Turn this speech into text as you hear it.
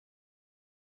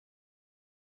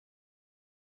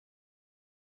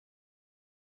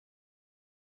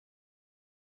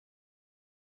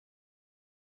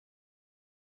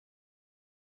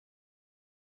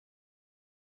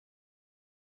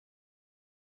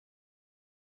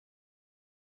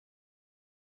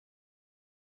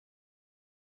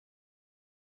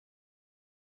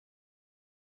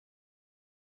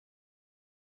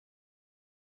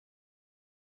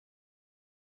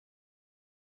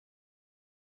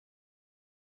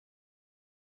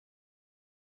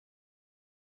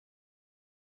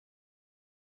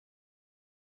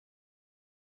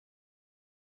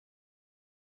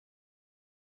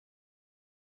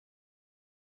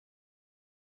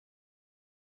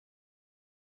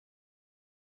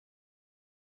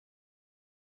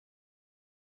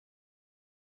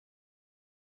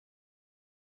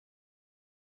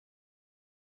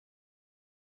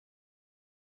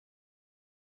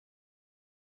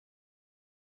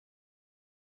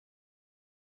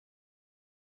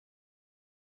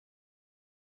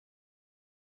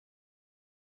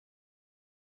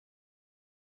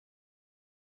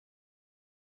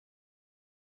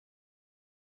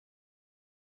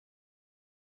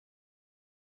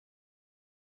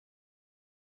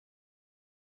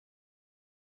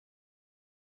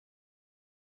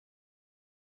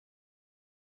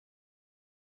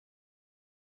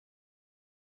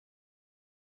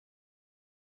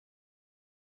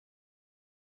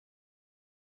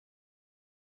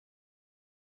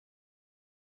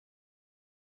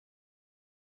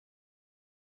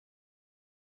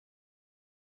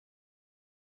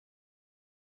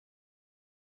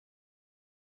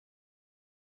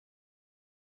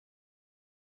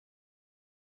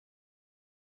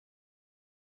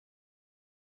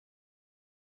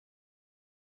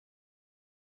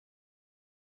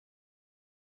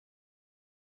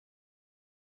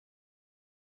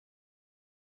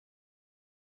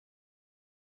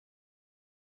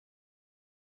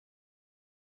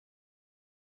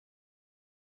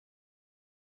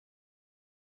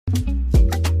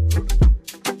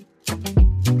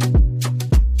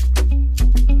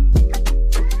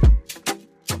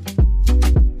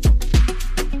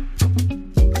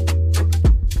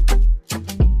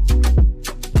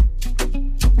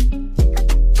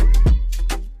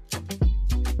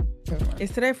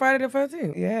Is today Friday the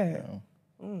 13th? Yeah.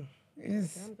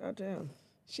 Yes. Goddamn.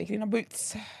 Shaking in our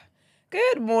boots.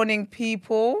 Good morning,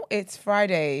 people. It's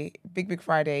Friday, big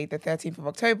Friday, the 13th of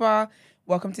October.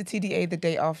 Welcome to TDA, the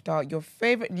day after, your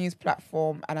favorite news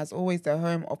platform, and as always, the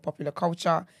home of popular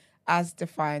culture, as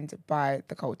defined by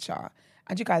the culture.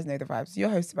 And you guys know the vibes. You're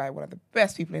hosted by one of the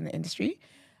best people in the industry.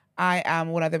 I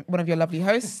am one of your lovely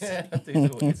hosts.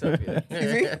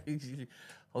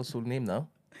 Household name now.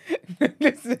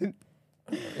 Listen.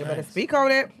 You better speak on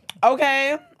it.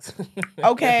 Okay,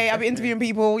 I've been interviewing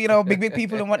people, big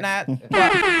people and whatnot.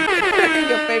 But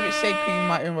your favorite shade queen,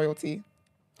 my own royalty.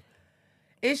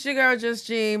 It's your girl, Just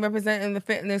G, representing the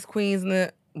fitness queens and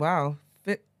the... Wow.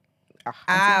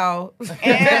 Ow.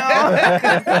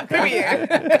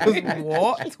 Period.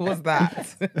 What was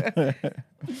that?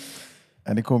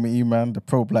 And they call me E-Man, the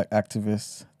pro-black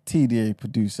activist, TDA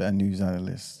producer and news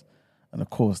analyst. And of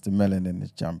course, the melanin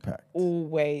is jam-packed.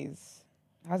 Always.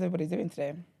 How's everybody doing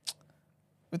today?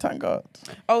 We thank God.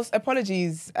 Oh,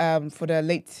 apologies for the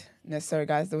lateness. Sorry,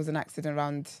 guys. There was an accident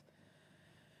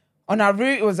on our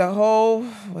route. It was a whole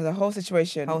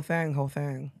situation. Whole thing.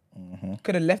 Mm-hmm.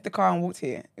 Could have left the car and walked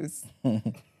here. It was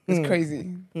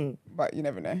crazy. But you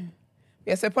never know.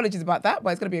 Yeah, so apologies about that, but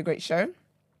it's going to be a great show.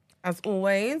 As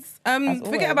always. always.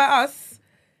 Forget about us.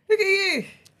 Look at you.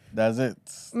 That's it.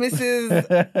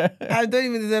 Mrs. I don't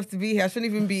even deserve to be here.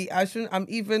 I'm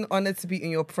even honored to be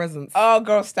in your presence. Oh,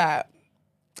 girl, stop.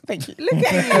 Thank you. Look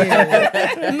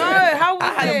at you. No, how was it?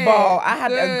 I had a ball. I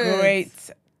had a Good. great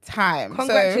time.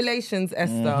 Congratulations,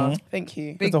 Esther. Thank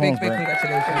you. Big Put the horns back.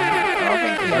 congratulations. Oh,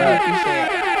 thank you. I really appreciate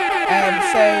it.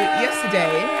 So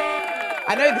yesterday,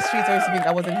 I know the streets obviously think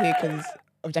I wasn't here because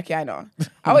of Jackie Aina.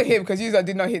 I was here because you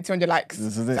did not hit 200 likes.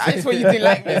 This is So it. I just thought you didn't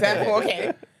like me. So I thought,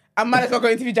 okay, I might as well go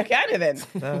interview Jackie Aina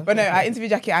then. But no, I interviewed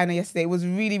Jackie Aina yesterday. It was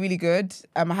really, really good.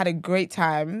 I had a great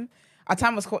time. Our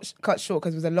time was cut short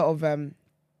because there was a lot of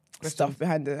stuff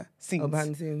behind the scenes. Oh,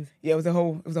 behind the scenes. Yeah, it was a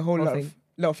whole lot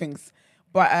of things.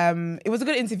 But it was a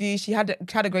good interview. She had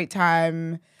a great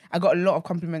time. I got a lot of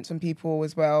compliments from people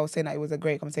as well, saying that it was a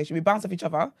great conversation. We bounced off each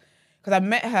other because I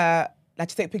met her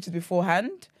to take pictures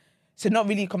beforehand. So not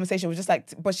really a conversation. It was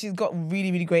just but she's got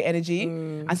really, really great energy.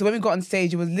 And so when we got on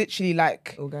stage, it was literally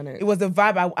organic. It was the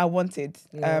vibe I wanted.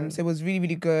 Yeah. So it was really,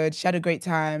 really good. She had a great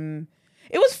time.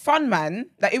 It was fun, man.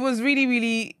 It was really,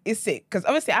 really sick. Because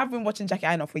obviously I've been watching Jackie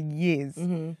Aina for years.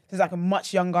 Since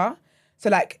much younger. So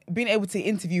being able to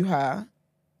interview her,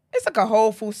 it's a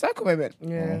whole full circle moment.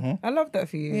 Yeah. I love that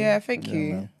for you. Yeah, thank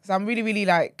you. man. So I'm really, really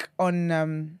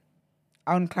on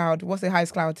cloud. What's the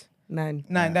highest cloud? 9.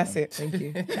 9, that's it. Thank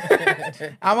you.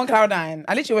 I'm on cloud 9.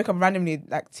 I literally wake up randomly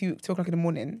 2 o'clock in the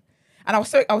morning. And I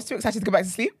was too excited to go back to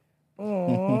sleep.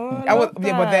 Oh, But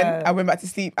then I went back to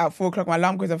sleep at 4 o'clock. My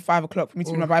alarm goes at 5 o'clock for me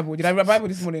to read my Bible. Did I read my Bible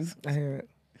this morning? I hear it.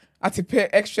 I had to pay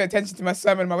extra attention to my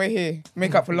sermon on my way here,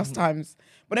 make up for lost times.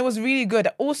 But it was really good.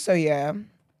 Also, yeah.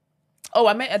 Oh,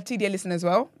 I met a TDA listener as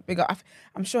well. Big up.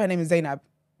 I'm sure her name is Zainab.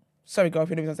 Sorry, girl, if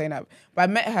your name is not Zainab. But I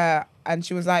met her and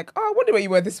she was like, oh, I wonder where you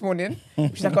were this morning.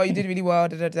 She's like, oh, you did really well,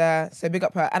 da da da. So big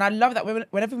up her. And I love that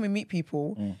whenever we meet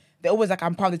people, they're always like,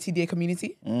 I'm part of the TDA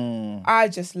community. I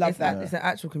just love that. It's an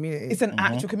actual community. It's an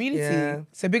actual community. Yeah.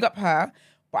 So big up her.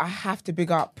 But I have to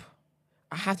big up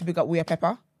We Are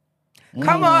Pepper.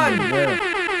 Come on.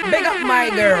 Big up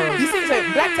my girl. You see,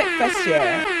 so Black Tech Fest,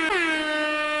 yeah.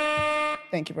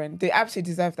 Thank you, Bren. They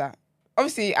absolutely deserve that.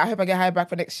 Obviously, I hope I get hired back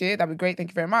for next year. That'd be great.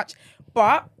 Thank you very much.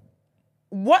 But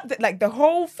the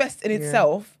whole fest in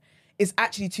itself is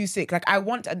actually too sick. I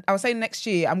was saying next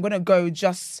year, I'm going to go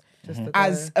just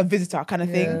as a visitor kind of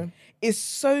thing. It's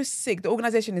so sick. The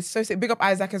organization is so sick. Big up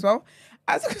Isaac as well.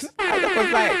 Isaac was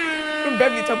from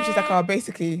Beverly told me, she's like, oh,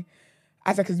 basically,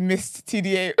 Isaac has missed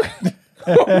TDA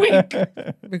all week.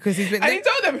 Because he's been... And he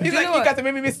told them, he's like, you guys have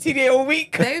made me miss TDA all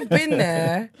week. They've been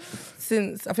there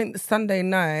since, I think, Sunday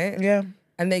night. Yeah.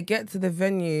 And they get to the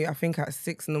venue, I think, at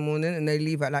 6 in the morning and they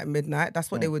leave at midnight. That's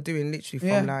what they were doing literally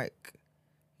from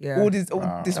all this the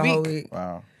week. whole week.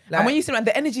 Wow. And when you see them,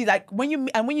 the energy, when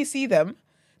you see them,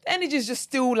 the energy is just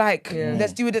still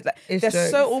let's do it. It's They're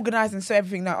jokes. so organized and so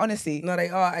everything now, honestly. No, they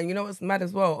are. And you know what's mad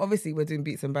as well? Obviously, we're doing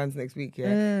Beats and Bands next week,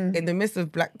 yeah? In the midst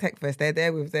of Black Tech Fest, they're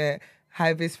there with their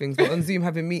high-vis things. We're on Zoom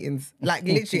having meetings.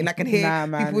 Literally, and I can hear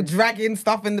people dragging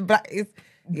stuff in the black...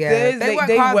 They work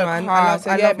hard, man. I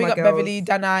love big my up girls. Beverly,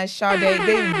 Dana, Sade,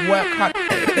 they work hard.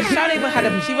 Sade even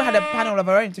had a panel of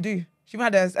her own to do. She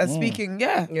even had a speaking,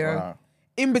 Yeah. Wow.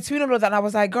 In between all of that, and I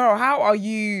was like, girl, how are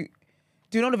you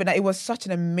doing all of it? It was such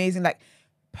an amazing,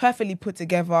 perfectly put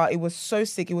together. It was so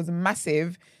sick. It was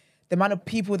massive. The amount of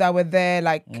people that were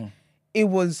there, it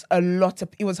was a lot of,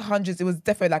 it was hundreds, it was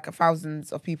definitely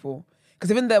thousands of people. Because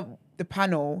even the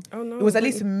panel, Oh, no, it was at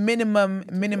wait. least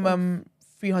minimum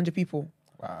 300 people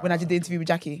when I did the interview with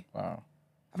Jackie. Wow.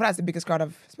 I thought that's the biggest crowd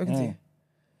I've spoken to.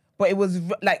 But it was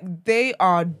like they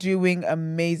are doing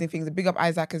amazing things. Big up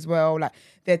Isaac as well, like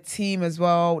their team as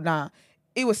well. Nah,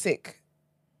 it was sick.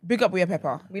 Big up We Are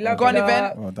Pepper. We love Go on that.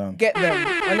 event, Well done. get them.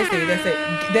 Honestly, they're sick.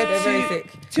 They're very two,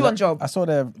 sick. two on job. I saw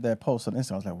their post on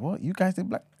Instagram. I was like, what? You guys did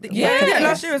black? Yeah,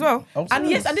 last year as well. Oh, And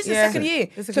yes, and this is Yeah. the second year.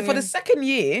 The So second for the year. second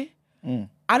year,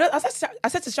 I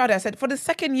said to Shadi, I said, for the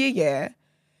second year, yeah,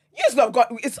 you just got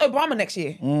it's Obama next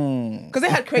year. Because they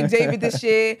had Craig David this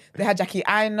year, they had Jackie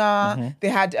Aina, they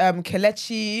had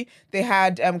Kelechi, they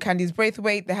had Candice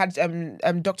Braithwaite, they had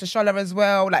Dr. Scholar as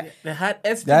well. Like, They had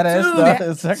Esther That is too. that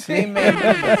exactly. amen.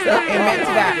 Amen to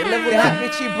that. They had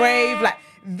Richie Brave. Like,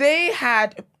 they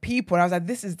had people. And I was like,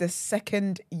 this is the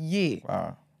second year.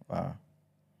 Wow.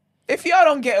 If y'all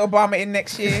don't get Obama in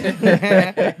next year,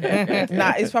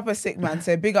 nah, it's proper sick, man.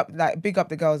 So big up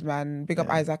the girls, man. Big up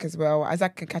Isaac as well.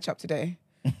 Isaac can catch up today.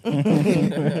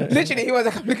 Literally, he was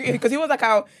like, because he was like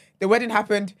how the wedding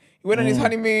happened. He went on his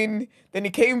honeymoon, then he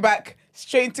came back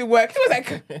straight into work. He was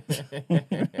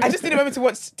like, I just need a moment to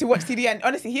watch TDA. And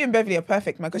honestly, he and Beverly are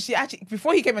perfect, man. Because she actually,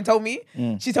 before he came and told me,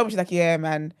 she told me, she's like, yeah,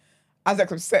 man.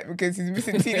 Isaac's upset because he's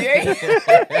missing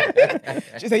TDA.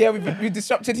 She said, yeah, we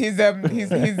disrupted his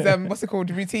what's it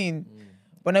called, routine.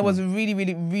 But it was a really,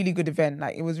 really, really good event.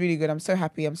 Like, it was really good. I'm so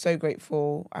happy. I'm so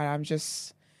grateful. And I'm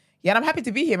just, and I'm happy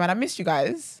to be here, man. I missed you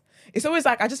guys. It's always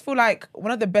like, I just feel like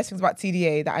one of the best things about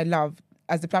TDA that I love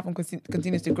as the platform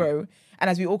continues to grow and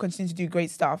as we all continue to do great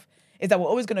stuff is that we're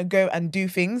always going to go and do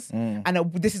things and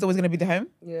this is always going to be the home.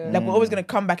 Yeah. Like, we're always going to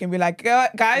come back and be like, guys,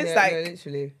 Yeah, like, no,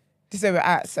 literally. this is where we're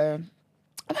at. So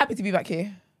I'm happy to be back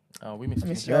here. Oh, we missed you.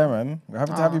 Miss you. Yeah, man. We're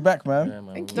happy to have you back, man. Yeah,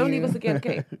 man. Thank you. Don't leave us again,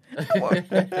 okay? I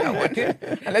won't.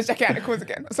 And let's check out the calls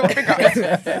again. So pick up.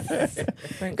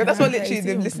 Because that's what literally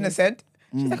the listener said.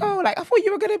 She's like, oh, like, I thought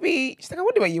you were going to be. She's like, I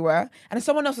wonder where you were. And then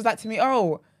someone else was like to me,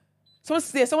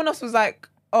 someone else was like,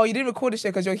 oh, you didn't record the show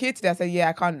because you're here today. I said, yeah,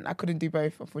 I couldn't do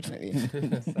both, unfortunately.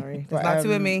 Sorry. But, There's not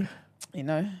two of me. You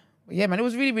know? But yeah, man, it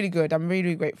was really, really good. I'm really,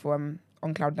 really grateful. I'm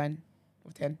on cloud 9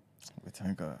 of 10. We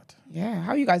thank God. Yeah.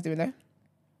 How are you guys doing though?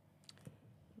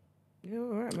 Yeah, all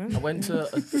right, I man. went to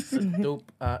a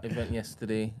dope event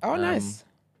yesterday. Oh, nice.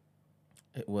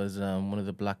 It was one of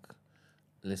the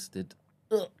blacklisted,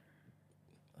 I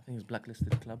think it's blacklisted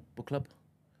book club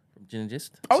from Gin and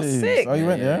Gist. Oh, Jeez. sick. Oh, you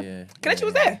went, yeah? Kelechi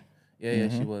was there? Yeah,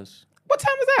 she was. What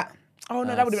time was that? Oh,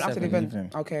 no, that would have been after the 7 event.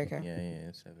 evening. Okay.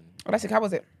 Yeah, 7. Oh, that's sick. How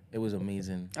was it? It was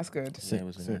amazing. That's good. Yeah, it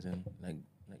was Sick. amazing. Like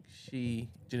Gin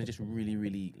and Gist really,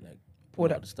 really like Poured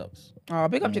pulled up. out the stops. Oh,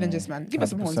 big up Gin and Gist, man. Give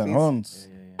us some horns, 100% please. horns.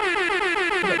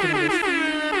 Big up Gin and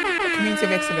Gist. Community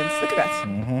of excellence. Look at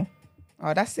that.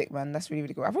 Oh, that's sick, man. That's really,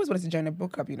 really cool. I've always wanted to join a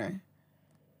book club, you know.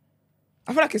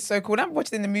 I feel like it's so cool. When I'm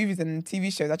watching in the movies and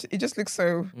TV shows, it just looks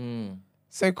so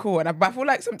cool. And I feel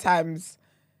like sometimes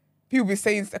people be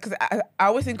saying, because I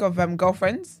always think of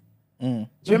Girlfriends. Do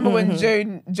you remember when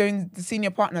Joan, the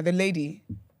senior partner, the lady,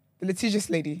 the litigious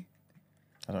lady,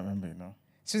 I don't remember,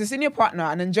 she was a senior partner,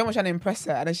 and then Joan was trying to impress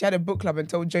her, and then she had a book club and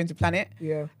told Joan to plan it.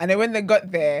 Yeah. And then when they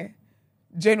got there,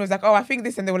 Joan was like, oh, I think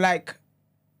this, and they were like,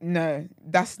 no,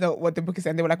 that's not what the book is.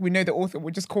 And they were like, we know the author,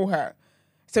 we'll just call her.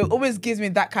 So it always gives me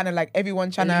that kind of like everyone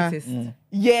trying to... Elitist.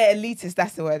 Yeah, elitist,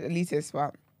 that's the word, elitist.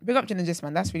 But big up Gin and Gist,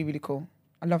 man. That's really, really cool.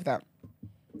 I love that.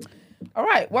 All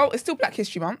right, well, it's still Black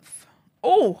History Month.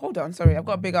 Oh, hold on, sorry. I've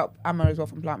got to big up Amma as well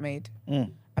from Plant Made.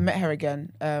 I met her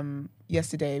again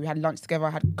yesterday. We had lunch together,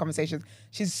 had conversations.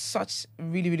 She's such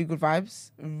really, really good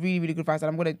vibes. Really, really good vibes. And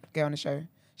I'm going to get on the show.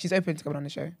 She's open to coming on the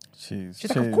show. She's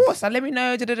She's like, of course, let me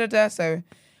know. So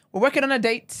we're working on a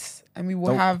date and we will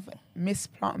Dope. have Miss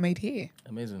Plant Made here.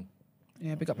 Amazing.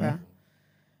 Yeah, big up her.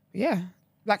 Yeah.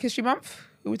 Black History Month.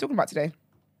 Who are we talking about today?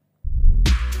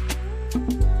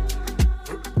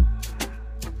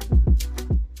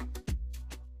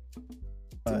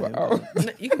 Oh.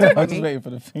 You can talk I'm about just me. waiting for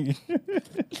the thing.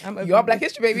 You are Black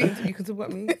History, baby. You can talk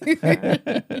about me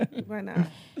right now.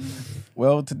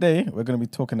 Well, today we're going to be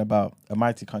talking about a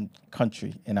mighty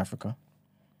country in Africa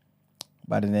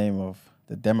by the name of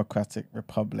the Democratic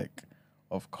Republic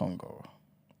of Congo.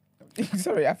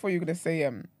 Sorry, I thought you were going to say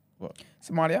What?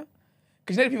 Somalia.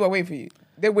 Because you know the people are waiting for you.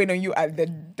 They're waiting on you at the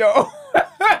door.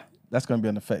 That's going to be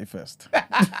on the 31st.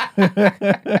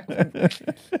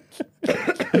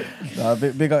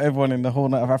 Big up everyone in the whole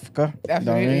night of Africa. You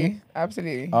know what I mean?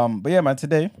 Absolutely. But yeah, man,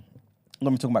 today I'm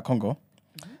going to be talking about Congo.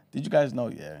 Did you guys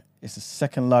know, it's the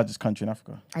second largest country in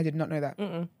Africa? I did not know that.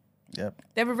 Yep.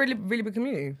 They have a really, really big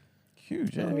community.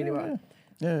 Huge, yeah. really well.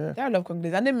 Yeah. I love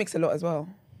Congolese. And they mix a lot as well.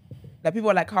 Like people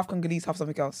are like half Congolese, half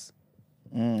something else.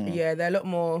 Yeah, they're a lot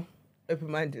more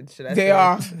open-minded, should I say? They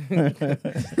are.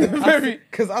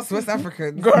 Because us West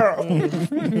Africans. Girl.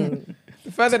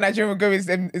 The further Nigeria will go is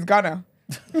Ghana.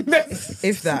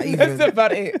 If that even. That's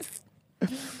about it.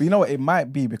 But you know what? It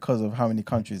might be because of how many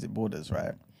countries it borders,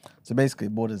 right? So basically,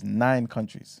 it borders 9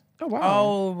 countries. Oh, wow.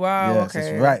 Oh, wow, Yeah, okay. so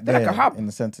it's right They're there like a hub. in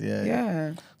the center. Yeah.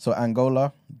 Yeah. So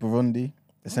Angola, Burundi,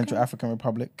 the Central African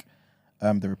Republic,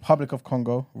 the Republic of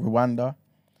Congo, Rwanda,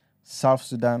 South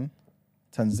Sudan,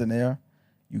 Tanzania,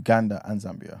 Uganda, and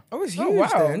Zambia. Oh, it's Oh,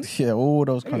 huge wow. then. Yeah, all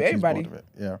those countries everybody. border it.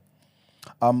 Yeah.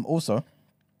 Also,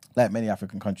 like many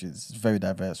African countries, it's very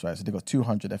diverse, right? So they've got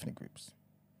 200 ethnic groups.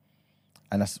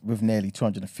 And that's with nearly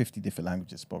 250 different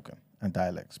languages spoken and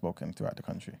dialects spoken throughout the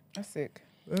country. That's sick.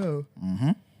 Oh.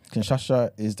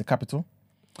 Kinshasa is the capital,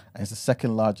 and it's the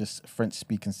second largest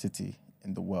French-speaking city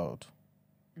in the world.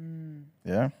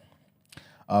 Yeah.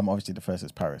 Obviously, the first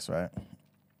is Paris, right?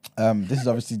 This is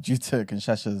obviously due to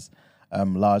Kinshasa's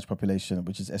large population,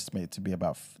 which is estimated to be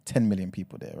about 10 million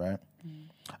people there,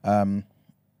 right?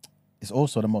 It's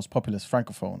also the most populous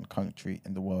francophone country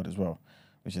in the world as well,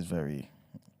 which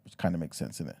kind of makes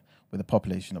sense, innit? With a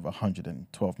population of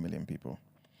 112 million people.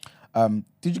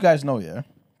 Did you guys know, yeah?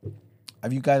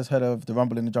 Have you guys heard of the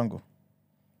Rumble in the Jungle?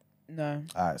 No.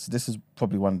 Alright, so this is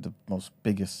probably one of the most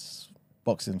biggest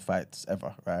boxing fights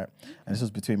ever, right? And this was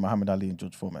between Muhammad Ali and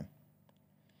George Foreman.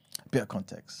 Bit of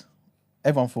context.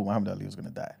 Everyone thought Muhammad Ali was going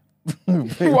to die.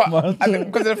 What?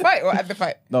 Because of the fight or at the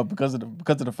fight? No, because of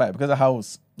the fight. Because of how,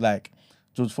 like,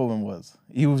 George Foreman was.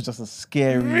 He was just a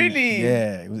scary... Really?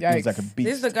 Yeah, it was like a beast.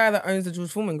 This is the guy that owns the George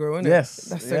Foreman grill, isn't it? Yes.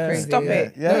 That's so yeah, crazy. Stop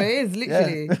it. Yeah. No, it is,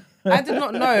 literally. Yeah. I did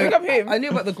not know. Look up him. I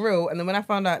knew about the grill, and then when I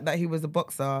found out that he was a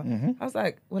boxer, I was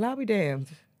like, well, I'll be damned.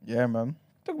 Yeah, man.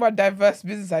 Talk about diverse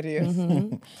business ideas.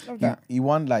 Love that. He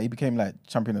won, like, he became, like,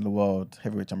 champion of the world,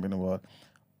 heavyweight champion of the world,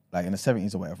 like, in the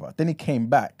 70s or whatever. Then he came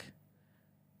back,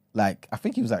 like, I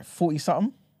think he was, like,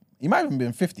 40-something. He might have even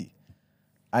been 50.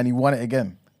 And he won it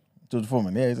again. George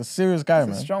Foreman. Yeah, he's a serious guy,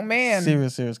 man. A strong man.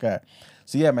 Serious guy.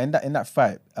 So, yeah, man, in that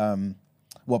fight,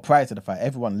 prior to the fight,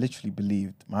 everyone literally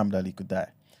believed Muhammad Ali could die.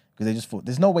 Because they just thought,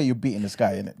 there's no way you're beating this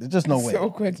guy, innit? There's just no way. So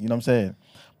awkward. You know what I'm saying?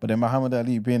 But then Muhammad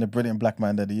Ali, being the brilliant black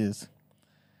man that he is,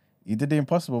 he did the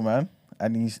impossible, man.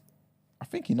 And I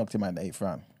think he knocked him out in the 8th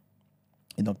round.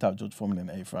 He knocked out George Foreman in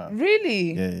the 8th round.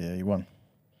 Really? Yeah, he won. Do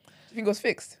you think it was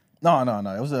fixed? No.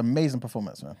 It was an amazing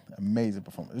performance, man. Amazing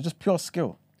performance. It was just pure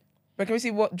skill. But can we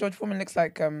see what George Foreman looks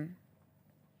like?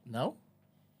 No?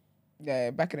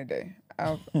 Yeah, back in the day.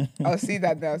 I'll see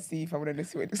that now, see if I want to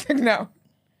see what it looks like now.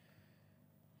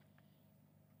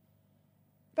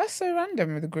 That's so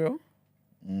random with the grill.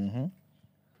 Mm-hmm.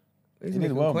 He's He did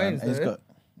making well, man. coins, And he's though. got,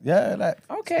 yeah, like,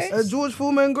 Okay. A George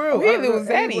Foreman grill. Oh, really? I don't know Was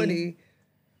there any? anybody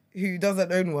who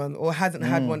doesn't own one or hasn't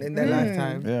had one in their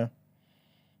lifetime. yeah.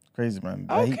 Crazy, man.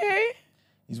 Like, Okay.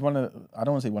 he's one of, I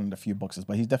don't want to say one of the few boxers,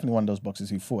 but he's definitely one of those boxers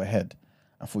who fought ahead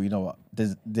and thought, you know what,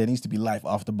 there needs to be life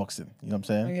after boxing. You know what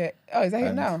I'm Oh, saying? yeah. Oh, is that him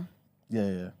And- now?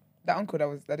 Yeah. That uncle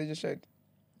that they just showed.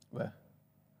 Where?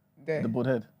 There. The bald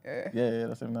head. Yeah. Yeah,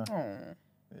 that's him now. Oh,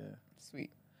 Yeah.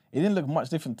 sweet. It didn't look much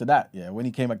different to that, yeah, when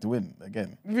he came back to win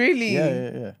again. Really?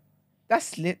 Yeah.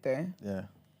 That's lit though. Yeah.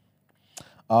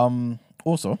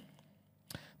 Also,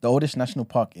 the oldest national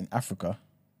park in Africa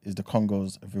is the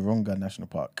Congo's Virunga National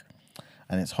Park.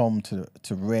 And it's home to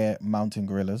rare mountain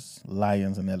gorillas,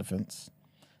 lions, and elephants.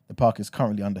 The park is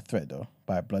currently under threat, though,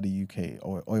 by a bloody UK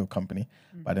oil company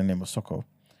by the name of Soko,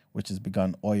 which has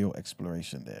begun oil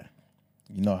exploration there.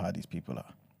 You know how these people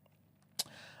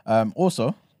are.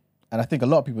 Also, and I think a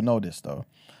lot of people know this, though,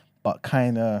 but it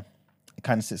kind of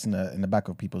sits in the back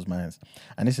of people's minds.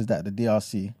 And this is that the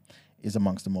DRC is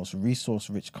amongst the most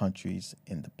resource-rich countries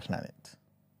in the planet,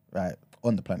 right?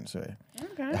 On the planet, sorry.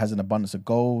 Okay. It has an abundance of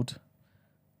gold,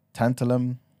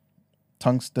 tantalum,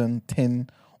 tungsten, tin,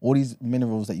 all these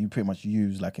minerals that you pretty much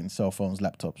use like in cell phones,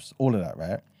 laptops, all of that,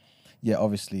 right? Yeah,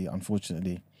 obviously,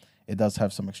 unfortunately, it does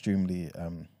have some extremely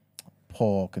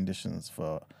poor conditions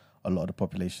for a lot of the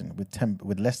population,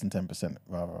 with less than 10%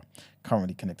 rather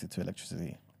currently connected to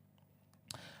electricity.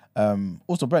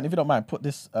 Also, Brent, if you don't mind, put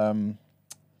this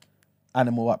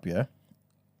animal up, yeah?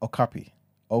 Okapi,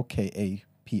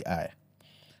 Okapi.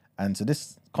 And so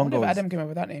this I wonder Congo if is... Adam came up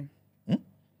with that name. I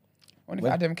wonder if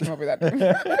When? Adam came up with that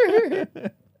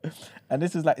name. And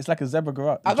this is like, it's like a zebra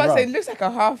giraffe. I was about to say, it looks like a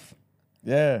half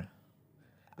Yeah.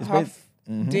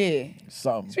 deer.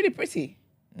 Some. It's really pretty.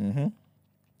 And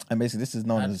basically, this is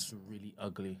known That's as... really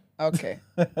ugly. Okay.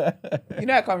 You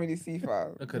know I can't really see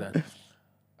far. Look at that.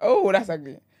 Oh, that's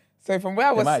ugly. So from where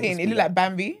I was might seeing, just it be looked like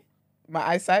Bambi, my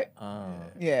eyesight.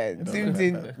 Yeah, zoomed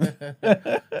in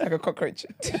like a cockroach.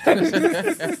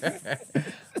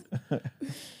 But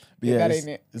yeah, that it's, ain't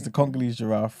it. it's the Congolese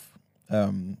giraffe,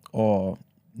 or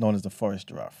known as the forest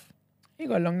giraffe. You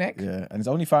got a long neck. Yeah, and it's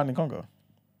only found in Congo.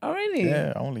 Oh, really?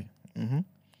 Yeah, only.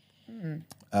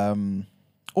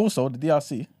 Also, the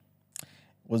DRC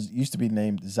used to be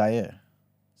named Zaire.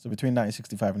 So between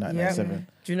 1965 and 1997.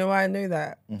 Do you know why I knew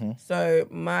that? So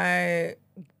where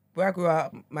I grew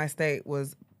up, my state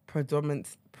was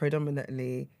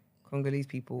predominantly Congolese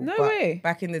people. No but way.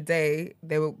 Back in the day,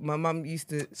 my mum used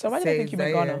to. So why did I say think you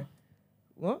meant Zaire. Ghana?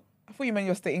 What? I thought you meant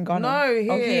your state in Ghana. No,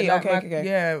 here. Okay, like okay.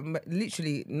 Yeah,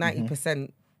 literally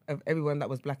 90% of everyone that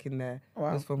was black in there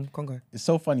Wow. was from Congo. It's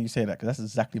so funny you say that because that's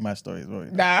exactly my story as well.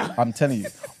 Nah. I'm telling you,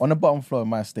 on the bottom floor of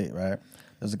my state, right,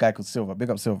 there's a guy called Silver. Big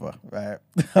up Silver, right?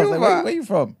 I was Silver? like, where you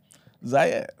from?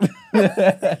 Zaire.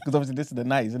 Because obviously this is the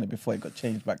 90s, isn't it? Before it got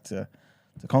changed back to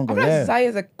Congo. I feel Yeah. like Zaire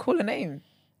is a cooler name.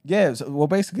 Yeah, so, well,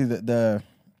 basically, the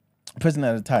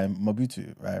president at the time,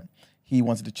 Mobutu, right, he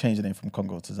wanted to change the name from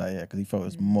Congo to Zaire because he felt it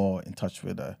was more in touch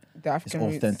with The its African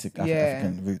roots. authentic Yeah.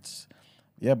 African roots.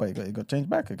 Yeah, but it got changed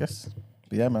back, I guess.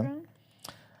 But yeah, man.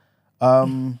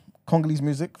 Congolese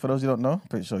music, for those who don't know,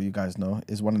 pretty sure you guys know,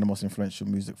 is one of the most influential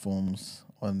music forms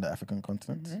on the African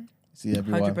continent. See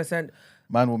everyone, 100%.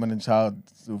 man, woman, and child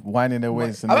whining their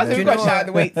waist. I was Do you going know to shout out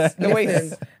the weights. The weights.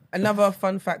 Listen, another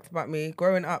fun fact about me,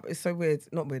 growing up, it's so weird.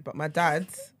 Not weird, but my dad.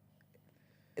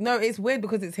 No, it's weird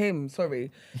because it's him.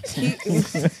 Sorry. No,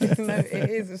 it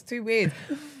is. It's too weird.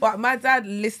 But my dad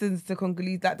listens to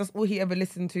Congolese. That's all he ever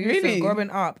listened to. Really? So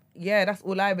growing up, yeah, that's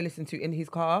all I ever listened to in his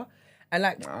car. And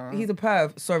like, he's a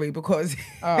perv. Sorry, because...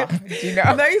 Do you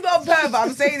know? No, he's not a perv. But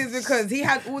I'm saying this because he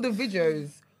had all the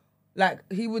videos. Like,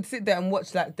 he would sit there and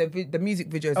watch like the music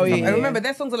videos. Oh, and stuff. yeah, And remember,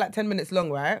 their songs are like 10 minutes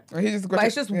long, right? He just got But to-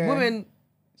 it's just yeah. women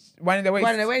Winding their waist.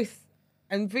 winding their waist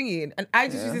and thingy. And I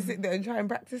just used to sit there and try and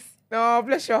practice. Oh,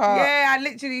 bless your heart. Yeah,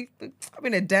 I've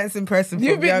been a dancing person from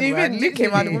You've young, been, man, you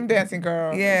came out of the literally. womb dancing,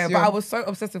 girl. Yeah, It's but I young. was so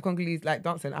obsessed with Congolese like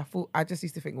dancing. I just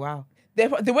used to think, wow.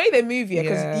 The way they move, yeah,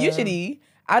 because Yeah. usually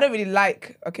I don't really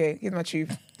like. Okay, here's my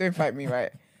truth. Don't fight me,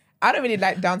 right? I don't really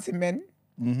like dancing men.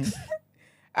 There's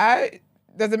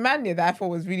a man there that I thought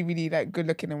was really, really like good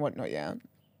looking and whatnot. Yeah,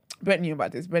 Brent knew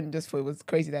about this. Brent just thought it was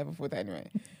crazy that I ever thought that anyway.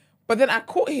 But then I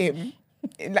caught him,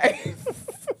 in, like.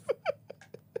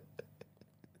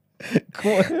 You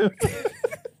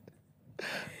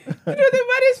know the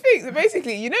maddest thing? So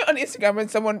basically, you know on Instagram when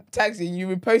someone tags you and you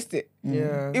repost it.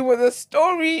 Yeah. It was a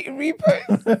story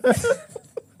repost.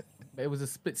 But it was a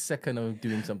split second of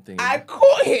doing something. I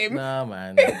caught him. Nah,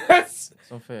 man. It's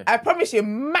unfair. I promise you,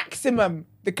 maximum.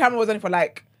 The camera was on for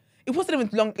like, it wasn't even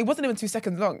long. It wasn't even 2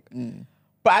 seconds long.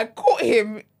 But I caught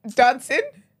him dancing.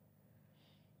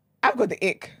 I've got the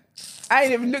ick. I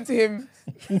ain't even looked at him.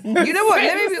 You know what?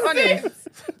 Let me be honest.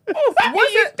 Let me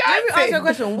ask you a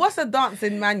question. What's a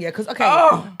dancing man? Yeah, because okay,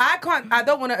 I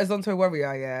don't want an Azonto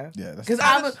warrior. Yeah, Yeah, that's- because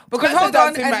That's hold a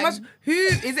on. dancing As man. much who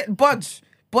is it? Budge.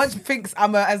 Budge thinks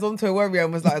I'm a Azonto warrior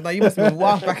and was like, no, you must have been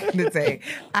wild back in the day.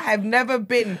 I have never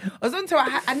been Azonto.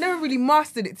 I never really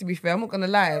mastered it. To be fair, I'm not gonna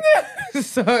lie.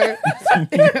 So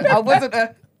I wasn't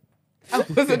a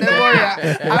warrior.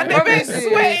 I promise you.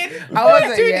 sweating. I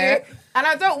wasn't. Doing Yeah. it. And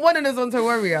I don't want an Azonto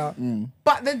warrior.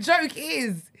 But the joke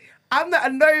is, I'm the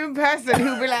unknown person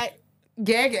who'll be like,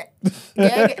 gag it.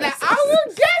 Like, I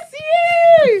will guess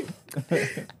you.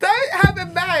 Don't have a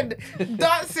man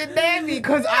dancing near me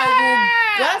because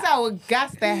I will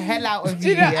gas the hell out of Do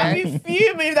you. you know, Yeah? I'd be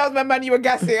fuming if that was my man you were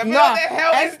gassing. I'm No, like, what the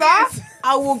hell is Esther, this?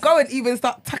 I will go and even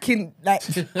start tucking like.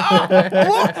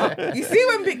 What? You see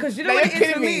when because you know Like, what it you're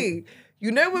is for kidding me.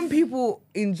 You know when people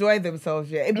enjoy themselves,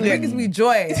 yeah, it brings me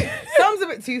joy. Sounds a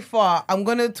bit too far. I'm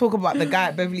gonna talk about the guy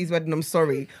at Beverly's wedding. I'm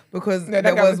sorry because No, that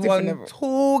there guy was was one different.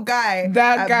 tall guy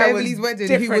That at guy was Beverly's wedding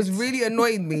who was different. really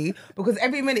annoying me because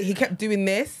every minute he kept doing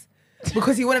this.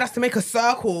 Because he wanted us to make a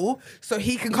circle so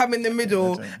he can come in the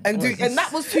middle and do, and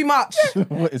that was too much.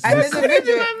 What is And this? there's a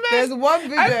video. There's one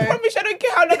video. I promise you, I don't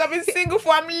care how long I've been single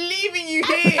for. I'm leaving you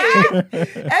here.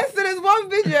 Esther, there's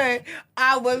one video.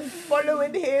 I was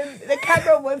following him. The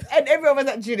camera was, and everyone was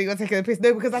like, Julie, you're taking a piss.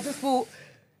 No, because I just thought,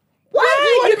 why do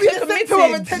you want to be the centre of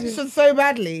committed? attention so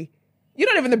badly? You're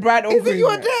not even the bride or Is it groom.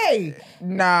 your day?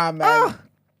 Nah, man.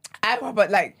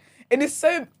 But like, it is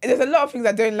so. There's a lot of things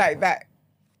I don't like that.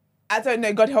 I don't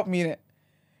know. God help me in it.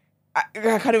 I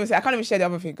can't even say. I can't even share the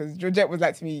other thing because Georgette was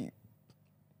like to me,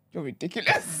 "You're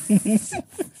ridiculous. It's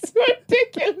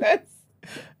ridiculous."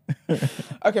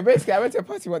 Okay, basically, I went to a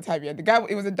party one time. Yeah, the guy.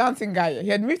 It was a dancing guy. Yeah. He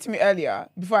had moved to me earlier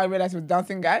before I realized he was a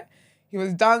dancing guy. He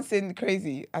was dancing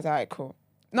crazy. I was like, "Alright, cool.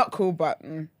 Not cool, but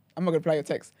I'm not gonna reply your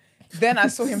text." Then I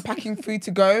saw him packing food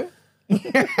to go.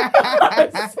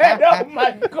 I said, oh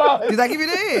my God. Did I give you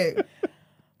the ick?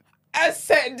 I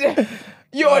said,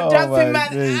 you're a Oh dancing my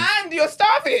man days. and you're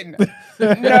starving.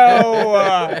 No.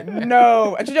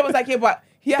 And Julia was like, yeah, but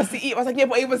he has to eat. I was like, yeah,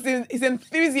 but it was his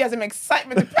enthusiasm,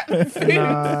 excitement to pack the food.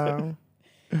 Nah.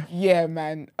 Yeah,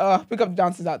 man. Pick up the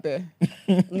dancers out there.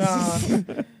 Nah.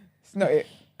 It's not it.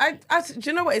 Do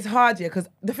you know what? It's hard, yeah, because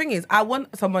the thing is, I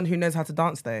want someone who knows how to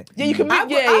dance, though. Yeah, you can make, I've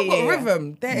got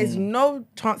rhythm. There is no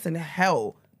chance in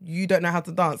hell you don't know how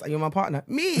to dance and you're my partner.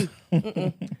 Me.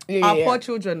 Our poor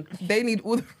children, they need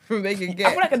all the rhythm they can get.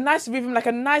 I feel like a nice rhythm, like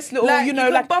a nice little, Like, you know, you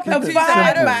can like a bop into vibe,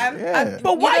 each other, man. yeah.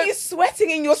 But why You are you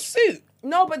sweating in your suit?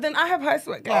 No, but then I have high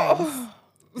sweat glands.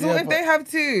 So Yeah, if they have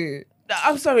too?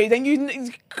 I'm sorry, then you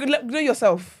know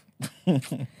yourself.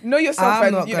 Know yourself. I'm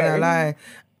and, not you gonna know. lie.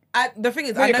 The thing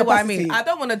is, Know I your know what I capacity. mean. I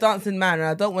don't want a dancing man, and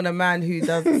I don't want a man who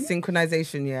does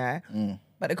synchronization. Yeah,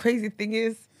 but the crazy thing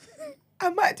is, I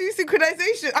might do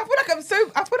synchronization. I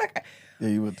feel like Yeah,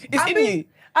 you would. It's in you.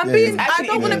 I'm Yeah, being. yeah. I Actually,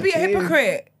 don't want to it be a is.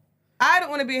 hypocrite. I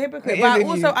don't want to be a hypocrite, It but is I in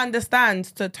also you. understand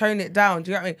to tone it down. Do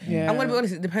you know what I mean? Yeah. I'm gonna be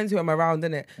honest. It depends who I'm around,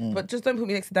 innit? But just don't put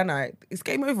me next to Danai. It's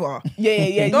game over.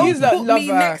 Yeah. Don't Use that put me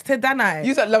lover. next to Danai.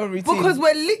 Use that lover routine. Because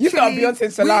we're You got literally, Beyonce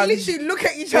and Solange. we literally look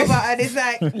at each other and it's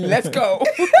like, Let's go.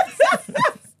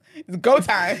 It's go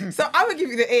time. so I'm gonna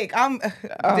give you the ick. I'm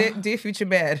dear future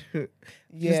bed. Just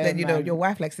Yeah, that you know, man. your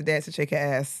wife likes to dance and shake her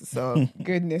ass. So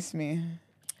Goodness me.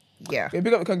 yeah, Yeah,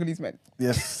 big up the Congolese men.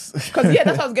 Yes. Because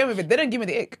that's how I was going with it. They don't give me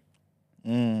the ick.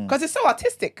 Because it's so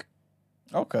artistic.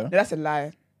 Okay. No, that's a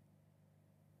lie.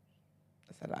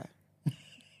 That's a lie.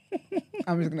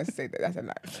 I'm just gonna say that that's a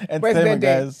lie. Where's their Entertainment,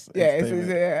 day? guys. Yeah,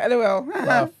 it's LOL.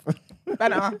 Laugh.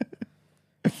 Banana.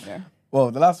 Yeah. Well,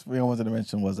 the last thing I wanted to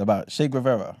mention was about Che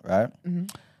Guevara, right?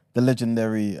 The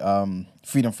legendary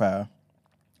freedom fighter.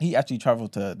 He actually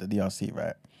traveled to the DRC,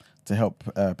 right, to help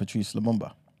Patrice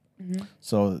Lumumba.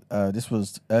 So this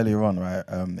was earlier on, right,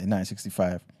 in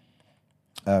 1965.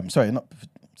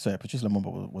 Patrice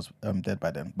Lumumba was dead by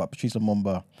then, but Patrice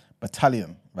Lumumba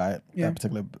battalion, right, that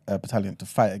particular battalion to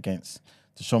fight against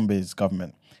Tshombe's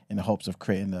government in the hopes of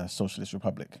creating a socialist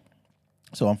republic.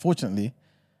 So unfortunately,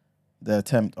 the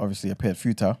attempt obviously appeared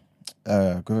futile.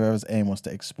 Guevara's aim was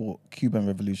to export Cuban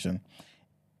revolution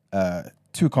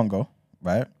to Congo,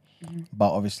 right?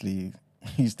 But obviously,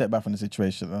 he stepped back from the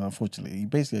situation, and unfortunately, he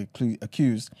basically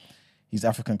accused his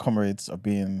African comrades of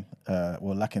being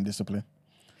lacking discipline,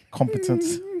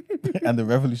 competence, and the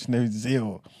revolutionary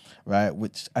zeal, right?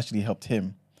 Which actually helped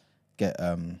him get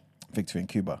victory in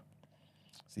Cuba.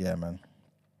 So yeah, man.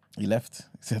 He left.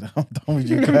 He said, I'm done with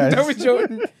you guys. Don't be your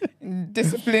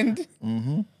disciplined.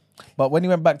 But when he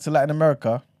went back to Latin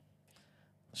America,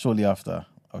 shortly after,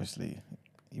 obviously,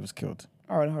 he was killed.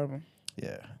 Oh, horrible.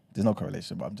 Yeah. There's no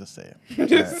correlation, but I'm just saying.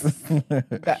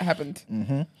 That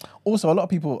happened. Also, a lot of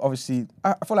people, obviously,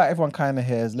 I feel like everyone kind of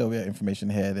hears a little bit of information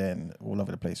here, there, and all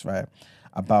over the place, right?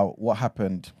 About what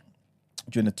happened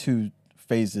during the two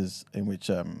phases in which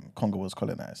Congo was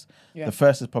colonized. Yeah. The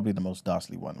first is probably the most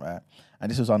dastardly one, right? And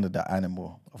this was under the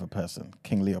animal of a person,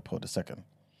 King Leopold II.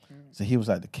 So he was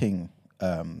like the king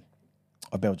of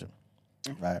Belgium,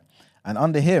 right? And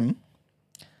under him,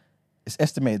 it's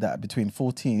estimated that between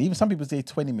 14, even some people say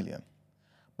 20 million,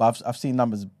 but I've seen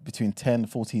numbers between 10,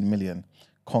 14 million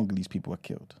Congolese people were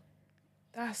killed.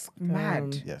 That's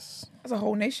mad. Yes. That's a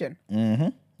whole nation.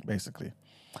 Basically.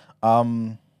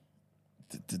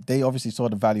 They obviously saw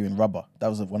the value in rubber. That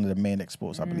was one of the main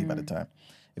exports, I believe, at the time.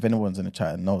 If anyone's in the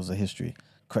chat and knows the history,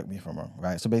 correct me if I'm wrong,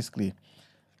 right? So basically,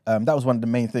 that was one of the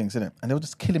main things, isn't it? And they were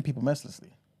just killing people mercilessly.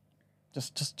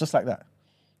 Just like that.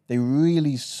 They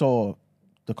really saw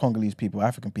the Congolese people,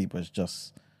 African people, as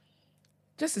just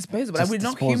Disposable. Like, we're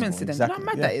not disposable. humans to them. Exactly. Do you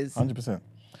know how mad that is? 100%.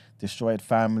 Destroyed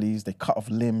families. They cut off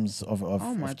limbs of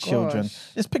my children.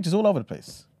 gosh. There's pictures all over the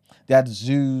place. They had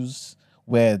zoos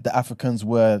where the Africans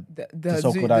were the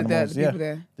so-called the animals. people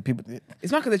there. The people.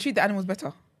 It's not because they treat the animals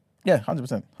better. Yeah,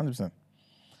 100%. 100%.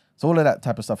 So all of that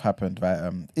type of stuff happened, right?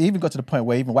 It even got to the point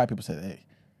where even white people said, hey,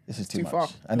 this is too much. far.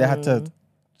 And they had to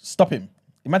stop him.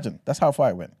 Imagine, that's how far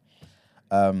it went.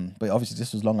 But obviously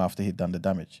this was long after he'd done the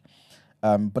damage.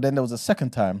 But then there was a second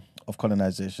time of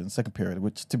colonization, second period,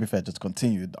 which to be fair just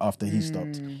continued after he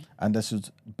stopped. And this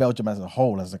was Belgium as a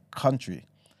whole, as a country,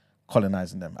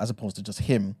 colonizing them, as opposed to just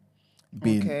him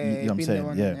being, you know what I'm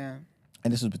saying? Yeah.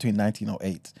 And this was between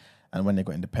 1908 and when they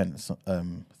got independence,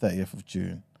 30th of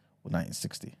June,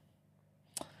 1960.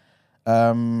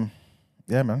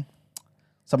 Yeah, man.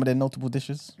 Some of their notable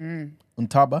dishes.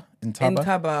 Untaba.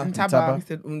 Intaba. Intaba. He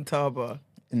said untaba.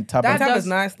 Intaba. That Intaba's does-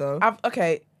 nice though.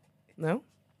 Okay. No?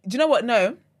 Do you know what?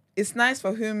 No. it's nice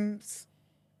for whom's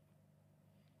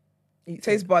Eat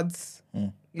taste it. buds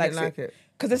You likes didn't like it.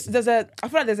 because I feel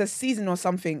like there's a season or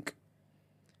something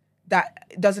that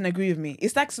doesn't agree with me.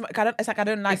 It's like I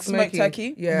don't like It's smoked smoky.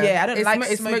 turkey. Yeah, I don't it's like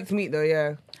it's smoked meat though.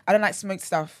 Yeah, I don't like smoked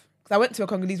stuff. Because I went to a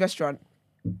Congolese restaurant.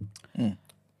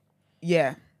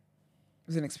 Yeah. It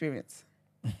was an experience.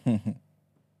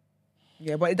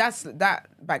 Yeah, but that's that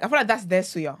bag. I feel like that's their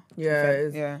suya. yeah. it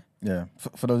is. Yeah. Yeah.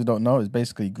 For those who don't know, it's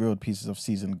basically grilled pieces of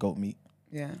seasoned goat meat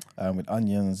Yeah. with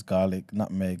onions, garlic,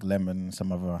 nutmeg, lemon, and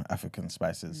some other African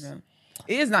spices. Yeah.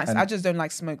 It is nice. And- I just don't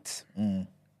like smoked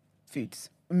foods.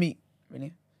 Meat,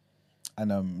 really.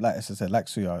 And like I said, like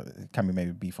suya, it can be made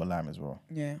with beef or lamb as well.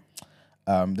 Yeah.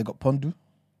 They got pondu,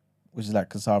 which is like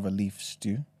cassava leaf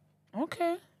stew.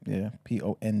 Okay. Yeah,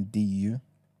 PONDU.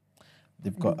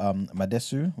 They've got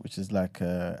madesu, which is like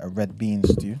a red bean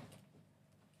stew.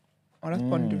 Oh, that's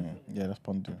pondu. Yeah, that's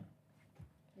pondu.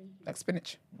 Like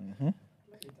spinach.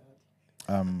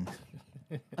 Um,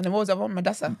 And then what was that one?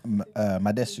 Madasa?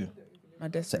 madesu.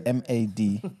 Madesu. So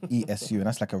MADESU, and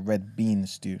that's like a red bean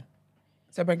stew.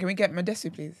 So, Brent, can we get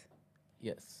Madesu, please?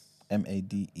 Yes.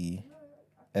 MADESU.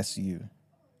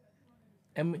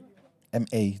 M.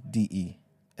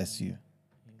 MADESU.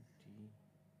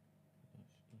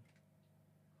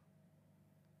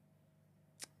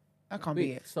 That can't be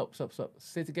Wait, it. stop.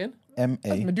 Say it again.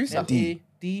 Medusa. D.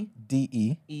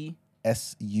 MADESU. E.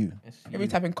 Let me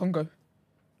type in Congo.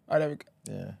 Oh, there we go.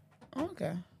 Yeah. Oh,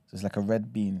 okay. So it's like a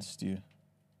red bean stew.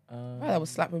 Wow, that was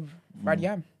slapped with fried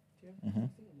yam.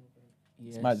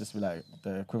 Yes. It might just be like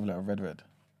the equivalent of red.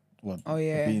 Well, Oh,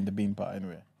 yeah. the bean part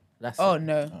anyway. That's Oh, it.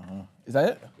 no. Is that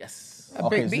it? Yes. Baked so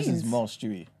this is beans. more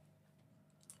stewy.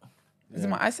 Is it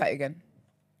my eyesight again?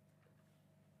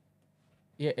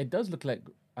 Yeah, it does look like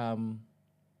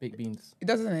baked beans. It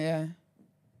doesn't it?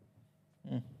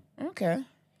 Yeah. Okay.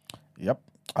 Yep.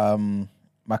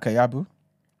 Makayabu.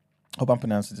 Hope I'm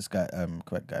pronouncing this guy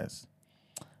correct, guys.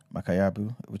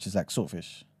 Makayabu, which is like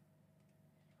swordfish.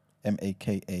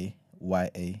 MAKAYABU.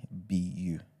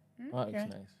 Oh, Okay.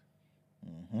 it's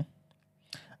nice.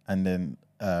 And then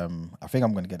I think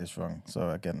I'm gonna get this wrong. So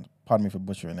again, pardon me for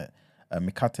butchering it.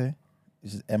 Mikate,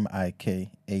 which is MIKATE,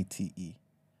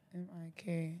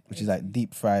 M-I-K. which is like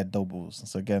deep fried dough balls.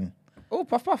 So again, Oh,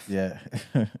 puff. yeah.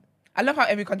 I love how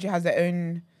every country has their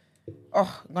own.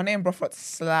 Oh, Ghanaian broth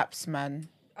slaps, man.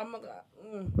 Oh my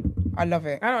god. I love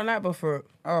it. I don't like buffalo.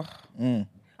 Oh, I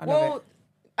love Well, it.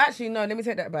 actually, no. Let me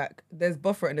take that back. There's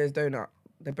buffalo and there's donut.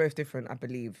 They're both different, I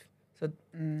believe. So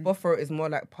buffalo is more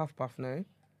like puff, no.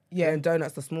 Yeah. And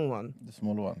donut's the small one. The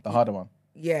smaller one, the harder one.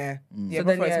 Yeah. Yeah, So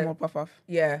then, buffalo yeah, is more puff.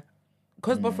 yeah.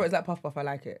 Because buffalo is like puff, I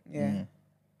like it. Yeah.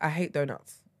 I hate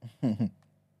donuts.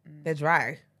 They're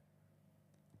dry.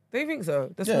 Don't you think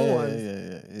so? The Yeah, small yeah, ones. yeah,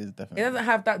 it is It definitely. doesn't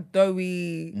have that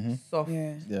doughy, soft.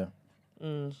 Yeah. Yeah.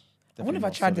 I wonder if I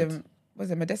tried them. Was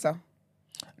it Medessa?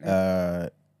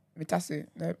 Mitasu?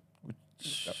 No.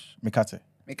 Mikate.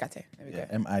 Mikate. There we Yeah,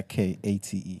 go.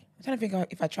 MIKATE. I'm trying to think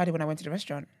if I tried it when I went to the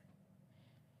restaurant.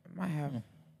 I might have.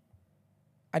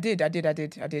 I did. I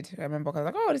remember because I was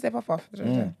like, oh, this is puff.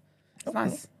 It's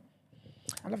nice.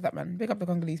 I love that, man. Big up the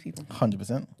Congolese people.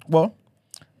 100%. Well,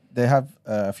 they have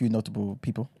a few notable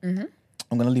people.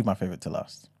 I'm gonna leave my favorite to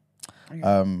last. Okay.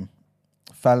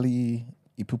 Fally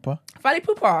Ipupa. Fally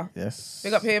Pupa. Yes.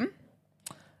 Big up him.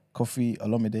 Kofi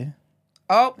Olomide.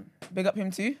 Oh, big up him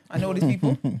too. I know all these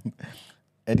people.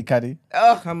 Eddie Caddy.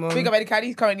 Oh, Come on. big up Eddie Caddy.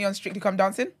 He's currently on Strictly Come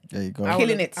Dancing. There you go.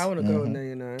 Killing it. I want to go on there,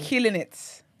 you know. Killing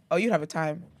it. Oh, you'd have a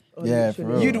time. Yeah, for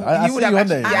real. You'd- I you would see have you on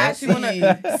actually- there. I Yeah, actually want see.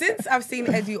 to. Since I've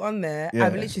seen Eddie on there, Yeah.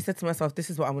 I've literally said to myself, "This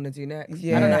is what I want to do next." I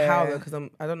Yeah. don't know how though, because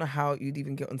I don't know how you'd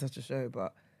even get on such a show.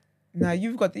 But Nah,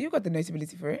 you've got the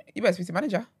notability for it. You better speak to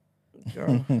manager.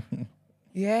 girl,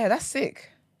 Yeah, that's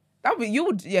sick. That would be, you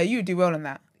would do well on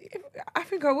that. I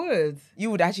think I would.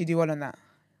 You would actually do well on that.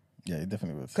 Yeah, he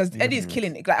definitely was. Because He Eddie is definitely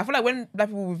killing it. Like, I feel like when black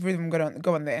people with rhythm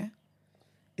go on there,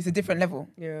 it's a different level.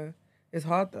 Yeah, it's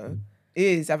hard though. It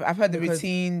is. I've heard the Because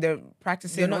routine, the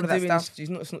practicing, You're all not of that doing.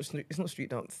 stuff. It's not street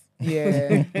dance.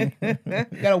 Yeah.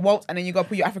 You gotta waltz and then you gotta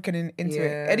put your African into Yeah.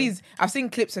 it. Eddie's, I've seen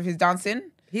clips of his dancing.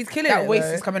 He's killing That it. waist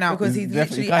though, is coming out. because he's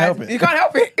Definitely literally can't help adding- You can't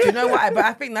help it. Do you know what? But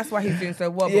I think that's why he's doing so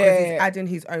well because Yeah. he's adding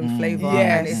his own flavor.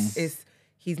 Yes. And it's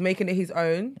he's making it his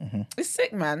own. It's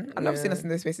sick, man. I love seeing us in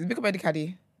those spaces. Big up Eddie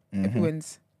Caddy. If he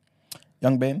wins.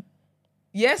 Young Bane.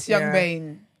 Yes, young Yeah.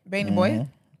 Bane. Bainey boy.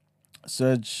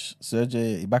 Serge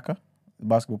Ibaka, the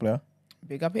basketball player.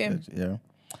 Big up him. Yeah.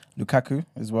 Lukaku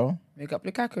as well. Big up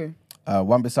Lukaku.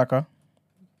 Wan-Bissaka.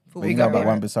 Football You know Big up about him.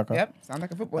 Wan-Bissaka. Yep. Sounds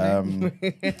like a football name.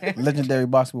 Legendary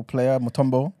basketball player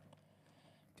Mutombo.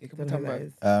 Don't know who that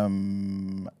is.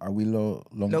 Awilo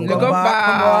Longomba. Longomba,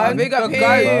 come on. Big up The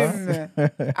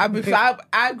him.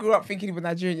 I grew up thinking he was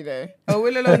Nigerian, you know. Oh,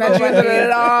 Willow Nigerians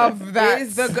love that.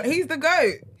 He's the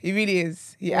GOAT. He really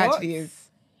is. He What? actually is.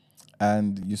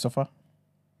 And Yusufa.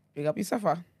 Big up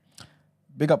Yusufa.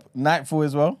 Big up Nightfall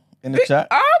as well in the chat.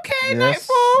 Okay,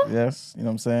 Nightfall. Yes, you know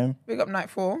what I'm saying? Big up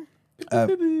Nightfall. Uh, I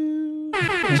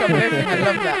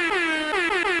love that.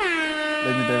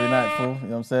 Legendary Nightfall, you know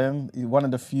what I'm saying? He's one of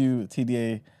the few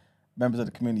TDA members of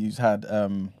the community who's had,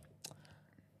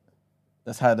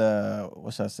 what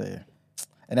should I say?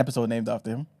 An episode named after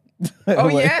him. Oh,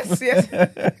 yes.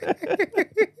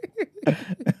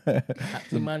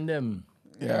 The man them.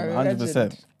 Yeah, Yeah, 100%.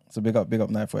 legend. So big up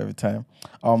Nightfall every time.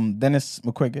 Dennis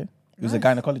Mukwege, who's a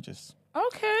gynecologist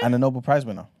Okay. and a Nobel Prize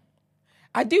winner.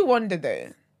 I do wonder, though,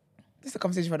 this is a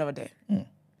conversation for another day,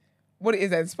 what it is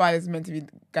that inspires men to be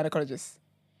gynecologists.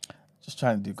 Just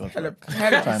trying to do God's work.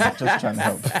 Hella- Just trying to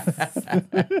help.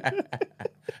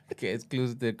 Get as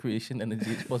close to the creation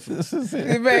energy as possible. This is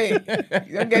it. Mate,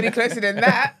 you don't get any closer than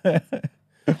that.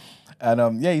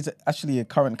 And he's actually a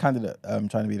current candidate trying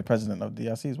to be the president of the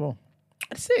DRC as well.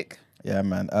 That's sick. Yeah,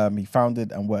 man. He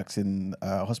founded and works in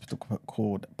a hospital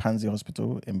called Panzi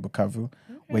Hospital in Bukavu,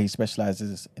 where he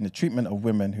specializes in the treatment of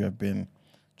women who have been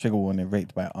trigger warning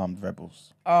raped by armed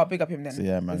rebels. Oh, big up him then. So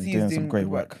yeah, man, 'Cause he's he is doing some great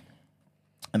good work.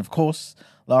 And of course,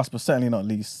 last but certainly not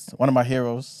least, one of my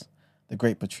heroes, the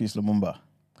great Patrice Lumumba.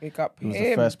 Big up He was him.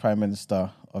 the first prime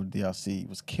minister of DRC. He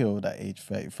was killed at age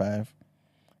 35.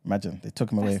 Imagine, they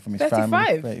took him away from his 35?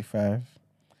 family. 35.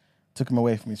 Took him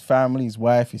away from his family, his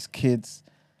wife, his kids.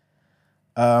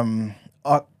 It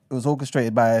was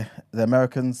orchestrated by the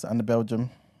Americans and the Belgium,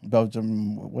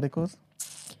 what are they called?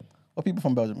 What people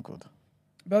from Belgium are called?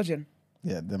 Belgian.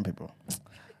 Yeah, them people.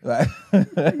 Right.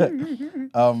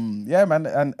 Yeah, man,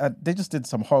 and they just did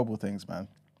some horrible things, man.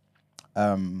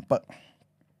 But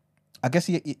I guess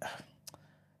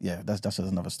yeah, that's just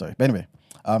another story. But anyway,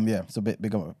 yeah, so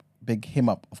big him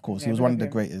up, of course. Yeah, He was big one up of the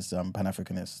him. greatest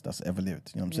Pan-Africanists that's ever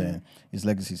lived. You know what I'm saying? His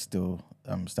legacy still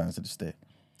stands to this day.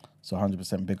 So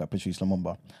 100% big up Patrice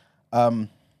Lumumba.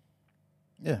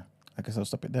 Yeah, I guess I'll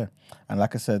stop it there. And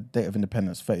like I said, date of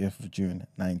independence, 30th of June,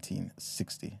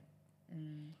 1960.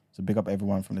 So big up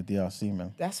everyone from the DRC,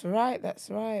 man. That's right.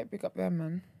 Big up them,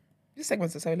 man. These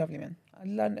segments are so lovely, man. I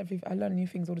learn new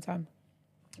things all the time.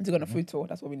 To go on a food tour,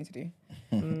 that's what we need to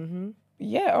do.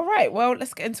 Yeah, all right. Well,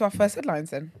 let's get into our first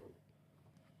headlines then.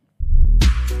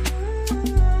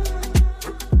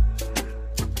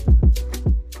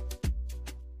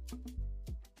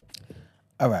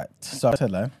 All right, so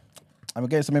headline. I'm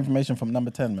getting some information from Number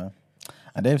 10, man.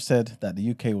 And they've said that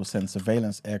the UK will send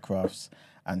surveillance aircrafts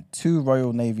and 2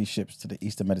 Royal Navy ships to the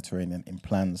Eastern Mediterranean in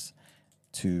plans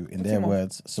to, in their more?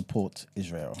 words, support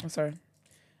Israel. I'm sorry.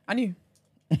 I knew.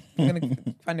 They're going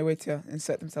to find a way to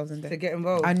insert themselves in To there. get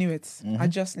involved. I knew it. I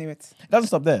just knew it. It doesn't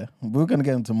stop there. We're going to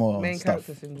get into more Main stuff.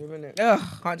 character syndrome, innit? Ugh.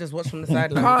 Can't just watch from the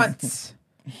sidelines.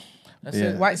 Can't. That's Yeah.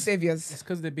 it. White saviors. It's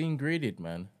because they're being graded,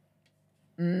 man.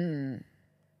 The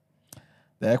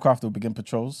aircraft will begin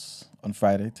patrols on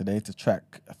Friday today to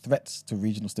track threats to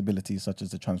regional stability, such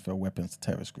as the transfer of weapons to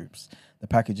terrorist groups. The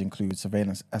package includes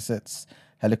surveillance assets,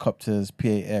 helicopters, PA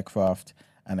aircraft,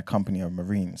 and a company of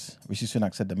Marines. Rishi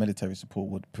Sunak said the military support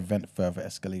would prevent further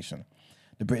escalation.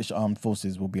 The British Armed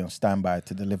Forces will be on standby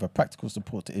to deliver practical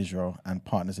support to Israel and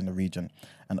partners in the region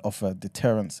and offer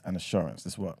deterrence and assurance.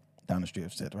 This is what Down the Street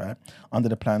have said, right? Under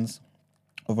the plans,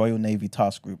 a Royal Navy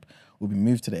task group will be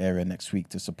moved to the area next week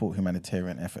to support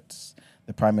humanitarian efforts.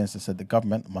 The Prime Minister said the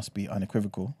government must be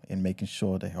unequivocal in making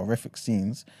sure the horrific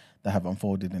scenes that have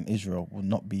unfolded in Israel will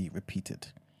not be repeated.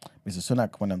 Mr.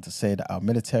 Sunak went on to say that our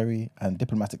military and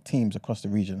diplomatic teams across the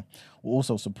region will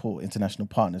also support international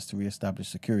partners to re-establish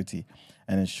security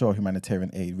and ensure humanitarian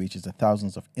aid reaches the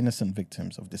thousands of innocent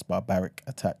victims of this barbaric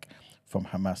attack from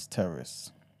Hamas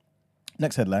terrorists.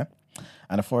 Next headline.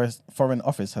 And a foreign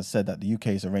office has said that the UK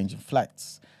is arranging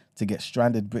flights to get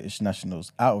stranded British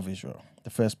nationals out of Israel. The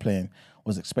first plane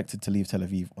was expected to leave Tel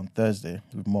Aviv on Thursday,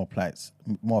 with more flights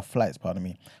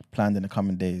planned in the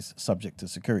coming days, subject to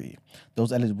security.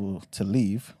 Those eligible to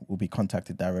leave will be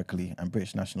contacted directly, and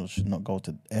British nationals should not go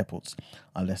to airports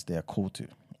unless they are called to.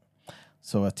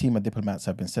 So a team of diplomats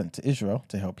have been sent to Israel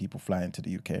to help people fly into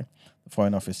the UK. The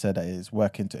Foreign Office said that it is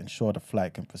working to ensure the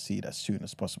flight can proceed as soon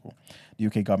as possible. The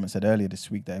UK government said earlier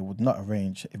this week that it would not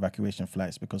arrange evacuation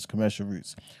flights because commercial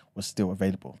routes were still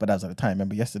available. But as at the time,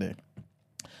 remember yesterday,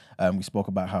 we spoke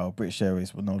about how British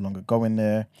Airways will no longer go in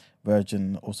there,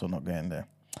 Virgin also not going there.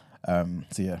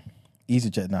 So yeah,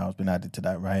 EasyJet now has been added to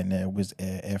that. Ryanair, Wizz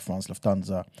Air, Air France,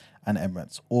 Lufthansa, and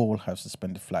Emirates all have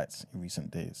suspended flights in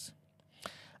recent days.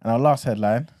 And our last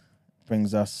headline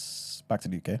brings us back to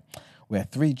the UK, where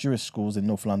 3 Jewish schools in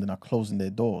North London are closing their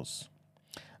doors.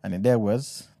 And in their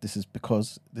words, this is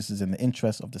because this is in the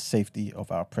interest of the safety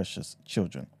of our precious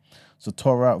children. So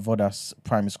Torah Vodas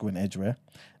Primary School in Edgware,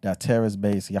 the Teres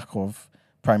Beis Yaakov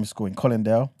Primary School in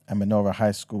Collindale, and Menorah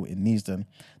High School in Neasden,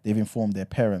 they've informed the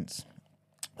parents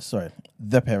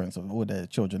of all their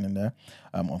children in there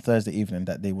on Thursday evening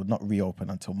that they would not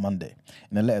reopen until Monday.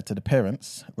 In a letter to the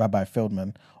parents, Rabbi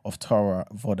Feldman of Torah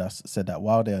Vodas said that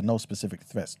while there are no specific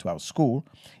threats to our school,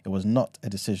 it was not a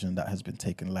decision that has been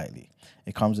taken lightly.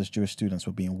 It comes as Jewish students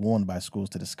were being warned by schools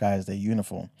to disguise their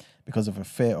uniform because of a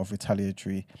fear of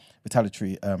retaliatory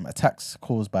attacks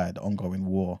caused by the ongoing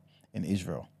war in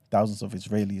Israel. Thousands of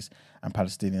Israelis and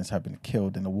Palestinians have been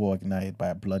killed in a war ignited by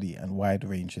a bloody and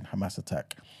wide-ranging Hamas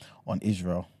attack on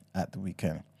Israel at the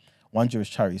weekend. One Jewish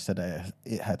charity said that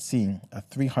it had seen a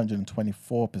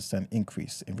 324%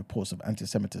 increase in reports of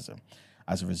anti-Semitism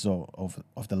as a result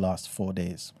of the last 4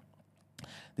 days.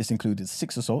 This included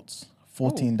 6 assaults,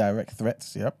 14 direct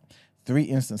threats, 3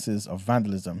 instances of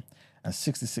vandalism, and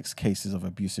 66 cases of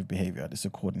abusive behavior. This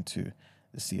according to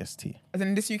the CST. As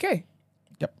in this UK?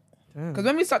 Yep. Because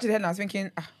when we started the headline, I was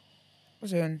thinking,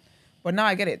 what's going on? But now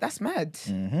I get it. That's mad.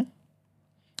 Mm-hmm.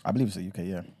 I believe it's the UK,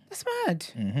 yeah. That's mad.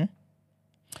 Mm-hmm.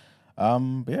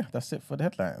 But yeah, that's it for the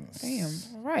headlines. Damn.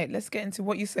 All right, let's get into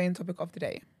what you say in topic of the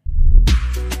day.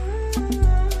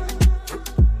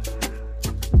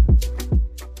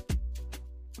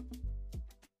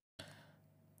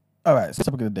 All right, so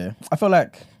topic of the day. I feel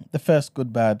like the first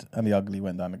good, bad, and the ugly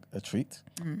went down a treat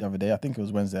the other day. I think it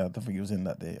was Wednesday. I don't think it was in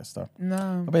that day or stuff.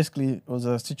 No. But basically, it was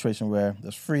a situation where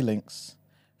there's 3 links,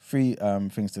 3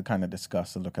 things to kind of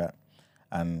discuss and look at,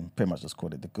 and pretty much just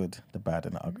called it the good, the bad,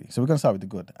 and the ugly. So we're going to start with the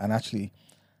good and actually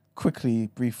quickly,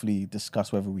 briefly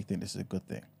discuss whether we think this is a good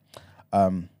thing.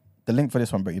 The link for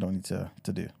this one, but you don't need to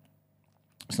do.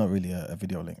 It's not really a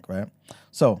video link, right?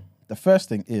 So the first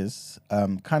thing is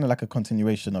kind of like a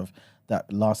continuation of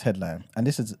that last headline. And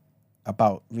this is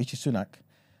about Rishi Sunak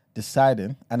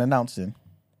deciding and announcing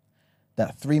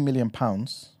that £3 million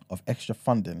of extra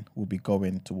funding will be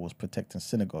going towards protecting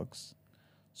synagogues,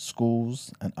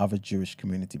 schools, and other Jewish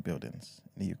community buildings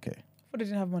in the UK. But they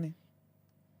didn't have money.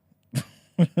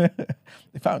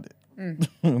 They found it.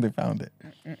 They found it.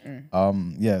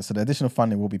 So the additional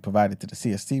funding will be provided to the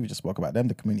CST. We just spoke about them,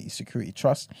 the Community Security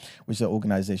Trust, which is an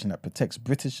organisation that protects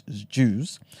British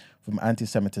Jews from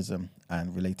anti-Semitism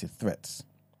and related threats.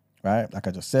 Right? Like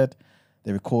I just said,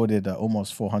 they recorded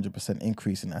almost 400%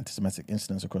 increase in anti-Semitic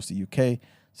incidents across the UK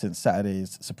since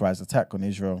Saturday's surprise attack on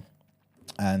Israel.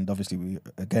 And obviously, we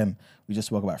just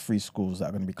spoke about 3 schools that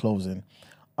are going to be closing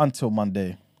until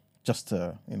Monday, just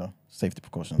to, safety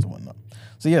precautions and whatnot.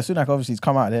 So yeah, Sunak obviously has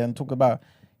come out there and talked about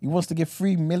he wants to give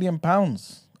 £3 million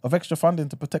of extra funding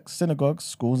to protect synagogues,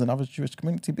 schools, and other Jewish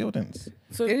community buildings.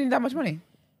 So they didn't need that much money?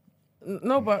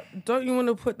 No, but don't you want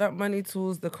to put that money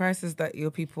towards the crisis that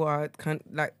your people are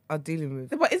dealing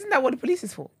with? No, but isn't that what the police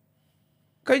is for?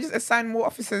 Can you just assign more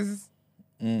officers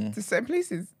to certain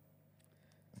places?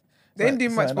 They didn't do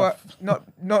much, but not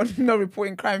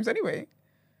reporting crimes anyway.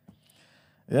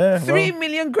 Yeah, 3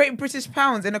 million Great British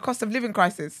pounds in a cost of living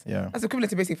crisis. Yeah, that's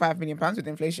equivalent to basically £5 million with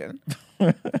inflation.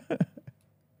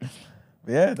 The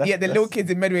little kids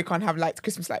in Medway can't have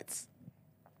Christmas lights.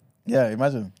 Yeah,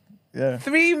 imagine. Yeah,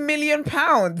 £3 million.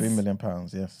 £3 million,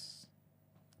 yes.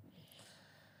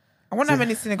 I wonder how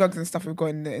many synagogues and stuff we've got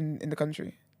in the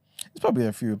country. It's probably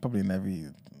a few, probably in every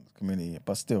community,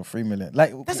 but still 3 million.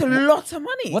 That's a lot of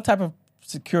money. What type of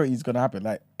security is going to happen?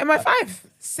 MI5,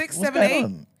 6, 7,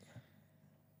 8.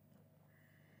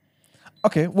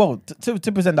 Okay, well,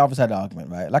 to present the other side of the argument,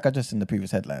 right? Like I just in the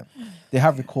previous headline, they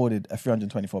have recorded a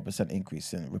 324%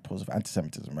 increase in reports of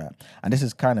anti-Semitism, right? And this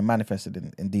is kind of manifested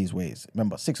in these ways.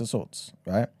 Remember, 6 assaults,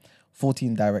 right?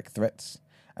 14 direct threats,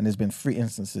 and there's been 3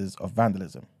 instances of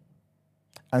vandalism,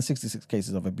 and 66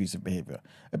 cases of abusive behavior.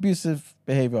 Abusive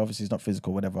behavior obviously is not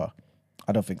physical, whatever.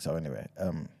 I don't think so anyway,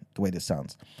 the way this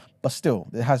sounds. But still,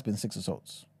 there has been 6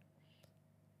 assaults.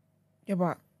 Yeah,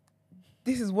 but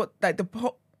this is what,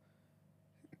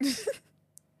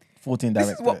 14 direct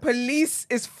This is what threats. police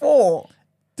is for.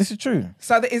 This is true.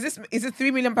 So is it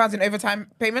 £3 million in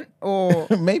overtime payment or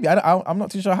maybe I'm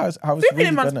not too sure how it's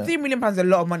really gonna... £3 million is a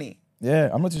lot of money. Yeah,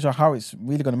 I'm not too sure how it's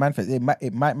really going to manifest.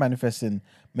 It might manifest in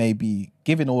maybe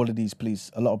giving a lot of these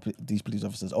police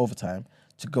officers overtime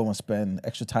to go and spend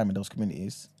extra time in those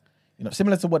communities.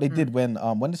 Similar to what they did when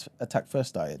this attack first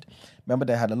started. Remember,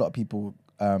 they had a lot of people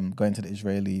going to the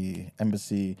Israeli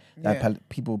embassy. They had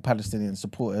people, Palestinian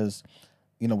supporters,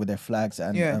 you know, with their flags,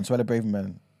 and Suella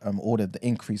Braverman ordered the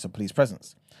increase of police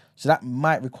presence. So that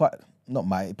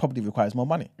it probably requires more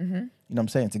money. You know what I'm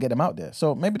saying, to get them out there.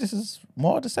 So maybe this is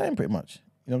more of the same, pretty much.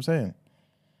 You know what I'm saying?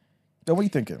 So what are you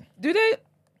thinking? Do they?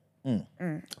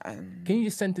 Can you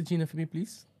just send to Gina for me,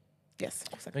 please? Yes.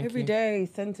 Thank Every you. day,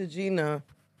 send to Gina.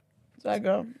 Sorry,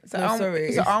 girl. It's sorry.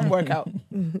 It's an arm workout.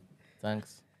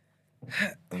 Thanks.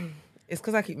 It's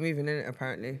because I keep moving in it,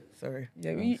 apparently. Sorry.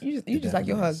 Yeah, you just like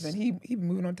your husband. He been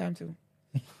moving on time too.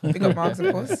 Big up Marks,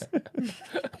 of course.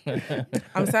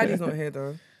 I'm sad he's not here,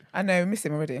 though. I know, miss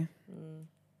him already.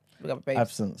 Big up, babe.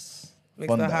 Absence. Makes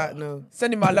Wonder. my heart know.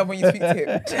 Send him my love when you speak to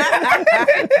him.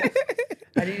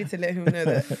 I needed to let him know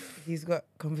that he's got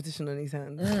competition on his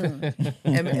hands.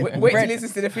 Wait till he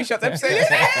listens to the Free Shots episode.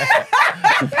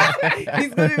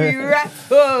 He's going to be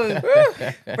rattled.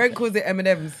 Brent calls it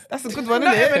M&M's. That's a good one,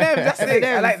 Not isn't it? M&M's, that's it.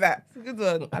 I like that. It's a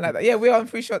good one. I like that. Yeah, we're on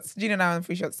Free Shots. Gina and I are on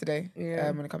Free Shots today. Yeah.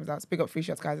 When it comes out. So big up Free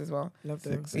Shots guys as well. Love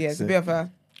them. So yeah, it's a bit of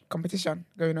a competition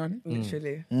going on.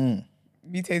 Literally.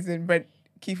 Mutates and Brent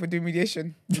Keith for doing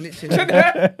mediation. Literally.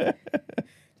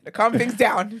 To calm things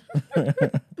down.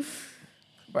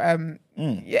 But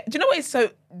yeah, do you know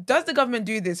what? Does the government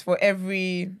do this for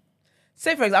every?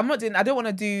 Say for example, I don't want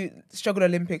to do struggle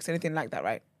Olympics or anything like that,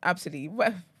 right? Absolutely,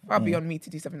 well, far beyond me to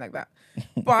do something like that.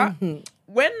 But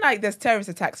when like there's terrorist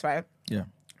attacks, right? Yeah.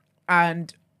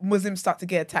 And Muslims start to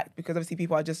get attacked because obviously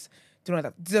people are just doing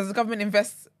that. Does the government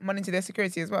invest money into their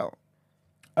security as well?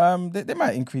 They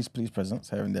might increase police presence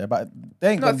here and there, but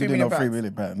they ain't Not going to do no $3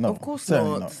 million. No, Of course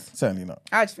certainly not. Certainly not.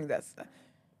 I just think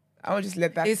I would just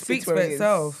let that. It sit speaks where for it is.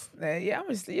 itself. Yeah, I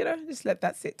would just let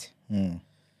that sit in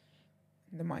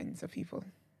the minds of people.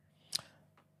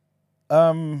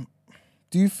 Do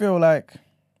you feel like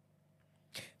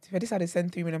If I decided to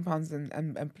send £3 million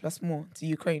and plus more to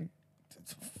Ukraine,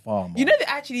 it's far more? you know they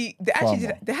actually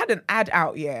they had an ad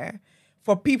out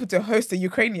for people to host a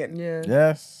Ukrainian, Yeah.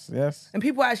 Yes. And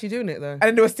people are actually doing it, though. and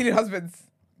then they were stealing husbands.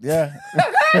 Yeah.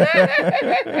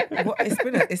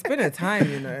 It's been a time,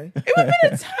 you know. It would have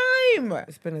been a time.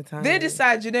 It's been a time. They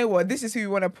decide, you know what, this is who we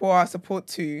want to pour our support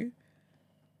to.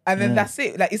 And then that's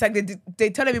it. Like it's like they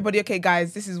tell everybody, okay,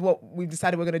 guys, this is what we've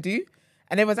decided we're gonna do,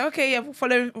 and everyone's like, okay, yeah, we'll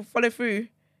follow through.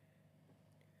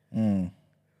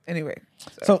 Anyway,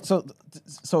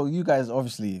 So you guys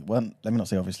obviously, well, let me not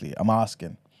say obviously. I'm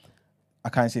asking. I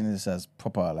kind of see this as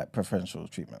proper like preferential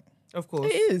treatment. Of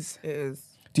course. it is. It is.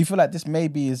 Do you feel like this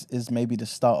maybe is maybe the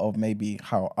start of maybe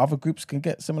how other groups can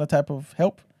get similar type of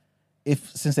help,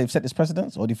 since they've set this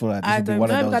precedence, or do you feel like this would be one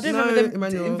No, of because I those? didn't remember them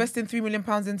Emmanuel. investing £3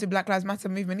 million into Black Lives Matter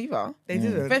movement either. They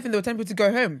didn't. If anything, they were telling people to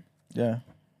go home. Yeah,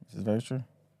 this is very true.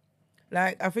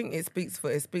 Like, I think it speaks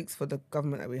for the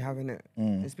government that we have in it.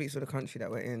 It speaks for the country that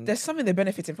we're in. There's something they're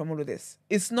benefiting from all of this.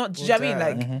 It's not, do you know what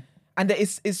I mean? Like, and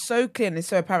it's so clear and it's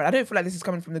so apparent. I don't feel like this is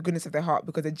coming from the goodness of their heart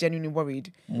because they're genuinely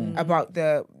worried about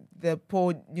the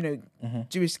poor, you know,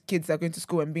 Jewish kids that are going to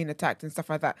school and being attacked and stuff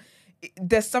like that.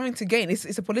 There's something to gain.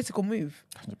 It's a political move.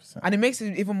 100%. And it makes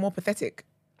it even more pathetic.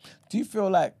 Do you feel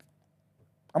like,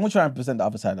 I'm gonna try and present the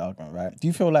other side of the argument, right? Do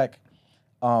you feel like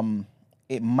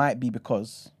it might be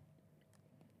because,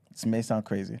 this may sound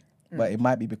crazy, but it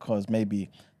might be because maybe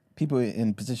people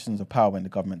in positions of power in the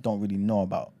government don't really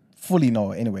fully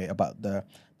know anyway about the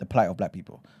plight of black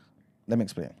people. Let me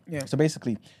explain. Yeah. So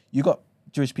basically, you got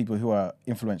Jewish people who are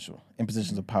influential in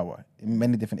positions of power in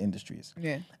many different industries.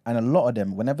 Yeah. And a lot of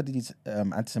them, whenever these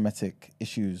anti-Semitic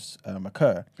issues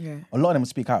occur, Yeah. a lot of them will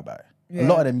speak out about it. Yeah. A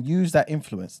lot of them use that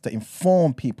influence to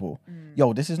inform people,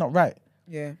 yo, this is not right.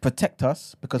 Yeah. Protect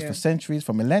us, because Yeah. for centuries,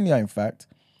 for millennia, in fact,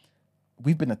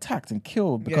 we've been attacked and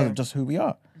killed because Yeah. of just who we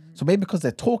are. So maybe because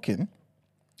they're talking,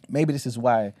 maybe this is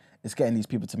why it's getting these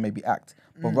people to maybe act.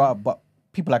 But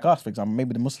people like us, for example,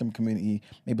 maybe the Muslim community,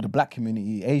 maybe the black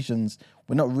community, Asians,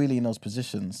 we're not really in those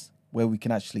positions where we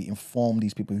can actually inform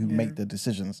these people who make the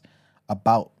decisions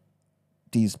about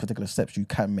these particular steps you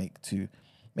can make to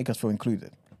make us feel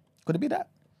included. Could it be that?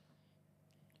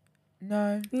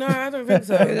 No. No, I don't think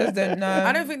so. They just don't know.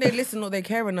 I don't think they listen or they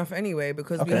care enough anyway,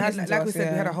 because we had, Listen to like we us,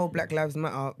 said, we had yeah. a whole Black Lives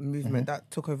Matter movement that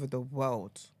took over the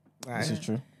world, right? This is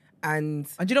true. And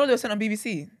And do you know what they were saying on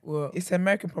BBC? well, It's an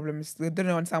American problem. They don't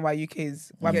understand why why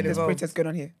Get there's involved. protests going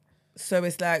on here. so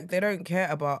it's like they don't care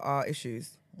about our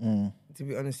issues, to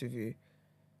be honest with you.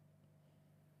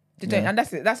 They don't, and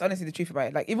that's it. That's honestly the truth about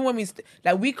it. Like even when you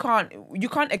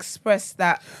can't express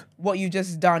that what you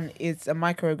just done is a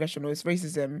microaggression or it's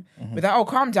racism without, oh,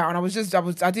 calm down.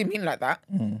 I didn't mean it like that.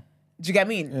 Do you get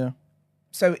what I mean? Yeah.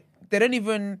 So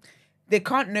they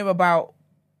can't know about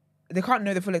they can't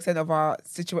know the full extent of our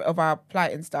of our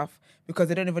plight and stuff because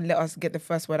they don't even let us get the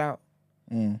first word out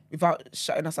without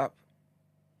shutting us up.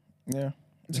 Yeah.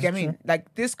 Do you get me?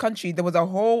 Like this country, there was a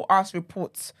whole ass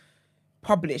report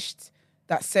published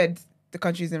that said the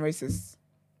country isn't racist.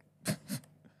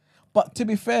 But to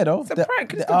be fair though, It's a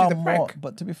prank. This country's a prank.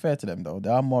 But to be fair to them though,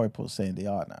 there are more reports saying they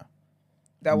are now.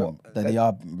 That They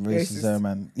are racism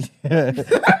and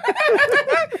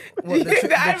What,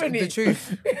 The irony. the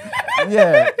truth.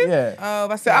 yeah. Oh,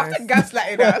 that's So nice. after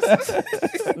gaslighting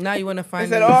us, Now you want to they find.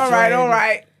 said, them all join.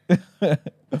 right.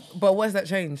 But what's that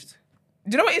changed?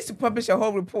 Do you know what it is to publish a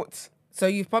whole report? So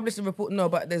you've published a report. No,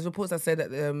 but there's reports that say that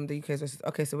the UK is racist.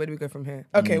 Okay, so where do we go from here?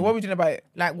 Okay, what are we doing about it?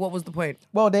 Like, what was the point?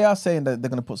 Well, they are saying that they're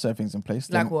going to put certain things in place.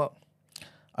 Like what?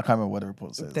 I can't remember what the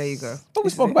report says. There you go. But we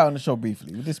spoke about it on the show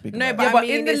briefly. We did speak No, about but it. Yeah, I but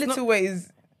mean, in the it's little not-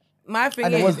 ways, My thing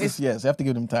And it was is, this year, so you have to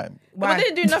give them time but they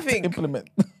didn't do to nothing. implement.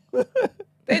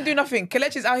 They didn't do nothing.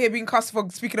 Kelechi's out here being cast for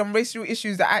speaking on racial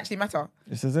issues that actually matter.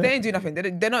 This is They it. didn't do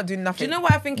nothing. They're not doing nothing. do you know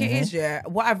what I think it is? Yeah,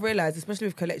 what I've realized, especially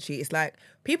with Kelechi, it's like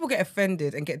people get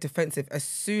offended and get defensive as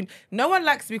soon. No one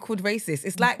likes to be called racist.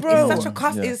 It's like Bro. it's such a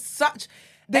cuss. Yeah. It's such.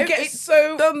 They get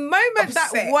so the moment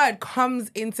upset. that word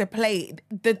comes into play.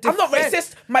 I'm not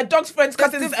racist. My dog's friend's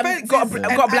cousins got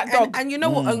a black dog. And you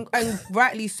know what? And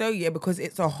rightly so, yeah, because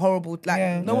it's a horrible. Like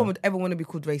Yeah. no one would ever want to be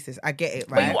called racist. I get it,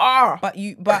 But right? you are. But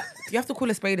you have to call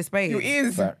a spade a spade. You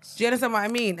is. Facts. Do you understand what I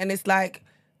mean? And it's like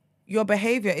your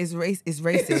behavior is racist. It's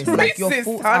Like your racist,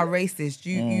 thoughts hun. are racist.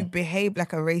 You behave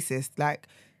like a racist. Like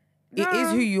it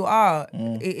is who you are.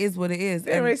 It is what it is.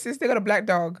 They're And racist. They got a black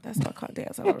dog. that's why I can't date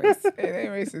outside of race. They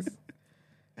ain't racist.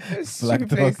 It's Black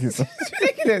stupid dog place. is- It's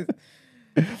ridiculous.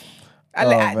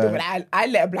 man. I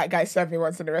let a black guy serve me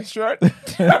once in a restaurant.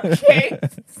 Okay.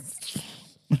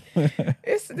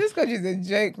 This country's a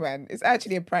joke, man. It's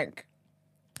actually a prank.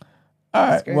 All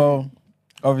right. crazy. Well,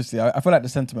 obviously, I feel like the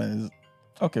sentiment is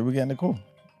okay. We're getting the call.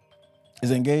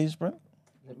 Is it engaged, bro?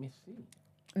 Let me see.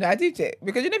 No, I do it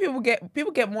because you know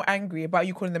people get more angry about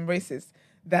you calling them racist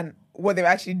than what they've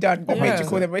actually done that made you Yeah.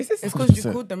 call them racist. It's because you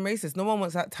 100%. called them racist. No one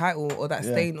wants that title or that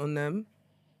Yeah. stain on them.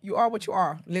 You are what you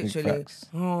are. Literally. facts.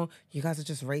 Oh, you guys are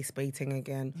just race baiting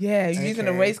again. Yeah, you're using a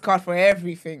Okay. race card for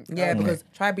everything. Yeah, because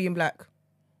try being black.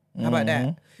 How about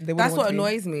that? They wouldn't That's want what to be.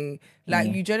 annoys me.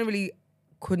 Like you generally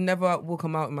could never walk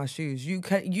them out in my shoes. You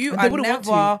They are wouldn't want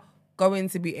never going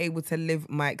to be able to live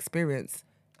my experience.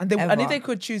 And if Ever. they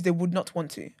could choose, they would not want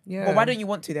to. Yeah. But why don't you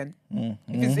want to then?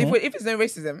 If it's no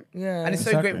racism Yeah. and it's so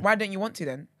Exactly. great, why don't you want to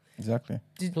then? Exactly.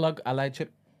 Plug allied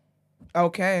chip.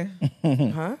 Okay.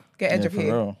 Huh? Get edge Yeah, of for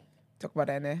here. real. Talk about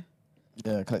that in there.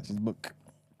 Yeah, collect his book. Is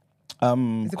it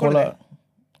caller, calling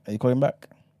are you calling back?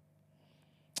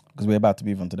 Because we're about to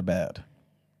move on to the bad.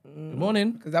 Good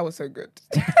morning. Because that was so good.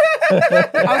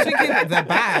 I was thinking they're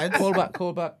bad. Call back.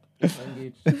 Call back.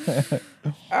 Engage.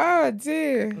 Oh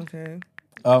dear. Okay.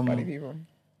 Funny people.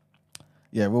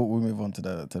 Yeah, we'll move on to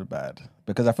the bad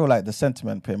because I feel like the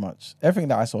sentiment pretty much everything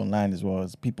that I saw online as well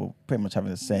is people pretty much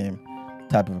having the same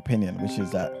type of opinion, which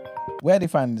is that where are they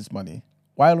finding this money?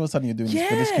 Why all of a sudden you're doing this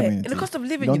for this Yeah, community? and the cost of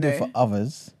living, you you don't do it know. for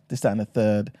others. This, that, and the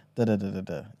third. Da da da da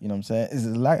da. You know what I'm saying? Is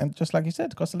it like and just like you said,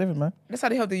 the cost of living, man. That's how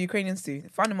they help the Ukrainians too. They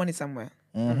find the money somewhere.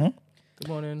 Mm-hmm. Good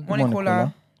morning. Morning, morning, caller.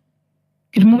 caller.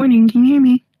 Good morning. Can you hear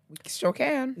me? We sure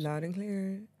can. Loud and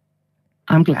clear.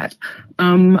 I'm glad.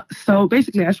 So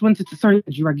basically, I just wanted to sorry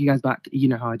to drag you guys back. You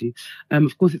know how I do.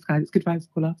 Of course, it's guys. It's good vibes,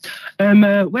 caller.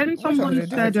 When someone gonna do?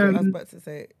 said, I was about to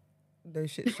say, no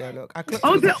shit, Sherlock. I clicked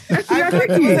oh, with actually, I clicked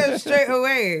with him straight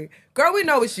away. Girl, we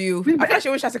know it's you. I thought she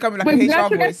wish I had to come with like Wait, a did I HR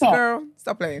forget voice. something? Girl,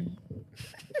 stop playing.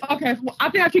 okay, so I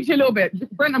think I tricked you a little bit.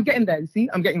 Brent, I'm getting there. You see,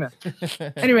 I'm getting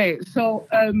there. Anyway, so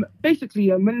basically,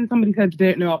 when somebody said they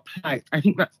don't know our plight, I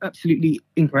think that's absolutely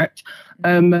incorrect.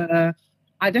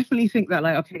 I definitely think that,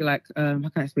 like, okay, like, how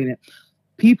can I explain it?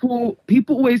 People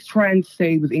always try and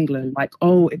say with England, like,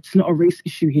 oh, it's not a race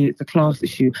issue here, it's a class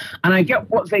issue. And I get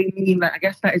what they mean. Like, I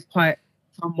guess that is quite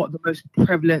somewhat the most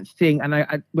prevalent thing.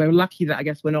 And we're lucky that I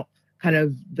guess we're not kind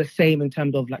of the same in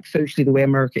terms of like socially the way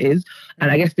America is. And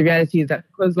I guess the reality is that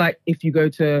because like if you go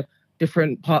to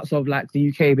different parts of like the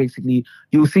UK, basically,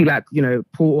 you'll see like, you know,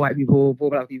 poor white people,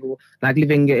 poor black people, like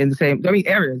living in the same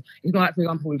areas. It's not like, for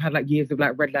example, we've had like years of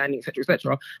like redlining, etc.,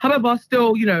 etc. However,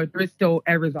 still, you know, there is still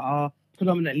areas that are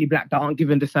predominantly black that aren't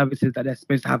given the services that they're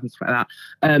supposed to have and stuff like that.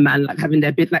 And like having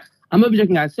their bid, like I'm not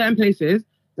joking, guys. Certain places,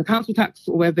 the council tax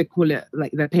or whatever they call it,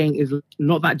 like they're paying is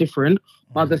not that different,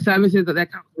 but the services that their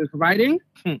council is providing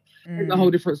is a whole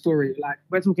different story. Like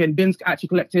we're talking bins actually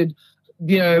collected,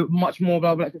 you know, much more,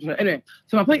 blah, blah, blah. Anyway,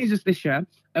 so my point is just this year,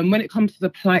 and when it comes to the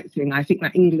plight thing, I think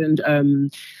that England,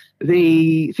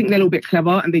 they think they're a little bit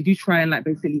clever, and they do try and like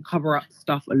basically cover up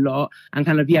stuff a lot and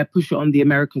kind of push it on the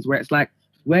Americans, where it's like,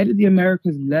 where did the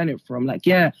Americans learn it from? Like,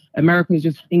 America is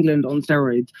just England on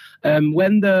steroids.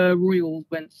 When the royals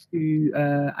went to,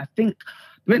 I think,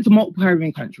 they went to multiple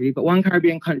Caribbean countries, but one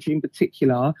Caribbean country in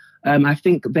particular, I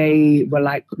think they were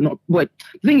like, not, but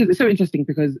the thing is, it's so interesting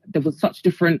because there was such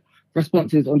different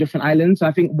responses on different islands. So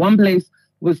I think one place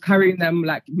was carrying them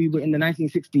like we were in the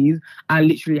 1960s, and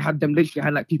literally had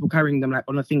like people carrying them like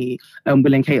on a thingy,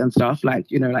 Will and Kate and stuff, like,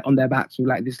 you know, like on their backs with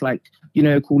like this, like, you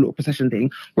know, cool little procession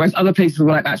thing. Whereas other places were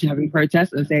like actually having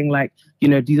protests and saying like, you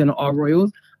know, these are not our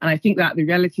royals. And I think that the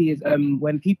reality is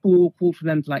when people called for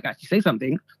them to like actually say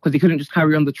something, because they couldn't just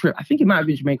carry on the trip. I think it might have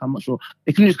been Jamaica, I'm not sure.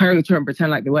 They couldn't just carry on the trip and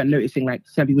pretend like they weren't noticing like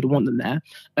some people didn't want them there.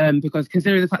 Because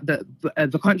considering the fact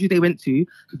that the countries they went to,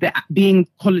 being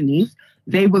colonies,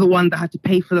 they were the ones that had to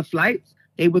pay for the flights.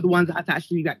 They were the ones that had to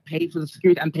actually like pay for the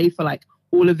security and pay for like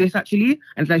all of this actually.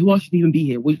 And it's like, who else should even be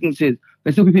here? What do you think it is?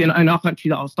 There's still people in our country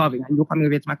that are starving, and you're coming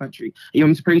over here to my country and you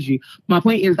want me to praise you. My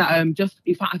point is that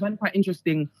I find it quite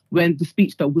interesting when the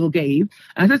speech that Will gave,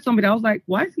 and I said to somebody, I was like,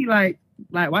 why is he why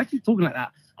is he talking like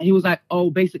that? And he was like, oh,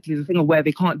 basically the thing of where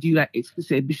they can't do like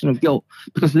explicit admission of guilt,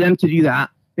 because for them to do that,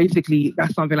 basically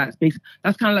that's something like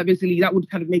that's kind of like basically that would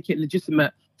kind of make it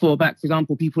legitimate for, back, for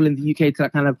example, people in the UK to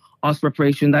kind of ask for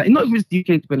reparations. That not just the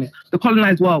UK, to be honest, the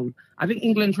colonized world. I think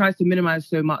England tries to minimize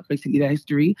so much basically their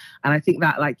history, and I think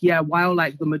that like while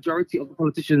like the majority of the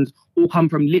politicians all come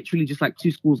from literally just like two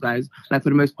schools, guys, like for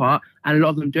the most part, and a lot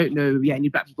of them don't know any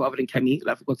black people other than Kemi,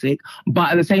 like for God's sake.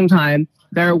 But at the same time,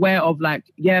 they're aware of like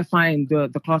fine,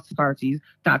 the class disparities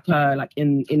that occur like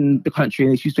in the country,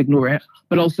 and they choose to ignore it.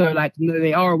 But also like no,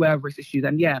 they are aware of race issues,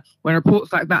 and when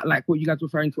reports like that, like what you guys are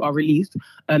referring to, are released,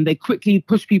 they quickly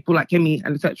push people like Kemi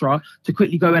and etc. to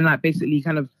quickly go and like basically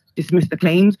kind of dismiss the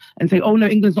claims and say, oh no,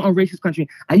 England's not a racist country.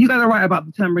 And you guys are right about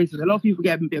the term racist. A lot of people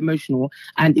get a bit emotional,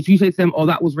 and if you say to them, oh,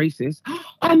 that was racist,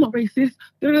 I'm not racist,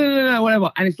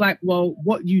 whatever. And it's like, well,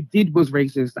 what you did was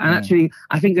racist. And actually,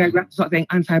 I think they have to start saying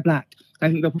anti-black. I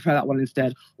think they'll prefer that one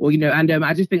instead. Or, you know, and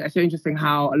I just think it's so interesting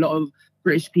how a lot of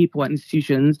British people at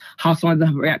institutions, how some of them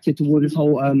have reacted toward this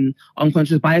whole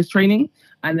unconscious bias training,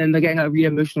 and then they're getting like really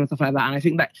emotional and stuff like that. And I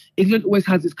think that England always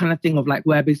has this kind of thing of like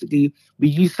where basically we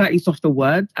use slightly softer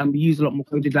words and we use a lot more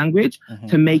coded language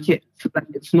to make it feel like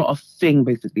it's not a thing,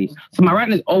 basically. So my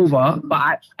rant is over,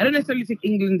 but I don't necessarily think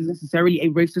England is necessarily a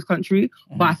racist country,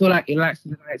 but I feel like it likes to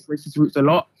deny its racist roots a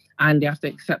lot. And they have to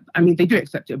accept, I mean, they do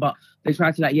accept it, but they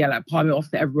try to palm it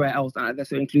off to everywhere else, and they're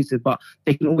so inclusive, but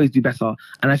they can always do better.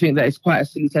 And I think that it's quite a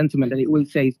silly sentiment that it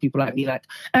always says, people like me, like,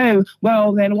 oh,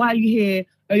 well, then why are you here?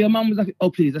 Oh, your mum was like, oh,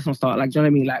 please, let's not start. Like, do you know what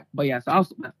I mean? Like, but so I'll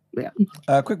stop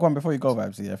that. Quick one before you go,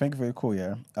 Vibes. Yeah, thank you for your call,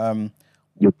 yeah.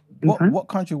 What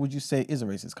country would you say is a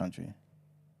racist country?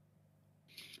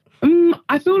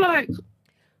 I feel like,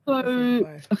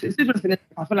 so it's interesting.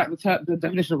 I feel like the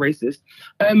definition of racist.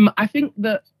 I think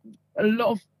that a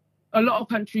lot of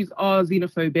countries are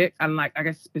xenophobic and like I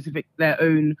guess specific to their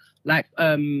own like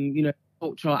you know,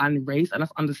 culture and race, and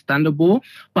that's understandable.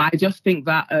 But I just think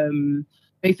that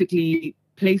basically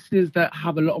places that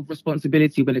have a lot of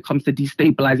responsibility when it comes to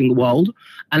destabilizing the world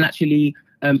and actually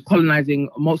colonizing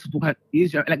multiple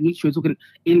countries, like literally we're talking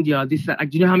India, this, that, like,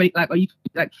 do you know how many, like, are you,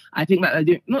 like, I think that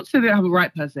not so they have a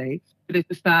right per se, but it's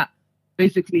just that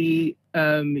basically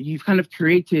you've kind of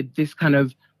created this kind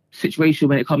of situation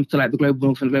when it comes to like the global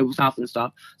north and global south and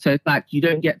stuff. So it's like you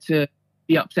don't get to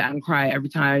be upset and cry every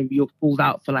time you're called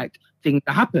out for like things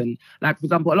that happen. Like, for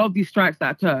example, a lot of these strikes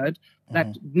that occurred, like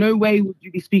no way would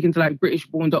you be speaking to like British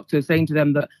born doctors saying to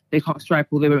them that they can't strike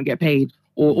or they won't get paid,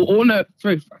 or no,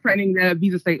 sorry, threatening their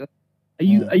visa status. Are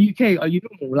you okay? Are you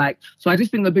normal? Like, so I just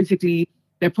think that basically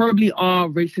there probably are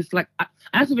racist. Like, I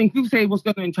also think people say what's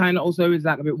going on in China also is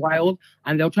like a bit wild,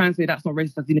 and they'll try and say that's not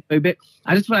racist, that's xenophobic.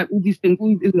 I just feel like all these things, all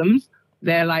these isms,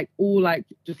 they're like all like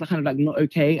just like kind of like not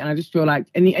okay. And I just feel like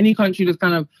any country that's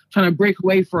kind of trying to break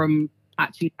away from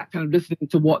actually kind of listening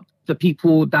to what the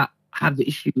people that have the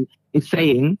issue is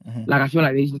saying, like I feel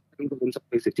like they just think of themselves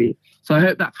basically. So I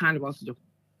hope that kind of answers your question.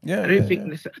 Yeah, I don't think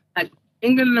this, like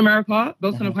England and America,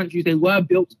 those kind of countries, they were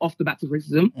built off the back of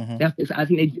racism. I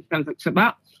think they do kind of accept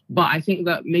that. But I think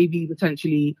that maybe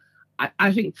potentially,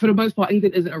 I think for the most part,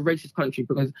 England isn't a racist country,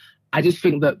 because I just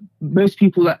think that most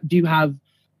people that do have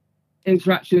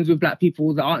interactions with black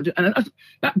people that aren't, and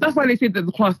that's why they say that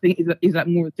the class thing is like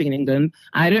more of a thing in England.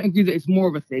 And I don't agree that it's more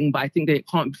of a thing, but I think that it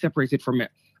can't be separated from it.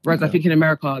 Whereas I think in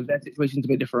America, their situation's a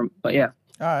bit different. But yeah.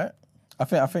 All right. I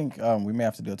think we may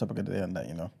have to do a topic of the day on that,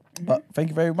 you know. But thank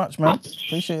you very much, man.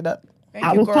 Appreciate that.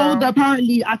 I was told that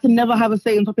apparently I can never have a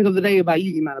say on topic of the day about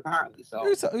you, man, apparently. So.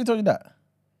 Who told you that?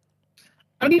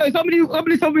 I don't know.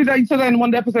 Somebody told me that you said that in one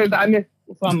of the episodes that I missed.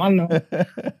 So I don't know.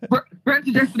 Brent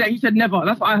suggested that you said never.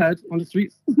 That's what I heard on the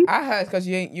streets. I heard because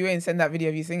you ain't sent that video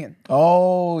of you singing.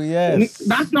 Oh yes.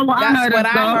 That's not what That's I heard. what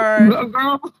I heard.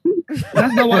 Girl.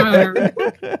 That's not what I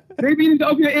heard. Maybe you need to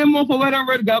open your ear more for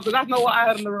whatever it goes, but that's not what I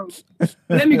heard on the road.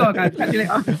 Let me go, guys. Catch you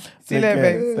later. See you later,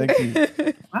 babe. Thank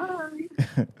you.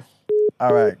 Bye.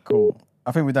 All right, cool.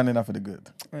 I think we've done enough of the good.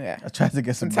 Yeah. I tried to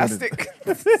get some Fantastic.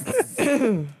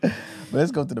 But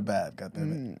let's go to the bad,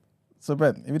 goddammit. So,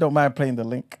 Brent, if you don't mind playing the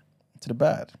link to the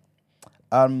bad.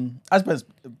 As Brent's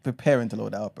preparing to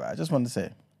load that up, right, I just want to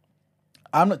say,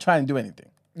 I'm not trying to do anything.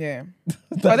 Yeah.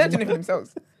 But they're doing it for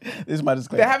themselves. This is my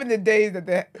disclaimer. They're having the days that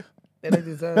they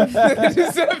deserve.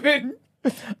 deserving.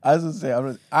 As I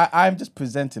say, I'm just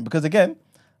presenting because again,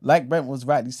 like Brent was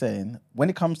rightly saying, when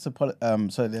it comes to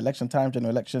the election time,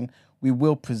 general election, we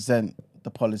will present the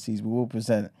policies, we will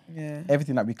present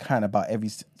everything that we can about every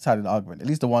side of the argument, at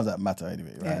least the ones that matter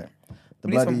anyway, right? Yeah.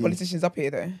 We need some politicians up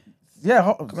here though.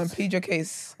 Yeah, Come and plead your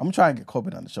case. I'm trying to get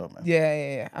Corbyn on the show, man.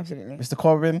 Yeah, absolutely. Mr.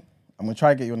 Corbyn, I'm gonna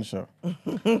try and get you on the show,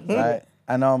 right?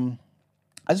 And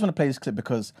I just want to play this clip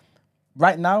because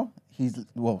right now let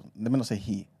me not say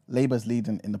he. Labour's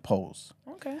leading in the polls.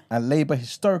 Okay. And Labour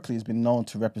historically has been known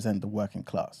to represent the working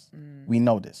class. We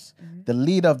know this. The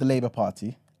leader of the Labour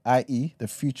Party, i.e. the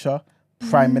future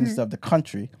Prime Minister of the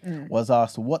country, was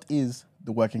asked, what is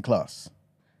the working class?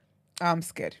 I'm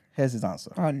scared. Here's his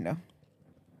answer. Oh, no.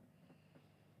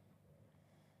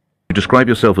 You describe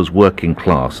yourself as working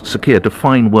class. Sakir,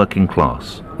 define working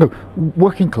class. No,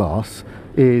 working class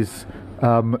is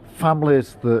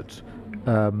families that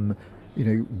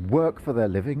work for their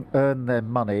living, earn their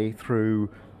money through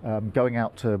going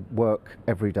out to work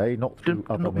every day, not through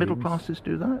other means. Middle classes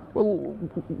do that? Well,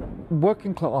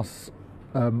 working class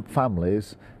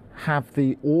families have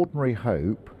the ordinary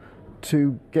hope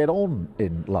to get on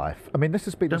in life. I mean, this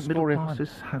has been a story. Middle classes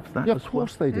have that yeah, as of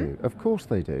course they do. Of course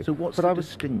they do. So what's the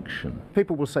distinction?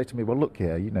 People will say to me, well, look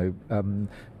here,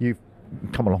 you've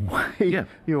come a long way. Yeah.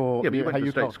 But you went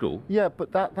to state got, school. Yeah,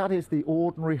 but that is the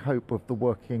ordinary hope of the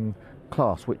working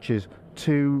class, which is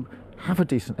to have a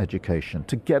decent education,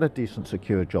 to get a decent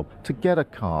secure job, to get a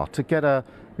car, to get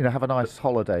have a nice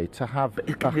holiday, to have a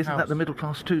Isn't house. that the middle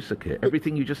class too, Sakir?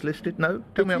 Everything you just listed? No?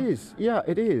 It is. Yeah,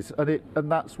 it is.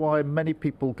 And that's why many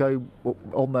people go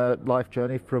on their life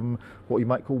journey from what you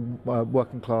might call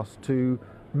working class to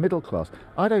middle class.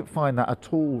 I don't find that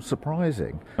at all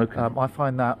surprising. Okay. I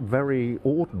find that very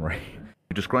ordinary.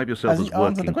 You describe yourself as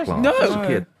working class. No.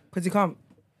 Sakir. Because you can't.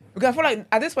 Because I feel like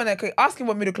at this point, okay, ask him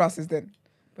what middle class is then.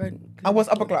 And what's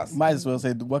upper class? Might as well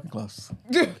say the working class.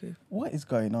 What is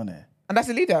going on here? And that's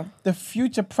the leader. The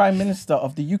future Prime Minister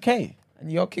of the UK.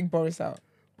 And you'll kick Boris out.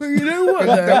 But you know what,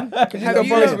 though? Because you thought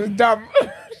Boris was dumb.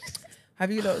 Have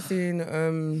you not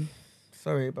seen,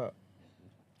 sorry, but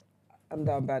I'm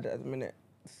down bad at the minute,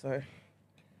 so.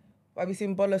 But have you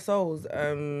seen Bola Souls?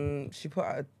 She put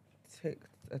out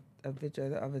a video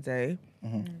the other day,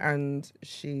 and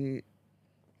she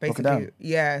basically,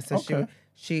 so Okay.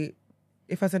 she,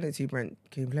 if I send it to you, Brent,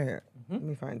 can you play it? Let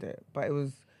me find it. But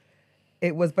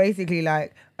it was basically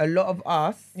like a lot of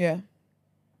us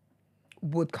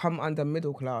would come under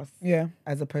middle class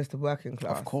as opposed to working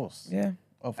class. Of course. Yeah.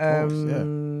 Of course,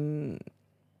 yeah.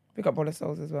 Pick up Bola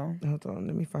Souls as well. Hold on,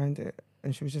 let me find it.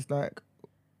 And she was just like...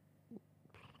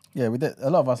 Yeah, a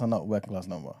lot of us are not working class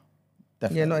no more.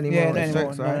 Definitely. Yeah, not anymore. Yeah, not It's anymore.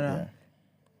 jokes, right? No.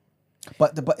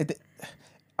 Yeah. But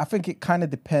I think it kind of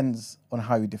depends on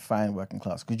how you define working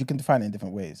class, because you can define it in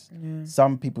different ways. Yeah.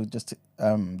 Some people just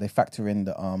they factor in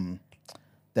the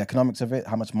economics of it,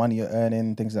 how much money you're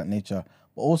earning, things of that nature.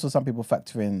 But also some people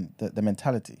factor in the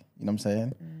mentality, you know what I'm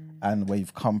saying? And where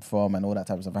you've come from and all that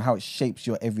type of stuff, and how it shapes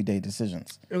your everyday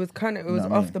decisions. It was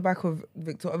off the back of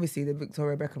obviously the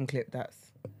Victoria Beckham clip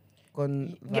that's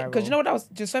gone viral. Yeah, because you know what, that was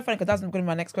just so funny, because that's going to be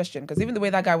my next question. Because even the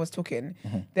way that guy was talking,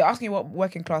 they're asking you what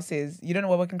working class is. You don't know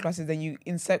what working class is, then you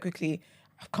insert quickly,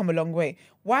 I've come a long way.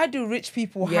 Why do rich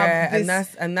people have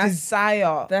this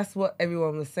desire? That's what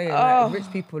everyone was saying. Oh. Like,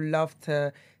 rich people love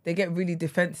to... They get really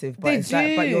defensive, but They it's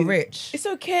like, but do. you're rich. It's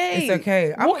okay. It's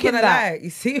okay. I'm Walk not gonna in that. lie.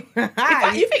 You see, you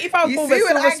think if I was you born see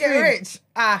with when silver I get spoon?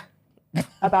 rich?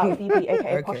 About Phoebe,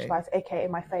 aka Posh Okay. Spice, aka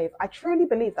my fave. I truly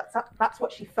believe that's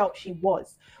what she felt she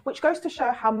was, which goes to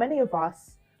show how many of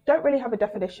us don't really have a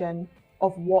definition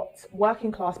of what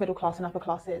working class, middle class, and upper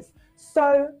class is.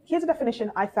 So here's a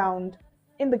definition I found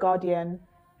in The Guardian,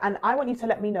 and I want you to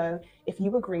let me know if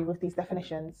you agree with these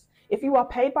definitions. If you are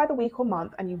paid by the week or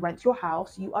month and you rent your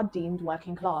house, you are deemed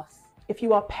working class. If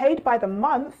you are paid by the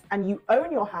month and you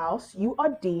own your house, you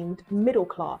are deemed middle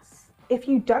class. if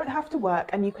you don't have to work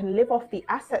and you can live off the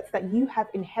assets that you have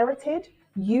inherited,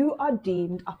 you are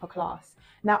deemed upper class.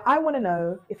 Now, I want to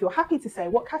know, if you're happy to say,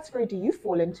 what category do you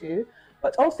fall into?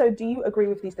 But also, do you agree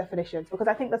with these definitions? Because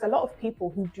I think there's a lot of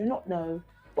people who do not know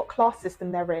what class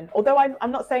system they're in. Although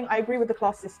I'm not saying I agree with the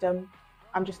class system,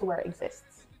 I'm just aware it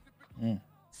exists.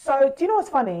 So, do you know what's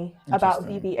funny about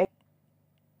VBA?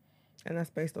 And that's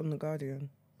based on The Guardian.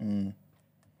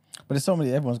 But there's so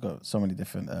many, everyone's got so many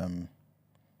different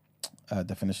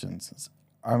definitions.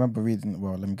 I remember reading,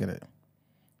 well, let me get it.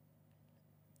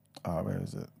 Where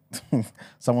is it?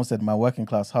 Someone said, my working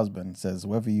class husband says,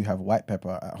 whether you have white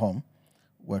pepper at home,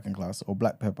 working class, or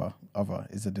black pepper, other,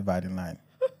 is a dividing line.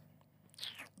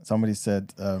 Somebody said,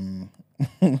 the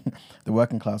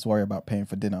working class worry about paying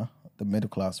for dinner. The middle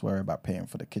class worry about paying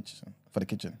for the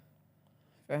kitchen.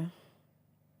 Fair.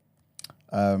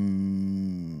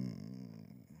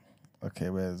 Okay,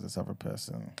 where's this other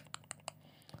person?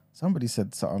 Somebody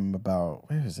said something about,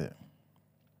 where is it?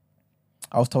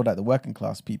 I was told that the working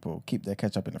class people keep their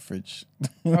ketchup in the fridge.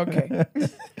 Okay.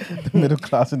 The middle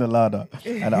class in the larder,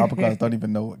 and the upper class don't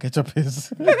even know what ketchup is.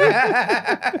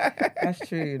 That's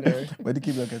true, you know. Where do you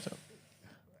keep your ketchup?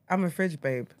 I'm a fridge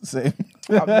babe. Same.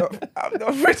 I'm not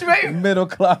a fridge babe. Middle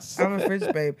class. I'm a fridge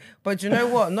babe. But you know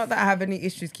what? Not that I have any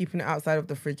issues keeping it outside of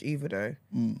the fridge either, though.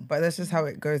 But that's just how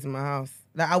it goes in my house.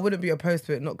 Like, I wouldn't be opposed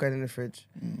to it not going in the fridge.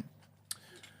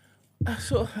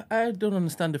 So I don't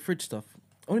understand the fridge stuff.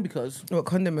 Only because... What,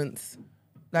 condiments?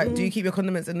 Like, do you keep your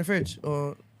condiments in the fridge?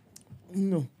 Or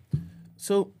No.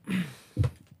 So,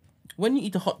 when you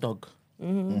eat a hot dog,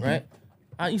 right?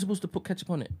 Aren't you supposed to put ketchup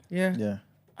on it? Yeah. Yeah,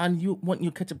 And you want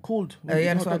your ketchup cold? when you eat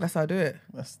Yeah, a that's, hot dog? that's how I do it.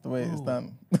 that's the way it's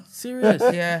done. Serious?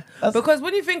 Yeah. Because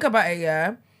when you think about it,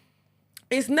 yeah,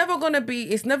 it's never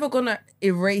gonna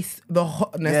erase the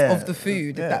hotness of the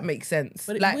food, if that makes sense.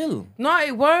 But it will. No,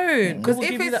 it won't. Because We'll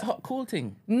if give you it's that hot cold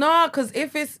thing. no, because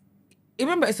if it's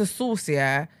remember it's a sauce,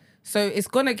 yeah. So it's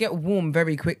gonna get warm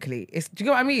very quickly. Do you get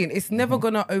what I mean? It's never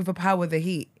gonna overpower the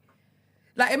heat.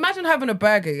 Like, imagine having a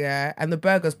burger, yeah, and the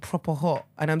burger's proper hot,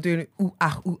 and I'm doing ooh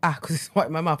ah, because it's hot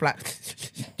in my mouth. Like,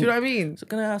 do you know what I mean? So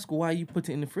can I ask why you put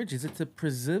it in the fridge? Is it to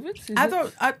preserve it?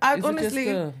 I honestly, Is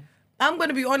it just, I'm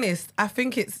gonna be honest. I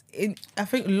think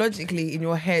logically in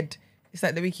your head, it's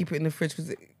like, let me keep it in the fridge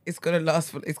because it's gonna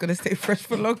last it's gonna stay fresh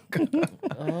for longer.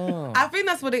 I think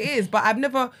that's what it is. But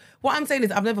what I'm saying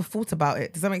is I've never thought about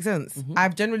it. Does that make sense?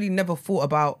 I've generally never thought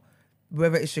about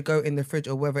whether it should go in the fridge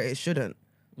or whether it shouldn't.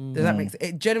 Does that make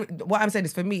sense? What I'm saying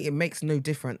is, for me, it makes no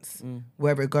difference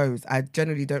wherever it goes. I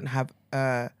generally don't have.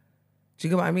 Do you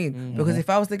get what I mean? Because if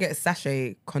I was to get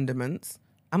sachet condiments,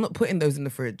 I'm not putting those in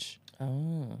the fridge.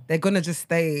 They're gonna just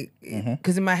stay.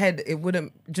 Because in my head, it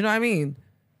wouldn't. Do you know what I mean?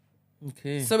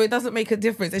 Okay. So it doesn't make a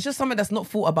difference. It's just something that's not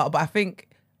thought about. But I think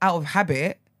out of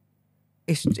habit,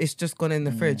 it's just gone in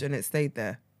the fridge and it stayed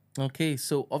there. Okay,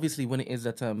 so obviously when it is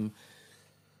that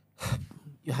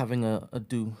you're having a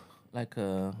do, like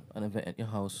an event at your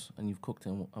house, and you've cooked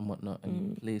and whatnot, and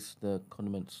you place the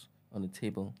condiments on the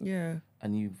table, Yeah.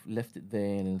 and you've left it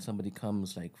there, and then somebody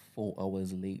comes like 4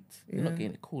 hours late. They're not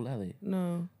getting it cool, are they?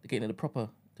 No. They're getting it at the proper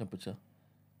temperature.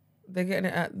 They're getting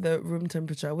it at the room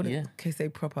temperature. I wouldn't say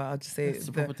proper. I'll just say It's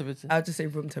the proper temperature? I'll just say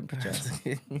room temperature.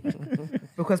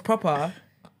 Because proper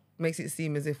makes it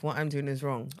seem as if what I'm doing is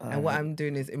wrong and what I'm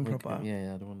doing is improper.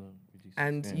 Yeah, I don't want to reduce.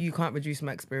 And it. you can't reduce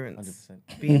my experience.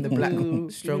 100%. Being the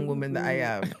black strong woman that I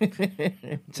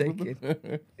am. Joking.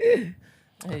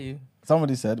 Hey, you.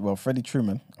 Somebody said, well, Freddie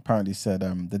Truman apparently said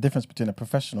the difference between a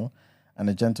professional and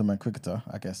a gentleman cricketer,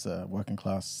 I guess working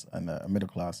class and a middle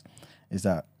class, is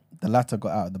that the latter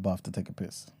got out of the bath to take a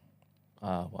piss.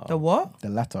 Ah, wow. The what? The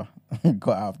latter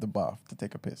got out of the bath to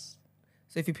take a piss.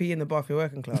 So if you pee in the bath, you're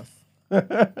working class.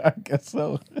 I guess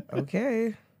so.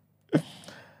 Okay.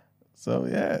 So,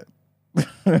 yeah.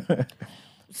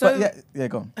 So but yeah,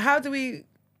 go on. how do we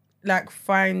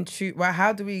fine tune? Well,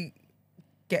 how do we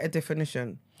get a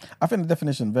definition? I think the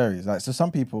definition varies. Like, so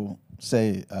some people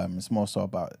say it's more so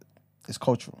about it's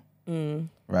cultural,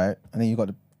 right? And then you got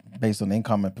based on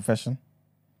income and profession,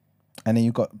 and then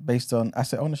you got based on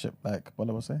asset ownership, like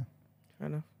Bola was saying. Fair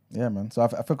enough. Yeah, man. So I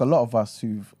think a lot of us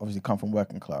who've obviously come from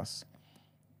working class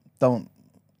don't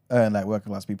earn like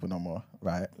working class people no more,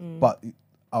 right? But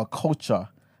our culture,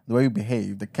 the way we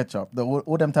behave, the ketchup,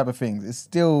 all them type of things, it's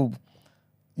still,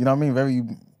 you know what I mean? Very, you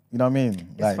know what I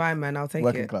mean? It's fine, man. I'll take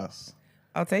working it. class.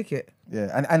 I'll take it.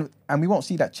 Yeah, and we won't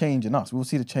see that change in us. We will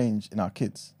see the change in our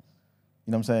kids.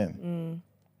 You know what I'm saying?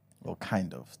 Well,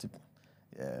 kind of.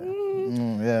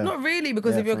 Yeah. Not really,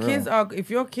 because Yeah, if your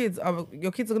for kids real. are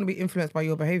going to be influenced by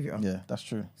your behavior. Yeah, that's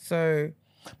true. So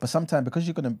But sometimes because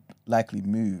you're going to likely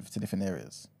move to different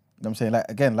areas, what I'm saying? Like,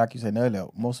 again, like you said earlier,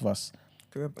 most of us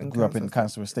grew up in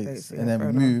cancer estates, and then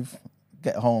we move,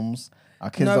 get homes. Our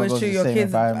kids don't go to the same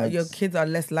environments. Your kids are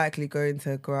less likely going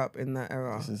to grow up in that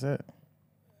era. This is it.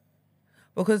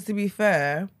 Because to be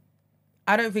fair,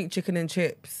 I don't think chicken and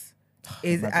chips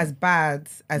is as bad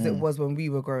as it was when we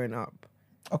were growing up.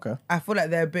 Okay. I feel like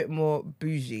they're a bit more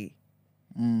bougie.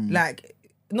 Like,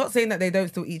 not saying that they don't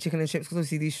still eat chicken and chips, because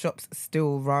obviously these shops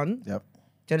still run. Yep.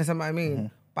 Do you understand what I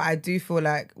mean? But I do feel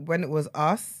like when it was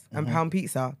us and pound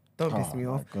pizza, don't piss me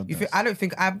off. I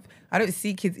don't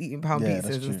see kids eating pound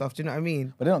pizzas and stuff. Do you know what I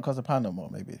mean? But they don't cost a pound no more,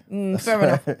 maybe. Fair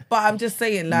enough. But I'm just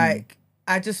saying, like,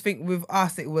 I just think with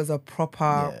us, it was a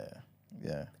proper,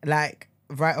 like,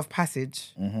 rite of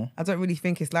passage. I don't really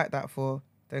think it's like that for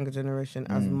the younger generation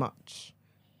as much.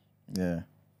 Yeah.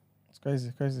 It's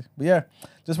crazy. But yeah,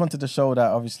 just wanted to show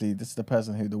that obviously this is the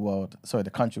person who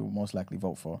the country will most likely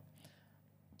vote for.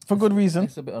 For good reason.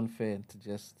 It's a bit unfair to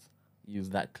just use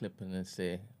that clip and then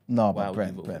say, no, why but would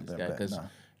you vote for this guy? Because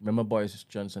remember Boris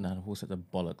Johnson had a whole set of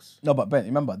bollocks. No, but Ben,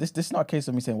 remember, this is not a case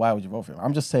of me saying, why would you vote for him?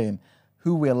 I'm just saying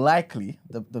who we're likely,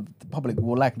 the public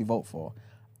will likely vote for.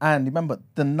 And remember,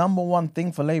 the number one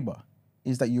thing for Labour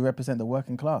is that you represent the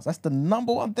working class. That's the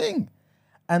number one thing.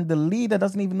 And the leader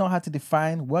doesn't even know how to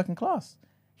define working class.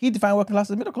 He defined working class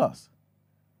as middle class.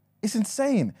 It's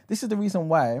insane. This is the reason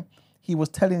why he was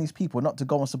telling these people not to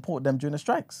go and support them during the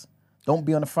strikes. Don't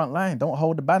be on the front line. Don't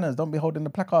hold the banners. Don't be holding the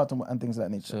placards and things of that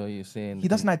nature. So you're saying he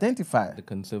doesn't identify. The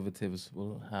Conservatives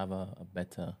will have a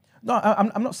better... No,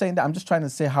 I'm not saying that. I'm just trying to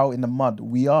say how in the mud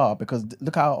we are, because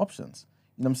look at our options.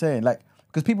 You know what I'm saying? Like,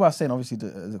 because people are saying, obviously,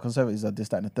 the Conservatives are this,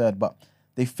 that, and the third, but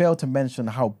they fail to mention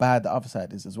how bad the other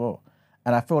side is as well.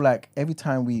 And I feel like every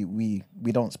time we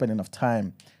don't spend enough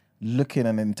time looking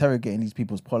and interrogating these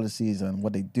people's policies and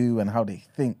what they do and how they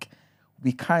think,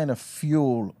 we kind of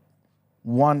fuel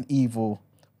one evil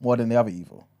more than the other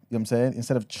evil. You know what I'm saying?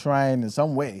 Instead of trying in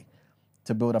some way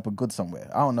to build up a good somewhere.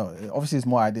 I don't know. Obviously, it's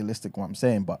more idealistic what I'm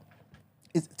saying, but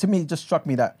to me, it just struck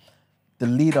me that the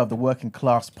leader of the working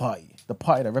class party, the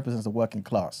party that represents the working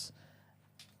class,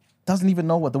 doesn't even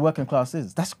know what the working class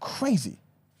is. That's crazy.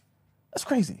 That's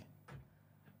crazy.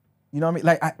 You know what I mean?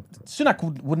 Like,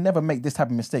 Sunak would never make this type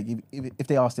of mistake if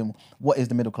they asked him, what is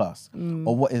the middle class?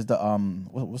 Or what is the,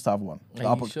 what's the other one?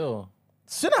 Are you sure?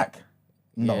 Sunak?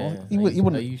 No. Yeah. He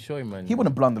wouldn't. Are you sure, man? He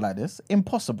wouldn't blunder like this.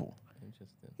 Impossible.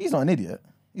 Interesting. He's not an idiot.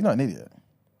 He's not an idiot.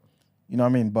 You know what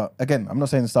I mean? But again, I'm not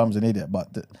saying Starmer's an idiot, but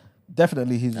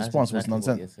definitely his response was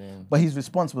nonsensical. But his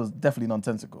response was definitely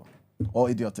nonsensical or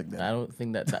idiotic. There. I don't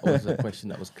think that was a question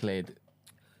that was cleared.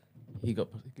 He got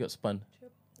spun.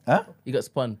 Huh? He got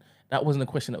spun. That wasn't a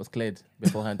question that was cleared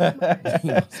beforehand.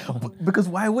 Because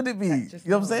why would it be? You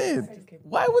know what I'm saying?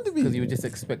 Why would it be? Because you would just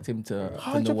expect him to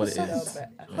know what it is.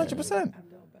 100%.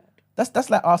 That's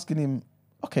like asking him,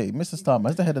 okay, Mr. Starmer,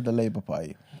 as the head of the Labour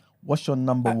Party, what's your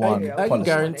number one policy? I can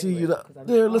guarantee you that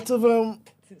there are a lot of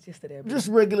just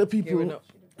regular people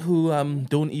who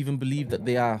don't even believe that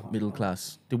they are middle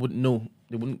class. They wouldn't know.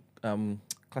 They wouldn't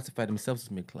classify themselves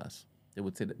as middle class. They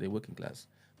would say that they're working class,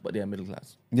 but they are middle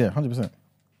class. Yeah, 100%.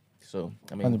 So,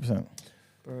 I mean...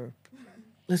 100%.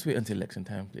 Let's wait until election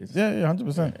time, please. Yeah,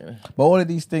 100%. Yeah. But all of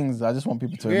these things, I just want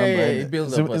people to remember. Yeah, it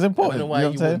builds up. It's important. I don't know why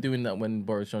you you weren't doing that when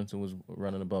Boris Johnson was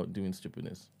running about doing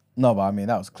stupidness. No, but I mean,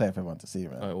 that was clear for everyone to see,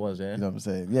 man. Oh, it was, yeah? You know what I'm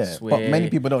saying? Yeah. But many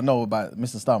people don't know about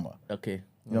Mr. Starmer. Okay.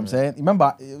 You know what I'm saying?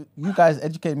 Remember, you guys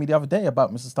educated me the other day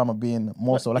about Mr. Starmer being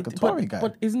more so like a Tory guy.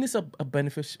 But isn't this a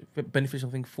beneficial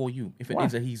thing for you? If it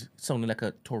is that he's sounding like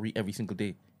a Tory every single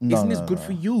day. Isn't this good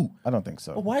for you? I don't think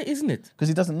so. But why isn't it? Because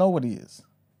he doesn't know what he is.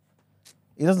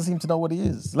 He doesn't seem to know what he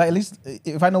is. Like, at least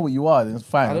if I know what you are, then it's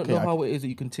fine. I don't know how it is that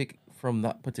you can take from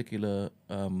that particular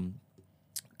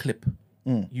clip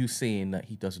you saying that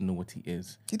he doesn't know what he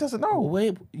is. He doesn't know.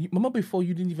 Wait, remember before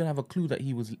you didn't even have a clue that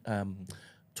he was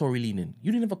Tory leaning.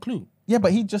 You didn't have a clue. Yeah,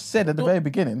 but he just said at the very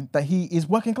beginning that he is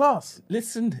working class.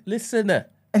 Listen.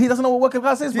 And he doesn't know what working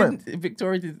class is, bro.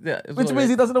 Victoria did that as Which well, means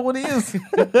he doesn't know what he is.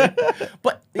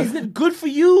 But isn't it good for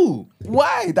you?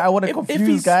 Why? That I want to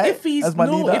confuse guy as my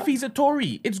leader? If he's a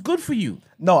Tory, it's good for you.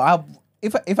 No,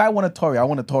 if I want a Tory, I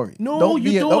want a Tory. No,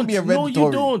 you don't. Don't be a red Tory.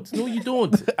 No, you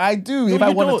don't. I do if I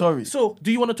want a Tory. So, do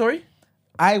you want a Tory?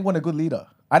 I want a good leader.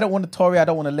 I don't want a Tory. I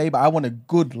don't want a Labour. I want a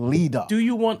good leader. Do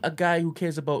you want a guy who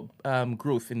cares about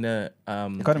growth in the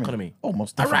economy? Oh,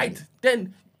 most definitely. All right,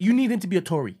 then you need him to be a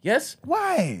Tory, yes?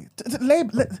 Why?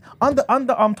 Labour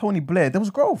under Tony Blair, there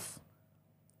was growth.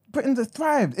 Britain's a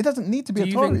thrived. It doesn't need to be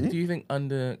a Tory. Do you think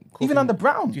under Corbyn, even under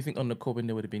Brown? Do you think under Corbyn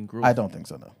there would have been growth? I don't think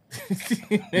so. No,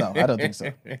 no, I don't think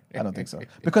so. I don't think so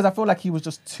because I feel like he was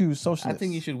just too socialist. I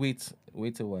think you should wait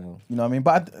a while. You know what I mean?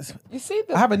 But you see,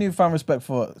 I have a newfound respect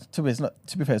for. To be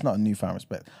fair, it's not a newfound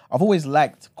respect. I've always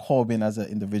liked Corbyn as an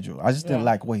individual. I just didn't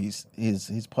like what his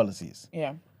policies.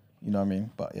 Yeah. You know what I mean?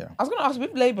 But yeah. I was going to ask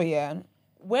with Labour,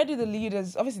 where do the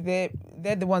leaders? Obviously,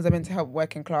 they're the ones that are meant to help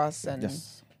working class and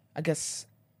I guess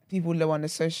people low on the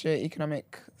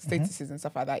socio-economic statuses and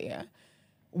stuff like that. Yeah.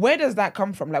 Where does that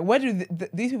come from? Like, where do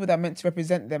these people that are meant to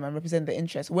represent them and represent their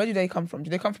interests, where do they come from? Do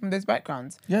they come from those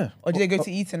backgrounds? Yeah. Or do they go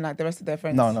to Eton like the rest of their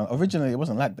friends? No. Originally, it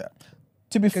wasn't like that.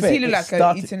 To be fair, because he looked like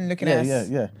an Eton looking ass.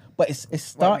 Yeah. But it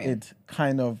started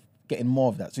kind of getting more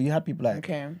of that. So you had people like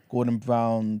Gordon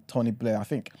Brown, Tony Blair. I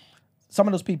think some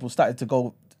of those people started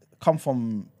to come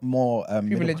from more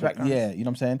privileged backgrounds. Yeah, you know what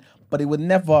I'm saying? But it would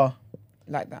never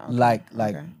like that.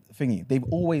 Okay. Thingy. They've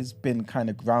always been kind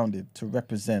of grounded to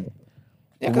represent.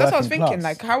 Yeah, because that's what I was thinking. Class.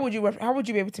 Like, how would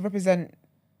you be able to represent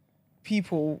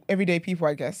people, everyday people,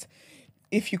 I guess,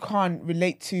 if you can't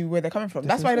relate to where they're coming from?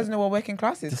 That's why he doesn't know what working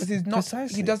class is, because he's not.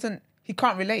 Precisely. He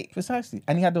can't relate. Precisely,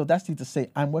 and he had the audacity to say,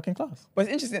 "I'm working class." But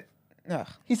it's interesting. No,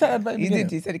 he said that. He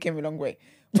did. He said he came a long way.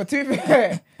 But to be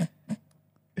fair,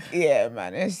 yeah,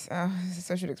 man, it's a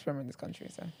social experiment in this country.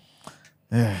 So.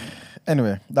 Yeah.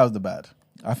 Anyway, that was the bad.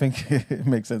 I think it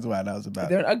makes sense why that was the bad.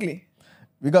 They're ugly.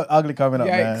 We got ugly coming up,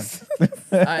 Yikes. Man.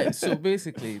 Alright, so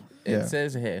basically, it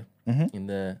says here in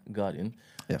the Guardian,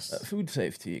 food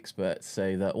safety experts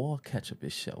say that while ketchup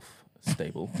is shelf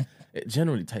stable, it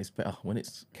generally tastes better when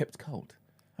it's kept cold.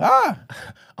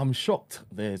 I'm shocked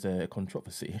there's a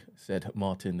controversy, said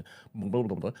Martin,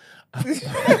 a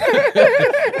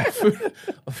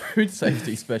food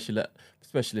safety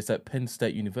specialist at Penn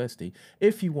State University.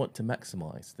 If you want to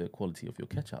maximize the quality of your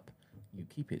ketchup, you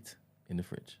keep it in the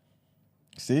fridge.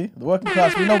 See, the working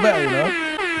class, we know better, you know?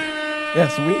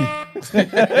 Yes, we.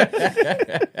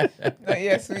 No,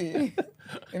 yes, we.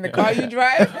 In the car you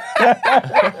drive?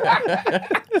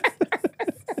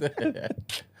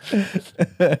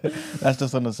 That's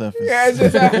just on the surface. Yeah, it's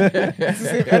just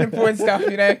unimportant stuff,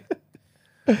 you know?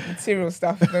 Material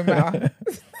stuff, no matter.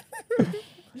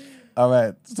 All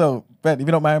right. So, Ben, if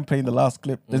you don't mind playing the last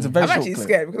clip, there's a very short clip. I'm actually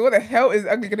scared because what the hell is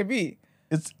ugly going to be?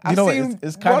 It's kind of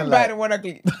one bad and one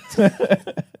ugly.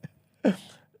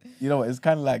 You know what? It's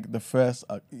kind of like the first.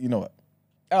 You know what?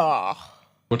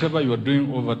 Whatever you are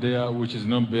doing over there, which is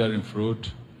not bearing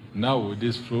fruit, now with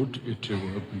this fruit, it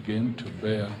will begin to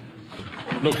bear.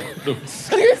 Look.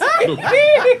 Excuse me. Look.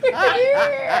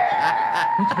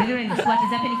 Brethren, what is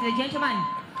happening to the gentleman?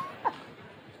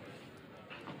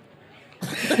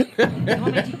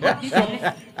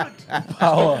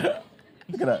 Power.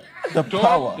 Look at that. The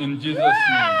power. In Jesus' name.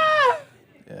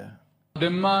 Yeah. The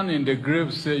man in the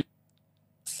grave said,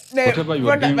 whatever you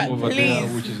are doing over there,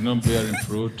 which is not bearing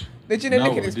fruit,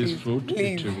 now with this fruit,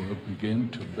 it will begin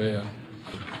to bear.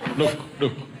 Look.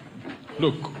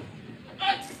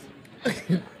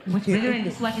 Brethren,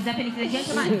 what is happening to the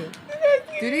gentleman?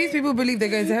 Do these people believe they're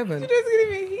going to heaven?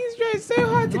 He's trying so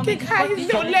hard to kick high. His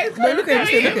little legs. No, look at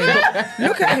him.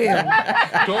 Look at him.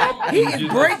 He is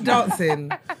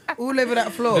breakdancing all over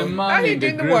that floor. Now he's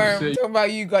doing the worm. Talking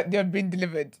about you're being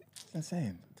delivered.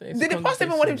 Insane. Did the pastor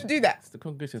even want him to do that? It's the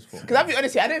congregation's fault. Because I'll be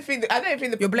honest, I don't think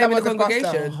the you're blaming the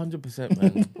congregation. 100%,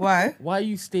 man. Why? Why are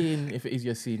you staying if it is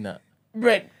your scene that?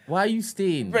 Brent. Why are you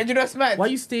staying? Brent, you know what's mad? Why are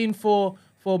you staying for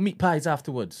meat pies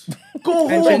afterwards? Go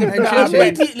home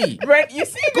immediately. Brent, you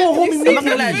see Go home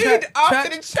immediately. Food after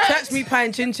the church. Church meat pie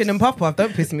and chin chin and pop off.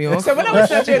 Don't piss me off. So when I was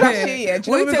church last year,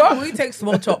 do you know we take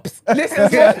small chops. Listen,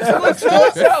 small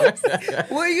chops.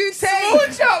 Will you take small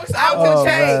chops out of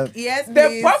church? Yes,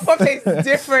 the pop tastes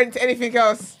different to anything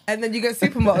else. And then you get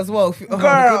Supermart as well.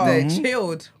 Girl,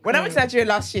 chilled. When I went to Nigeria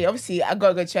last year, obviously I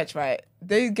gotta go to church, right?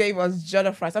 They gave us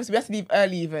jollof rice. Obviously we had to leave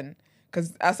early even.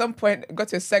 Because at some point, I got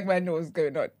to a segment, I knew what was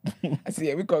going on. I said,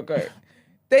 yeah, we got to go.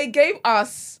 They gave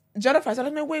us jollof rice. I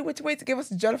don't know, wait to give us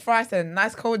jollof rice and a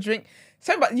nice cold drink.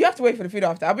 So, but you have to wait for the food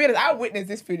after. I'll be honest, I witnessed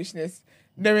this foolishness,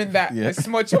 knowing that the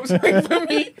small chops wait for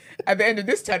me at the end of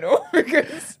this channel.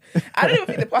 Because I don't even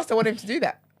think the pastor wanted him to do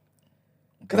that.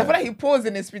 Because I feel like he paused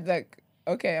in his speech like,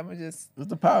 okay, I'm going to just... It's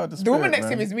the power of the spirit, the woman next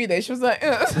to him is me there. She was like,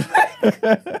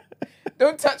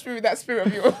 don't touch me with that spirit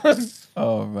of yours.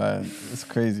 Oh, man. It's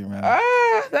crazy, man.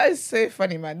 That is so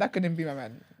funny, man. That couldn't be my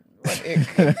man. What ick.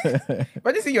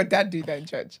 But you see your dad do that in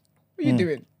church. What are you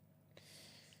doing?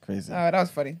 Crazy. That was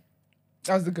funny.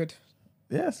 That was the good.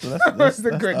 Yeah, so that's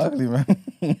the good. Ugly,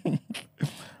 man.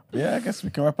 Yeah, I guess we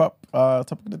can wrap up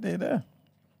topic of the day there.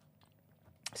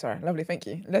 Sorry, lovely, thank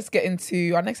you. Let's get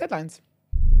into our next headlines.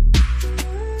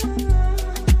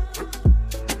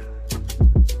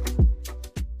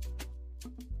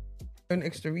 Doing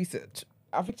extra research.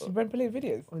 I think Brent played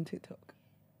videos on TikTok.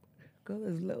 Girl,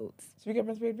 there's loads. Should we get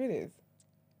Brent played videos?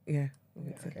 Yeah.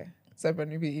 Okay. So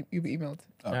Brent, you'll be emailed.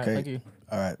 Okay. Thank you.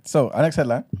 All right. So our next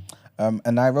headline: a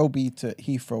Nairobi to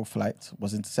Heathrow flight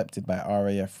was intercepted by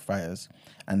RAF fighters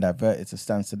and diverted to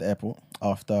Stansted Airport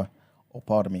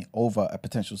over a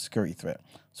potential security threat.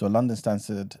 So a London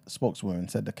Stansted spokeswoman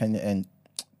said the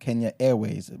Kenya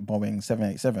Airways Boeing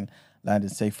 787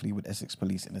 landed safely with Essex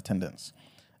police in attendance.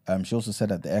 She also said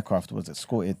that the aircraft was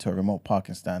escorted to a remote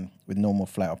parking stand with normal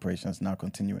flight operations now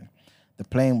continuing. The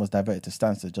plane was diverted to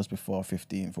Stansted just before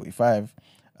 15:45,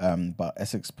 but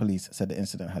Essex police said the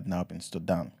incident had now been stood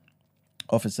down.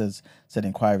 Officers said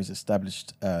inquiries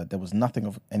established there was nothing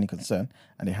of any concern,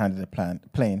 and they handed the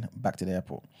plane back to the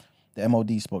airport. The MOD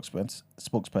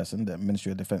spokesperson, the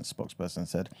Ministry of Defence spokesperson,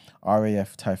 said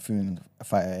RAF Typhoon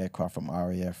fighter aircraft from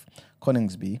RAF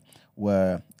Coningsby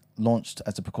were launched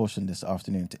as a precaution this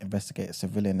afternoon to investigate a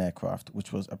civilian aircraft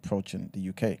which was approaching the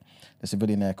UK. The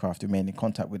civilian aircraft remained in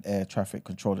contact with air traffic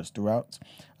controllers throughout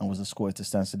and was escorted to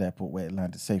Stansted Airport where it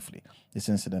landed safely. This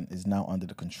incident is now under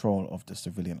the control of the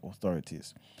civilian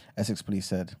authorities. Essex Police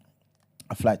said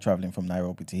a flight travelling from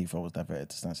Nairobi to Heathrow was diverted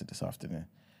to Stansted this afternoon.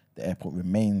 The airport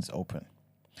remains open.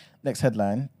 Next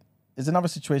headline is another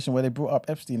situation where they brought up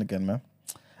Epstein again, man.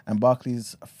 And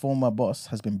Barclays' former boss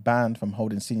has been banned from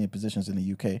holding senior positions in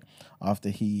the UK after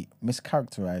he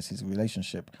mischaracterized his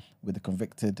relationship with the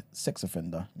convicted sex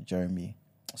offender Jeffrey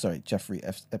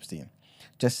Epstein.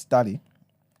 Jess Staley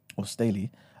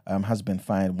has been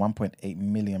fined £1.8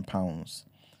 million.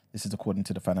 This is according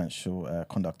to the Financial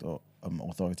Conduct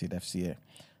Authority, the FCA.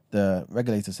 The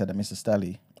regulator said that Mr.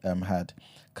 Staley had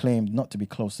claimed not to be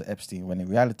close to Epstein when in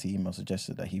reality email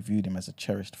suggested that he viewed him as a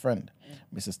cherished friend.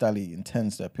 Mr. Staley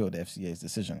intends to appeal the FCA's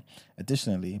decision.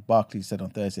 Additionally, Barclays said on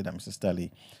Thursday that Mr.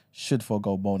 Staley should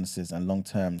forego bonuses and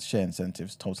long-term share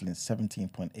incentives totaling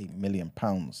 £17.8 million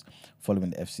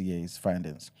following the FCA's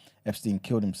findings. Epstein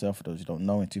killed himself, for those who don't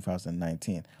know, in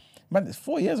 2019. Man, it's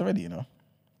 4 years already, you know.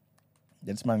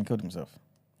 This man killed himself.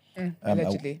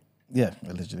 Allegedly.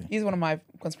 Allegedly. He's one of my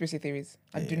conspiracy theories.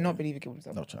 I do not believe he killed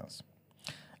himself. No chance.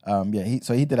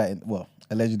 He did that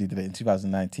allegedly did it in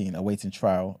 2019, awaiting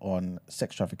trial on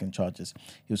sex trafficking charges.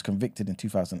 He was convicted in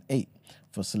 2008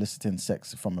 for soliciting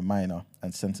sex from a minor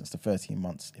and sentenced to 13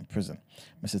 months in prison.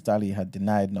 Mr. Staley had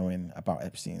denied knowing about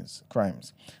Epstein's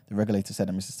crimes. The regulator said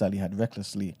that Mr. Staley had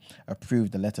recklessly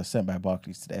approved the letter sent by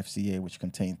Barclays to the FCA, which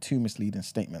contained 2 misleading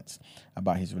statements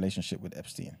about his relationship with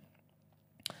Epstein.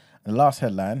 And the last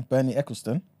headline, Bernie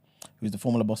Ecclestone, who's the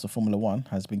Formula boss of Formula One,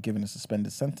 has been given a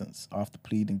suspended sentence after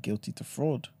pleading guilty to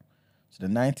fraud. So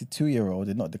the 92-year-old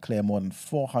did not declare more than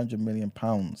 £400 million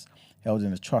held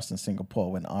in a trust in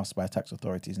Singapore when asked by tax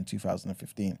authorities in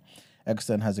 2015.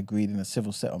 Ecclestone has agreed in a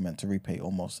civil settlement to repay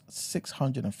almost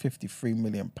 £653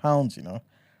 million, to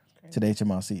the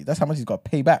HMRC. That's how much he's got to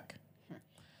pay back.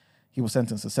 He was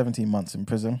sentenced to 17 months in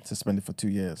prison, suspended for 2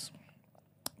 years.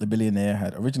 The billionaire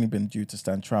had originally been due to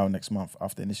stand trial next month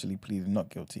after initially pleading not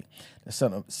guilty.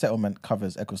 The settlement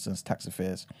covers Ecclestone's tax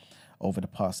affairs over the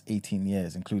past 18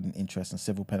 years, including interest and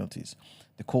civil penalties.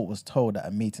 The court was told that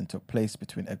a meeting took place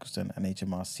between Ecclestone and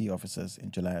HMRC officers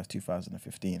in July of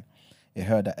 2015. It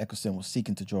heard that Ecclestone was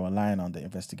seeking to draw a line under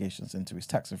investigations into his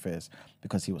tax affairs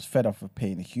because he was fed up of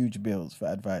paying huge bills for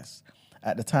advice.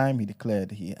 At the time, he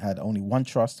declared he had only one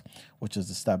trust, which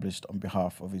was established on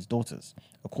behalf of his daughters.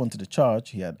 According to the charge,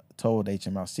 he had told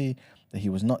HMRC that he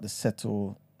was not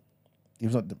the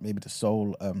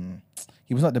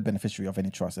beneficiary of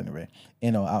any trust anyway,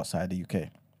 in or outside the UK.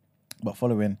 But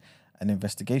following an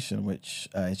investigation, which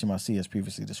HMRC has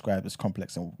previously described as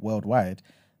complex and worldwide,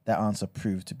 that answer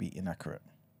proved to be inaccurate.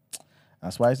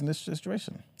 That's why he's in this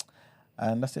situation.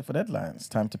 And that's it for deadlines.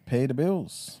 Time to pay the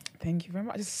bills. Thank you very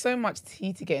much. There's so much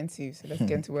tea to get into, so let's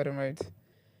get into Word on Road.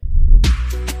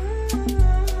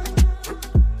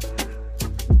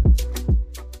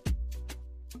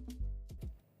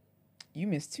 You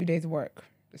missed 2 days of work.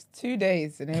 It's 2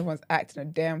 days and everyone's acting a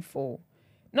damn fool.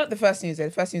 Not the first news, though.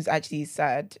 The first news actually is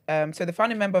sad. So the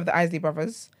founding member of the Isley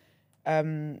Brothers,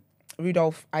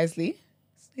 Rudolph Isley,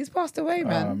 he's passed away,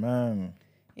 man. Oh, man.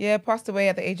 Yeah, passed away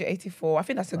at the age of 84. I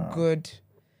think that's a good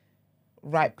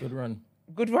run.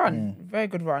 Good run. Very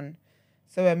good run.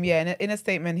 So, in a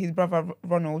statement, his brother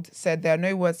Ronald said, "There are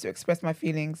no words to express my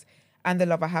feelings and the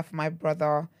love I have for my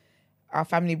brother. Our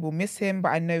family will miss him, but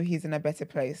I know he's in a better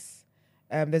place."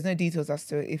 There's no details as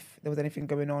to if there was anything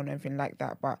going on or anything like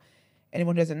that. But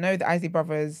anyone who doesn't know, the Isley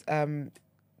Brothers,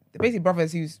 the basic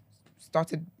brothers who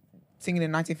started singing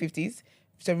in the 1950s.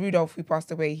 So Rudolph, who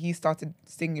passed away, he started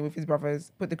singing with his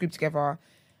brothers, put the group together.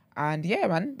 And yeah,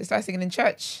 man, they started singing in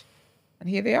church. And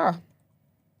here they are.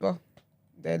 Well,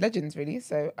 they're legends, really.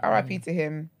 So RIP to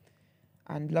him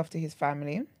and love to his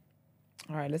family.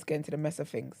 All right, let's get into the mess of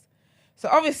things. So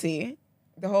obviously,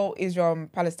 the whole Israel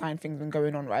and Palestine thing's been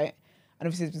going on, right? And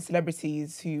obviously there's been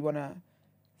celebrities who want to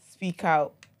speak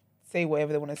out, say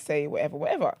whatever they want to say,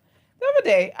 whatever. The other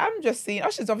day, I'm just seeing,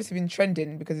 Usher's obviously been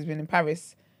trending because he's been in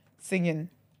Paris singing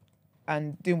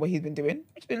and doing what he's been doing,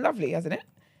 which has been lovely, hasn't it?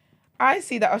 I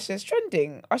see that Usher is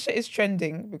trending. Usher is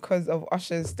trending because of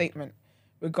Usher's statement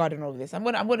regarding all of this. I'm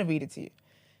gonna read it to you.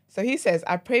 So he says,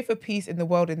 I pray for peace in the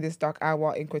world in this dark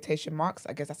hour, in quotation marks.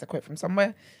 I guess that's a quote from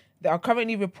somewhere. There are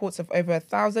currently reports of over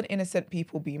 1,000 innocent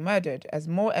people being murdered. As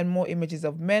more and more images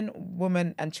of men,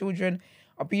 women, and children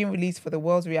are being released for the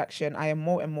world's reaction, I am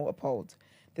more and more appalled.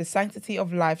 The sanctity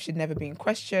of life should never be in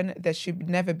question. There should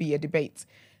never be a debate.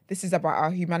 This is about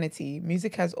our humanity.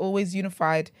 Music has always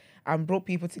unified and brought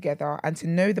people together, and to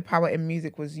know the power in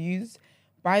music was used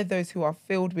by those who are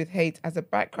filled with hate as a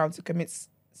background to commit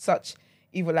such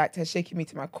evil act has shaken me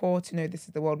to my core to know this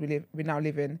is the world we now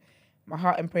live in. My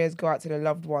heart and prayers go out to the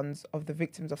loved ones of the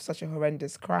victims of such a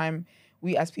horrendous crime.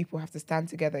 We as people have to stand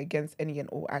together against any and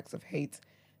all acts of hate.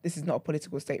 This is not a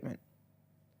political statement.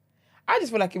 I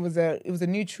just feel like it was a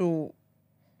neutral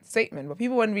statement, but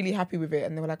people weren't really happy with it,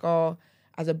 and they were like, "Oh,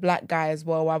 as a black guy as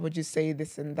well, why would you say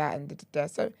this and that?" And da-da-da.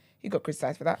 So he got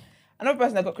criticised for that. Another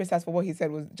person that got criticised for what he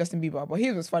said was Justin Bieber, but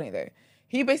his was funny though.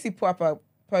 He basically put up a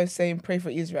post saying "Pray for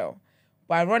Israel,"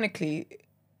 but ironically,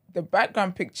 the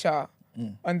background picture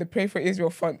on the "Pray for Israel"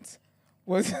 font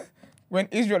was when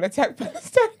Israel attacked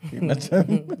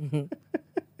Palestine.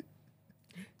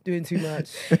 Doing too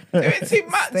much. Doing too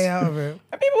much. Stay out of it.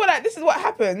 And people were like, this is what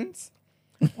happens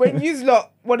when you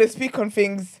lot want to speak on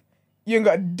things you ain't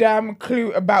got a damn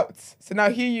clue about. So now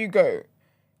here you go.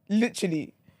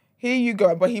 Literally. Here you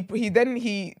go. But he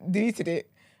deleted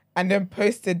it and then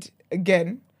posted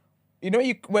again. You know,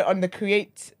 you went on the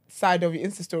create side of your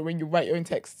Insta story when you write your own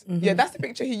text. Mm-hmm. Yeah, that's the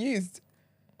picture he used.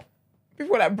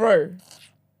 People were like, bro,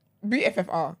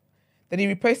 BFFR. Then he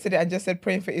reposted it and just said,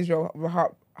 praying for Israel with a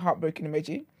heartbroken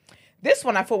emoji. This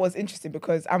one I thought was interesting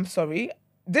because I'm sorry.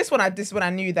 This one I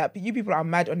knew that you people are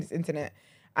mad on this internet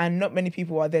and not many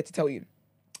people are there to tell you.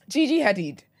 Gigi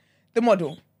Hadid, the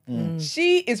model,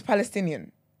 she is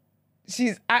Palestinian.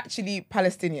 She's actually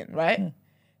Palestinian, right?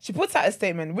 She puts out a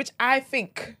statement, which I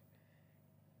think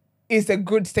is a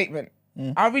good statement.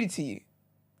 I'll read it to you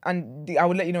and I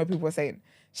will let you know what people are saying.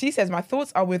 She says, my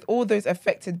thoughts are with all those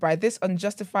affected by this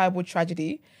unjustifiable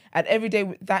tragedy and every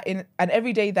day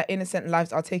that innocent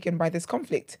lives are taken by this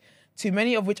conflict, too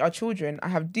many of which are children. I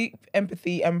have deep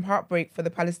empathy and heartbreak for the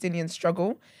Palestinian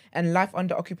struggle and life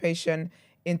under occupation.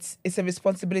 It's a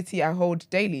responsibility I hold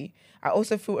daily. I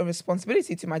also feel a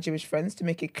responsibility to my Jewish friends to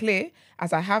make it clear,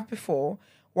 as I have before,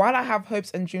 while I have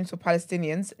hopes and dreams for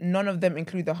Palestinians, none of them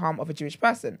include the harm of a Jewish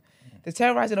person. The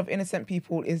terrorizing of innocent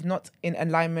people is not in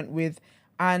alignment with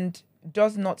and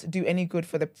does not do any good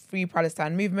for the Free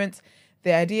Palestine movement.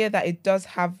 The idea that it does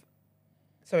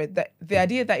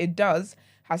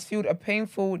has fueled a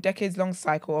painful, decades-long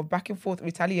cycle of back and forth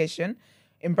retaliation,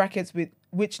 in brackets with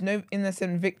which no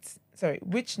innocent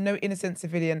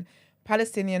civilian,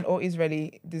 Palestinian or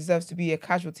Israeli, deserves to be a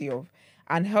casualty of,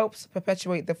 and helps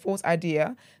perpetuate the false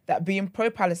idea that being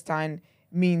pro-Palestine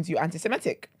means you're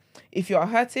anti-Semitic. If you are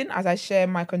hurting, as I share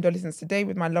my condolences today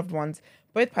with my loved ones,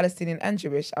 both Palestinian and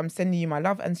Jewish, I'm sending you my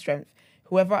love and strength,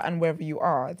 whoever and wherever you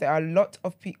are. There are a lot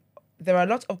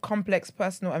of complex,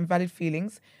 personal and valid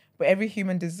feelings, but every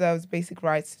human deserves basic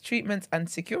rights, treatment and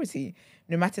security,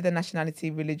 no matter their nationality,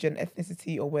 religion,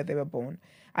 ethnicity or where they were born.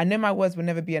 I know my words will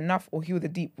never be enough or heal the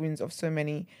deep wounds of so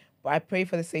many, but I pray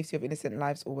for the safety of innocent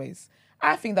lives always.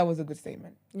 I think that was a good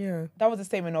statement. Yeah. That was a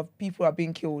statement of people are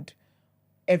being killed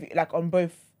on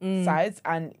both sides,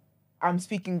 and I'm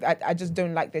speaking, I just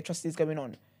don't like the atrocities going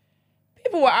on.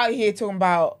 People were out here talking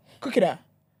about cooking her.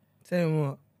 Saying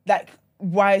what? Like,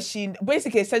 why is she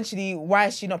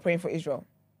not praying for Israel?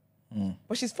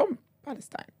 But she's from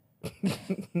Palestine.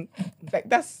 Like,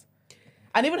 that's...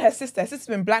 And even her sister's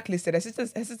been blacklisted. Her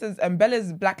sister's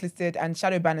Bella's blacklisted and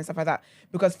shadow banned and stuff like that.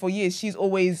 Because for years, she's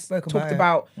always talked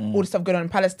about all the stuff going on in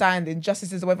Palestine, the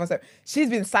injustices or whatever. So she's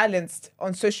been silenced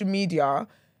on social media,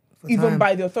 even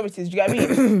by the authorities. Do you get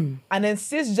what I mean? And then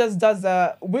Sis just does,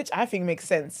 which I think makes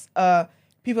sense.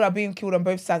 People are being killed on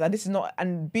both sides. And this is not,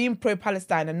 and being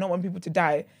pro-Palestine and not want people to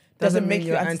die doesn't make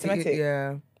you anti-Semitic.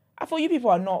 Yeah. I thought you people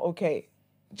are not okay.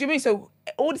 Do you mean? So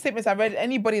all the statements I read,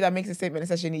 anybody that makes a statement,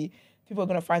 especially people are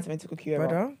gonna find something to cook you over.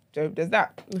 Brother. So there's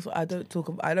that. That's what I don't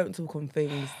talk on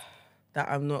things that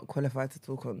I'm not qualified to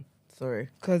talk on. Sorry.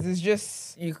 Because it's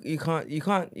just you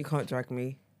can't drag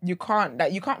me. You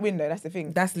can't win though. That's the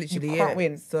thing. That's literally you can't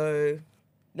win. So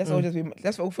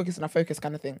let's all focus on our focus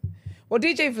kind of thing. Well,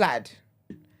 DJ Vlad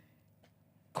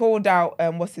called out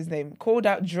what's his name? Called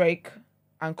out Drake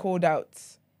and called out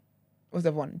what's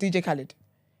the one? DJ Khaled.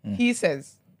 He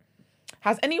says,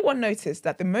 has anyone noticed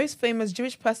that the most famous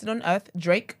Jewish person on earth,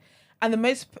 Drake, and the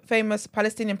most famous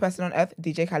Palestinian person on earth,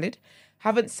 DJ Khaled,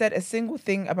 haven't said a single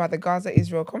thing about the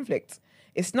Gaza-Israel conflict?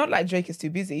 It's not like Drake is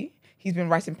too busy. He's been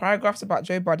writing paragraphs about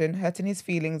Joe Budden, hurting his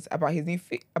feelings about his new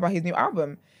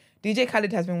album. DJ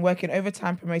Khaled has been working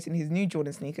overtime promoting his new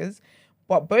Jordan sneakers,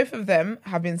 but both of them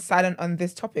have been silent on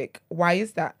this topic. Why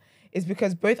is that? It's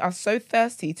because both are so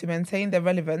thirsty to maintain their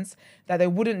relevance that they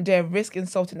wouldn't dare risk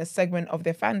insulting a segment of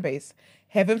their fan base.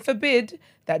 Heaven forbid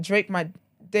that Drake might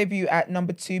debut at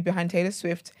number 2 behind Taylor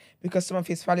Swift because some of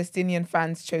his Palestinian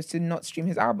fans chose to not stream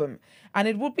his album. And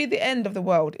it would be the end of the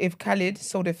world if Khaled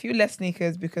sold a few less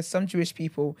sneakers because some Jewish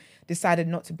people decided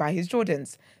not to buy his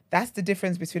Jordans. That's the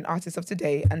difference between artists of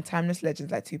today and timeless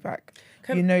legends like Tupac.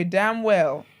 You know damn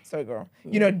well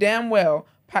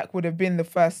Pac would have been the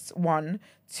first one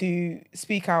to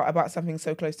speak out about something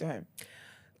so close to home.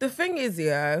 The thing is,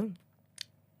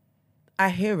 I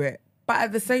hear it. But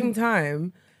at the same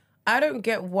time, I don't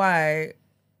get why,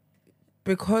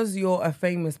 because you're a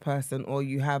famous person or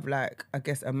you have, like, I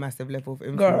guess, a massive level of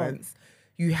influence,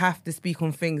 you have to speak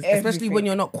on things, especially when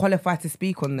you're not qualified to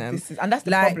speak on them. And that's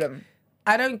the problem.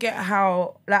 I don't get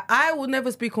how, like, I will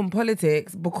never speak on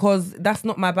politics because that's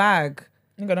not my bag.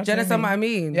 Do you understand what I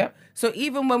mean? Yeah. So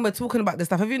even when we're talking about this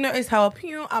stuff, have you noticed how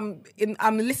I'm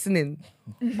listening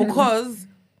because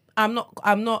I'm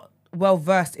not well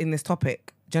versed in this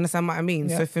topic. Do you understand what I mean?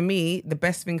 Yeah. So for me, the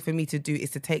best thing for me to do is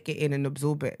to take it in and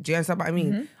absorb it. Do you understand what I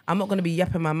mean? I'm not going to be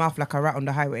yapping my mouth like a rat on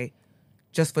the highway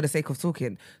just for the sake of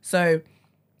talking. So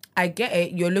I get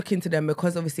it. You're looking to them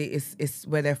because obviously it's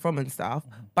where they're from and stuff.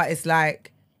 But it's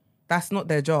like, that's not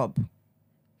their job.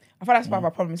 I thought that's part of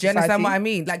our problem in society. Do you understand what I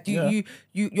mean? Like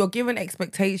you're given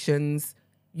expectations.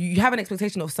 You have an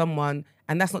expectation of someone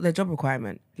and that's not their job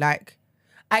requirement. Like,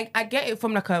 I get it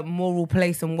from like a moral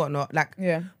place and whatnot. Like,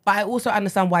 but I also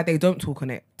understand why they don't talk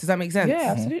on it. Does that make sense?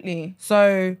 Yeah, absolutely.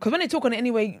 So, because when they talk on it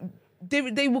anyway,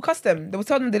 they will cuss them. They will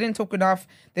tell them they didn't talk enough.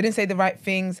 They didn't say the right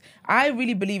things. I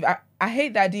really believe, I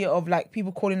hate the idea of like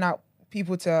people calling out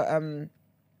people to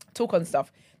talk on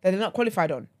stuff that they're not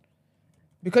qualified on.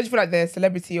 Because you feel like they're a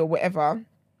celebrity or whatever,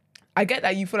 I get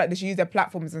that you feel like they should use their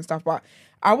platforms and stuff, but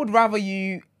I would rather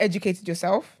you educated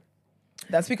yourself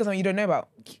than speak on something you don't know about.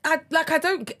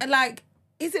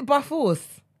 Is it by force?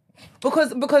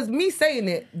 Because me saying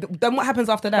it, then what happens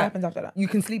after that? What happens after that? You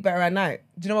can sleep better at night.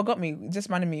 Do you know what got me? It just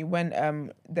reminded me when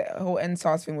the whole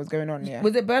NSARS thing was going on, yeah.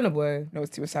 Was it Burna Boy? No, it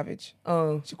was Tiwa Savage.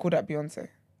 Oh. She called out Beyonce.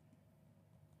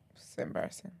 So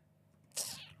embarrassing.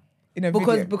 I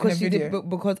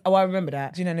remember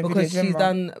that. Do you know in a because video? She's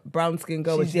done Brown Skin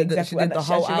Girl. She did the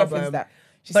whole album. That.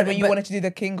 She said when you wanted to do the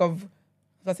King of,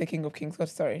 I say King of Kings. God,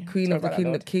 sorry. Queen of the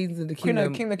Kingdom. Kings of the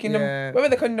Kingdom. King of the Kingdom. Yeah. Where were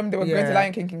the kingdom? They were going to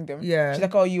Lion King Kingdom. Yeah. She's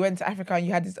like, oh, you went to Africa and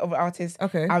you had this other artist.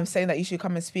 Okay. I'm saying that you should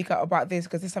come and speak out about this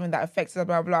because it's something that affects us,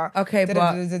 blah, blah. Okay, but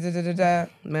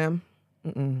ma'am,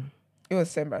 it was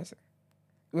so embarrassing.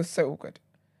 It was so awkward.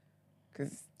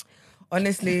 Because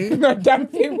honestly, no damn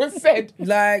thing was said.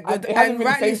 Like, and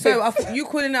rightly so. You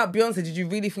calling out Beyonce, did you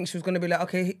really think she was going to be like,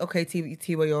 okay,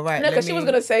 Tiwa, you're right? No, because she was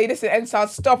going to say, listen, NSARS,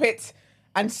 stop it.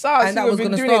 And SARS, who have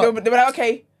been doing it, they were like,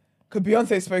 okay, because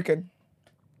Beyonce's spoken.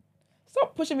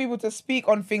 Stop pushing people to speak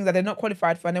on things that they're not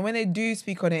qualified for. And then when they do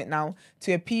speak on it now,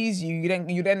 to appease you,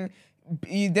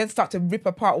 you then start to rip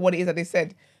apart what it is that they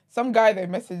said. Some guy, they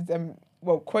messaged them,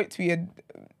 quote tweeted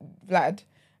Vlad,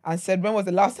 and said, when was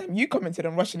the last time you commented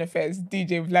on Russian affairs,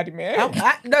 DJ Vladimir?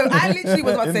 I literally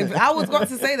was about to say, I was about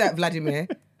to say that, Vladimir.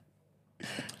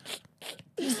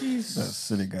 That's a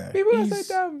silly guy. People are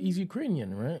so dumb. He's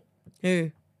Ukrainian, right?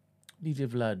 Who? DJ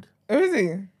Vlad. Oh, is he?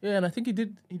 Yeah, and I think he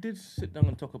did sit down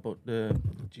and talk about the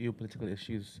geopolitical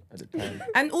issues at the time.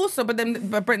 And also, but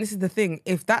Brent, this is the thing.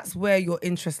 If that's where your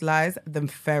interest lies, then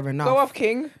fair enough. Go off,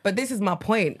 King. But this is my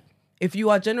point. If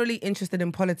you are generally interested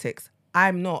in politics,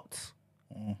 I'm not.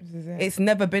 It's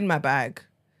never been my bag.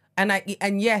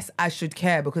 And yes, I should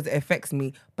care because it affects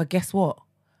me. But guess what?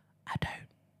 I don't.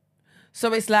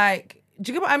 So it's like,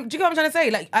 do you get what I'm trying to say?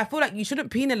 Like, I feel like you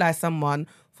shouldn't penalise someone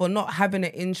for not having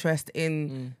an interest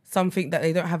in something that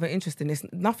they don't have an interest in.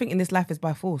 Nothing in this life is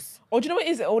by force. Or do you know what it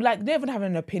is? Or like, they even have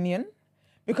an opinion.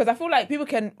 Because I feel like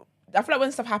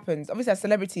when stuff happens, obviously as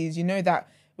celebrities, you know that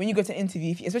when you go to an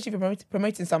interview, especially if you're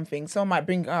promoting something, someone might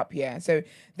bring it up, yeah. So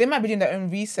they might be doing their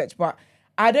own research, but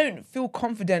I don't feel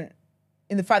confident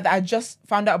in the fact that I just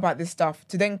found out about this stuff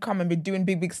to then come and be doing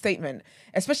big statement,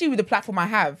 especially with the platform I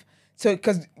have. So,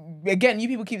 because again, you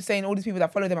people keep saying all these people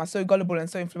that follow them are so gullible and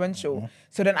so influential. Mm-hmm.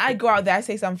 So then I go out there, I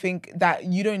say something that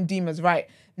you don't deem as right.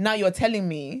 Now you're telling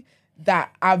me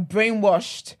that I've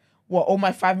brainwashed all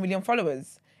my 5 million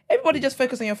followers. Everybody just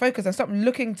focus on your focus and stop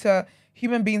looking to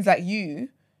human beings like you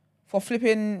for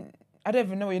flipping. I don't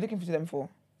even know what you're looking to them for.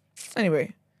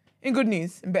 Anyway, in good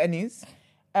news, in better news,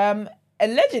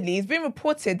 allegedly, it's been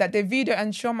reported that Davido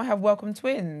and Chioma have welcomed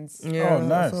twins. Yeah,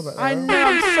 nice. I know,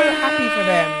 I'm so happy for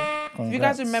them. Congrats. If you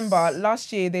guys remember,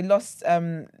 last year they lost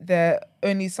their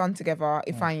only son together,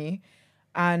 Ifeanyi.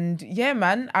 And yeah,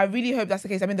 man, I really hope that's the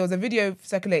case. I mean, there was a video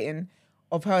circulating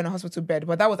of her in a hospital bed,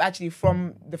 but that was actually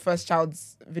from the first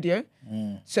child's video.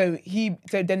 So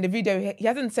then the video, he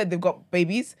hasn't said they've got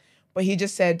babies, but he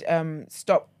just said,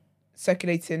 stop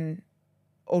circulating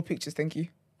old pictures, thank you.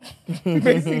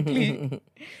 Basically.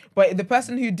 But the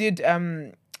person who did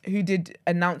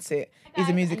announce it is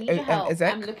a music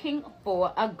exec. I'm looking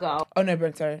for a girl. Oh no,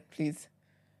 Brent, sorry, please.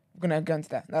 I'm gonna go into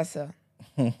that. That's a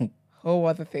whole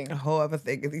other thing. A whole other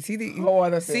thing. You see the whole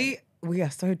other thing. See, we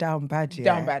are so down bad, yeah.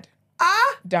 Down bad.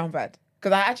 Down bad.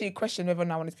 Because I actually questioned whether or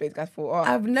not I want to play this guy for.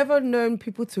 I've never known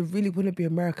people to really want to be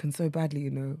American so badly,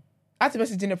 you know. I had to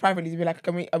message Dina privately to be like,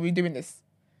 are we doing this?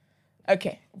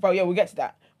 Okay, but yeah, we'll get to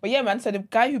that. But yeah, man, so the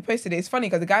guy who posted it, it's funny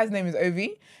because the guy's name is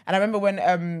Ovi. And I remember when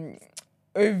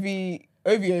Ovi,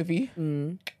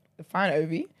 the fine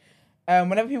Ovi,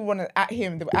 whenever people want to at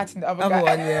him, they were atting the other guy.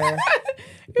 One, yeah.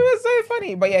 It was so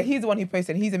funny. But yeah, he's the one who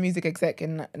posted. He's a music exec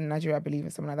in Nigeria, I believe, or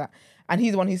something like that. And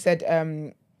he's the one who said,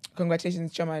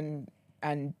 congratulations, Chioma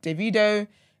and Davido,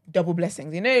 double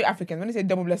blessings. You know, Africans, when they say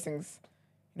double blessings,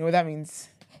 you know what that means?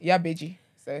 Yeah, Beji.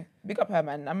 So big up her,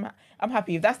 man. I'm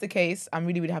happy. If that's the case, I'm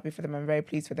really, really happy for them. I'm very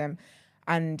pleased for them.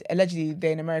 And allegedly,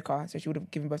 they're in America, so she would have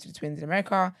given birth to the twins in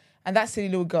America. And that silly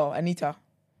little girl, Anita.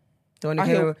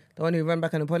 The one who ran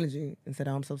back an apology and said,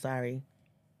 oh, I'm so sorry.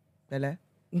 Bella.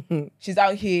 She's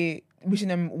out here wishing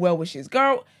them well wishes.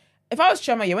 Girl, if I was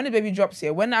Chioma, when the baby drops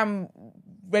here, when I'm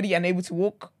ready and able to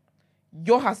walk,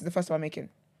 your house is the first one I'm making.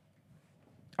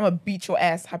 I'm going to beat your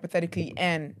ass, hypothetically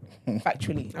and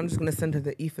factually. I'm just going to send her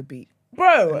the ether beat. Bro.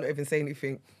 I'm not even saying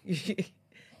anything.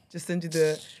 Just send you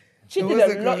the... She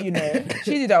did a lot, you know.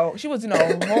 She was doing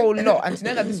a whole lot. And to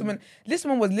know that this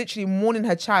woman was literally mourning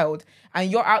her child,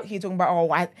 and you're out here talking about, oh,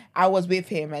 I was with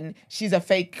him, and she's a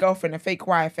fake girlfriend, a fake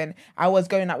wife, and I was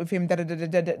going out with him,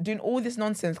 doing all this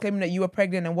nonsense, claiming that you were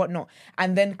pregnant and whatnot,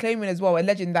 and then claiming as well,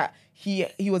 alleging that he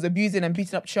was abusing and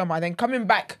beating up Chioma, and then coming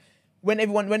back when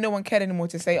no one cared anymore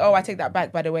to say, oh, I take that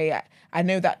back, by the way, I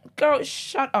know that. Girl,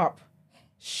 shut up.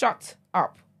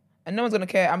 And no one's gonna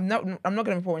care. I'm not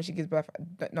gonna report when she gives birth.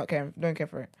 Don't care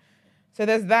for it. So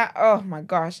there's that. Oh my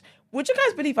gosh. Would you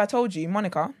guys believe I told you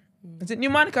Monica? Is it new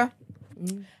Monica?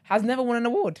 Has never won an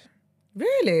award.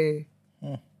 Really?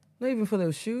 Not even for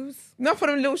those shoes? Not for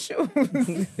them little shoes.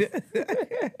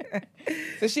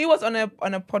 So she was on a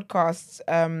podcast.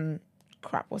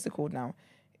 Crap. What's it called now?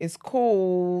 It's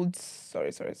called.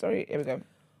 Sorry. Here we go.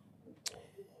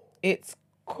 It's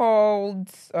called.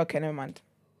 Okay, never mind.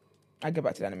 I'll get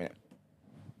back to that in a minute.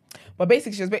 But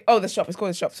basically, she was... The Shop. It's called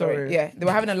The Shop, sorry. Yeah, they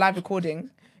were having a live recording.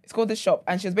 It's called The Shop.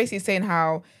 And she was basically saying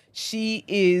how she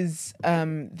is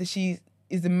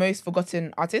the most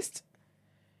forgotten artist.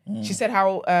 She said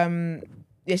how...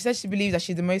 she said she believes that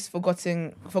she's the most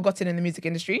forgotten in the music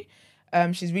industry.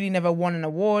 She's really never won an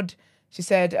award. She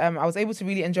said, I was able to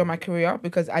really enjoy my career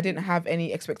because I didn't have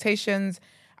any expectations.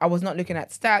 I was not looking at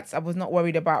stats. I was not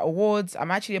worried about awards. I'm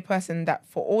actually a person that,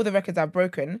 for all the records I've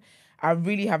broken, I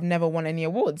really have never won any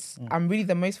awards. I'm really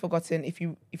the most forgotten if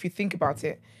you think about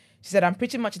it. She said, I'm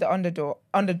pretty much the underdog,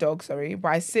 but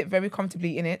I sit very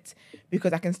comfortably in it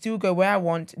because I can still go where I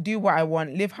want, do what I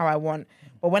want, live how I want.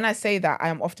 But when I say that, I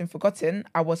am often forgotten.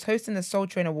 I was hosting the Soul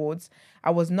Train Awards.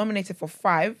 I was nominated for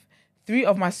 5, 3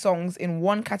 of my songs in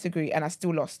 1 category, and I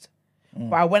still lost.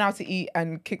 But I went out to eat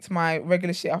and kicked my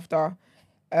regular shit after.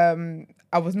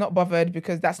 I was not bothered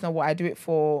because that's not what I do it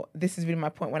for. This is really my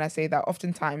point when I say that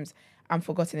oftentimes I'm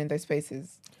forgotten in those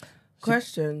spaces.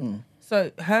 Question.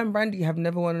 So her and Brandy have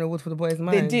never won an award for The Boy Is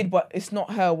Mine? They did, but it's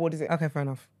not her award, is it? Okay, fair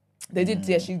enough. They did,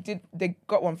 yeah, she did. They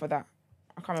got one for that.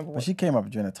 I can't remember what. But she came up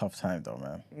during a tough time though,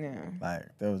 man. Yeah. Like,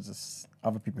 there was just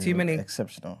other people Too who many. were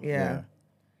exceptional. Yeah.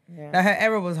 Like, her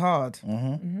era was hard.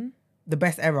 The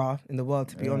best era in the world,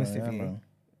 to be honest with you. Man.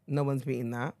 No one's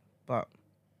beating that, but...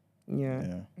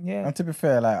 Yeah. And to be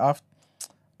fair, like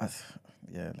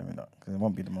yeah, let me not, because it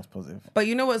won't be the most positive. But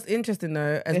you know what's interesting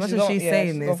though? As much as she's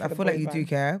saying this, I feel like you do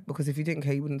care, because if you didn't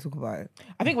care, you wouldn't talk about it.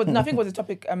 I think nothing was the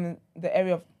topic, the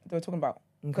area they were talking about.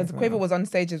 Because Quavo was on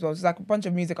stage as well. So it's like a bunch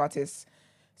of music artists.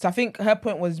 So I think her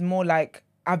point was more like,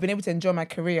 I've been able to enjoy my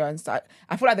career and stuff.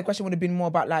 I feel like the question would have been more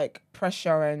about like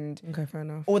pressure and fair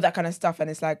enough. All that kind of stuff. And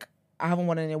it's like, I haven't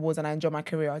won any awards and I enjoy my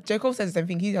career. J. Cole says the same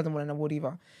thing. He hasn't won an award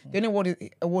either. The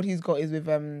only award he's got is with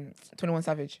 21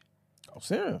 Savage. Oh,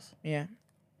 serious? Yeah.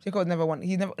 J. Cole's never won.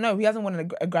 He hasn't won a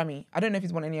Grammy. I don't know if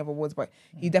he's won any other awards, but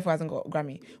he definitely hasn't got a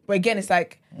Grammy. But again, it's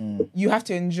like, you have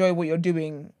to enjoy what you're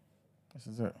doing. This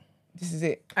is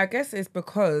it. I guess it's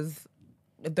because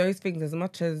those things, as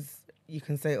much as you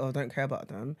can say, oh, don't care about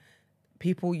them,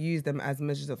 people use them as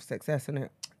measures of success, isn't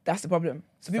it? That's the problem.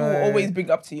 So people will always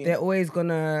bring up to you. They're always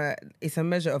it's a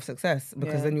measure of success,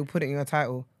 because then you'll put it in your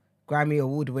title, Grammy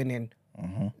award winning.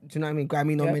 Do you know what I mean?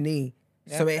 Grammy nominee.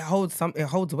 Yep. So it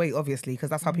holds weight, obviously, because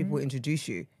that's how people introduce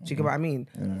you. Do you get what I mean?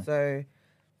 Yeah. So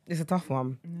it's a tough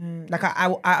one. Like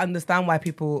I understand why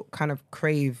people kind of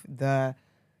crave the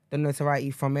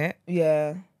notoriety from it.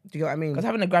 Yeah. Do you get what I mean? Because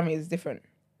having a Grammy is different.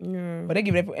 Yeah. But they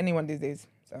give it to anyone these days.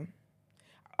 So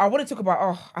I want to talk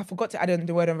about, I forgot to add in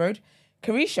the word on road.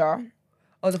 Carisha.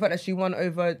 Oh, the fact that she won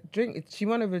over Drink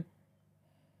Champs.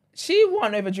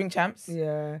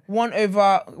 Yeah. Won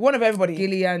over everybody.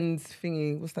 Gillian's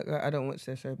thingy. What's that guy? I don't watch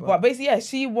their show. But basically, yeah,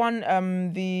 she won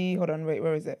hold on, wait,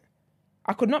 where is it?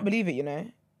 I could not believe it, you know.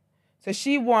 So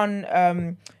she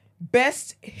won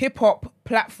Best Hip Hop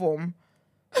Platform.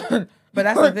 But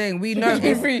that's the thing. We know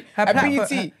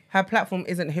her platform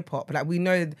isn't hip hop. Like, we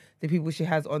know the people she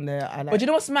has on there. But you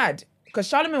know what's mad? Because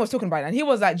Charlamagne was talking about it, and he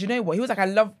was like, do you know what? He was like, I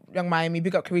love Young Miami,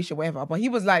 big up Carisha, whatever. But he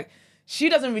was like, she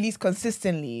doesn't release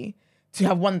consistently to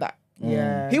have won that.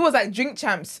 Yeah. He was like, Drink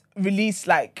Champs release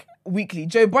like weekly.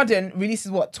 Joe Budden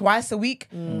releases what, twice a week?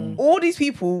 All these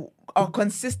people are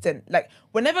consistent. Like,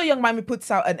 whenever Young Miami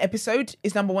puts out an episode,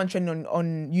 it's #1 trending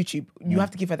on YouTube. You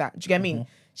have to give her that. Do you get what I mean?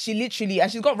 She literally,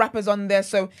 and she's got rappers on there.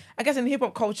 So I guess in hip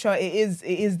hop culture, it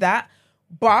is that.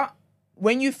 But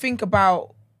when you think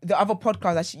about the other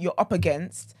podcasts that you're up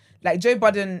against, like Joe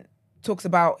Budden talks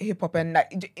about hip hop and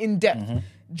like in depth.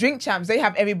 Drink Champs, they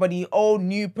have everybody, old,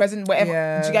 new, present, whatever.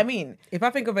 Yeah. Do you get what I mean? If I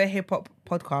think of a hip hop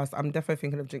podcast, I'm definitely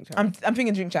thinking of Drink Champs. I'm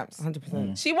thinking Drink Champs.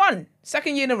 100%. She won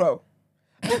 2nd year in a row.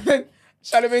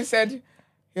 Charlamagne said, he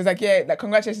was like, yeah, like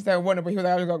congratulations to her winner, but he was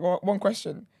like, I only got one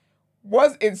question.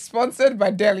 Was it sponsored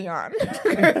by Delion?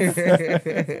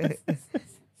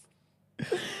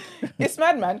 It's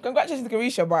mad, man. Congratulations to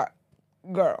Carisha, but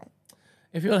girl.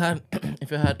 If you had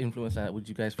influence like that, would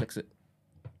you guys flex it?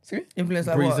 See? Influence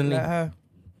like what? Like her?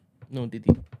 No,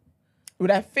 Diddy.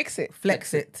 Would I fix it?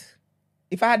 Flex it.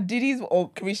 If I had Diddy's or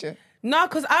Carisha? No,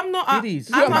 because I'm not.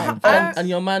 Diddy's. And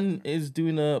your man is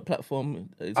doing a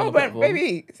platform. Oh, but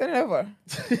baby, send it over.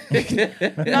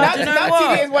 Now Diddy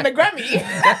has won a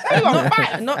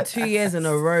Grammy. Not 2 years in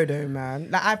a row, though, man.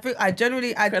 Like I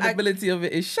generally, credibility of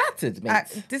it is shattered,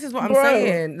 mate. This is what I'm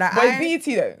saying. Like, but it's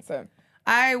BET though, so.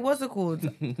 What's it called?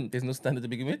 There's no standard to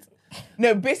begin with.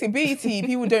 No, basically BET,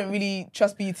 people don't really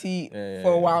trust BET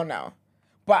for a while now.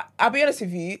 But I'll be honest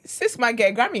with you, Sis might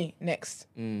get a Grammy next.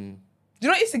 Do you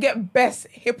know what used to get best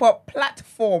hip hop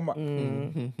platform?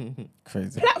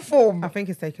 Crazy. Platform. I think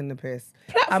it's taking the piss.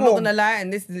 Platform. I'm not gonna lie,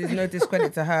 and this is no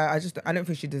discredit to her. I don't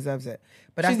think she deserves it.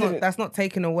 But that's not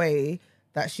taking away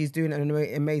that she's doing an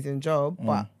amazing job.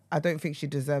 But I don't think she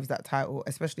deserves that title,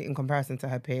 especially in comparison to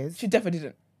her peers. She definitely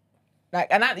didn't. Like,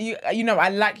 and I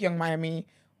like Young Miami.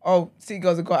 Oh, City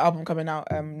Girls have got an album coming out.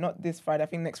 Not this Friday. I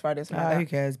think next Friday. Who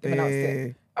cares,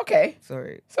 boo? Okay.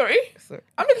 Sorry.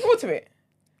 I'm looking forward to it.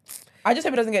 I just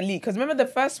hope it doesn't get leaked. Because remember the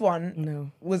first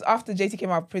one was after JT came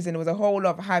out of prison. There was a whole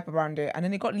lot of hype around it. And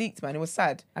then it got leaked, man. It was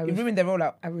sad. It ruined their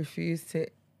rollout. I refuse to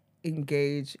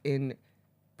engage in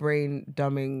brain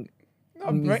dumbing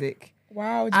music.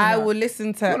 Wow. I will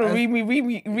listen to...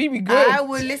 Really good. I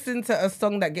will listen to a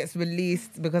song that gets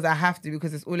released because I have to,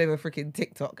 because it's all over freaking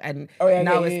TikTok. And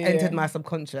now it's entered my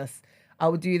subconscious. I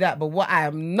would do that, but what I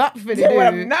am not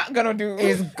gonna do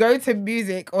is go to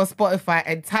music or Spotify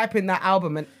and type in that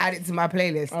album and add it to my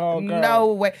playlist. Oh, girl.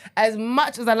 No way. As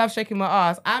much as I love shaking my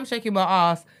ass, I'm shaking my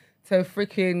ass to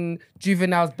freaking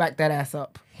Juvenile's Back That Ass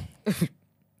Up.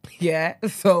 Yeah,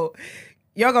 so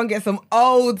you're gonna get some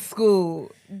old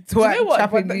school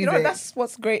trapping music. You know what? That's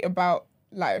what's great about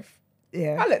life.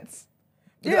 Yeah, ballads.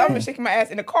 Yeah, I'm shaking my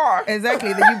ass in the car.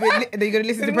 Exactly. Then you're gonna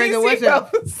listen to praise and worship.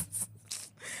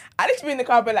 I used to be in the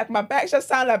car, but like my back just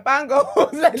sound like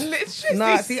bangos. Like literally.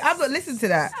 Nah, see, I've not listened to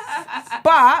that.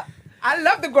 But I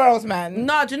love the girls, man.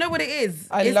 No, do you know what it is?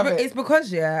 I love it. It's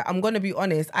because, I'm gonna be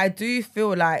honest, I do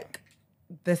feel like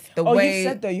the Oh, way. you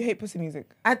said though you hate pussy music.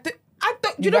 I don't.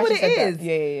 Do you know what it is?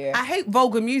 Yeah. I hate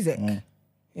vulgar music.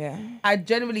 Yeah. I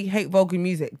generally hate vulgar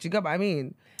music. Do you get what I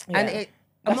mean? Yeah. And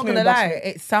I'm not gonna lie,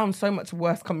 it sounds so much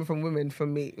worse coming from women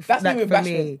from me. That's me with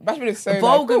Bashment. Bashment is so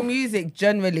vulgar music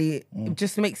generally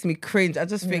just makes me cringe. I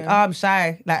just think, I'm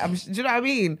shy. Like do you know what I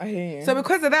mean? I hear you. So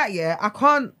because of that, I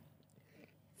can't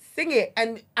sing it,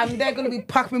 and I'm there gonna be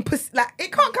pucking pussy. Like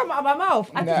it can't come out of my mouth.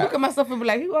 I just look at myself and be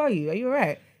like, who are you? Are you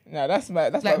alright? No, that's my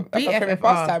favorite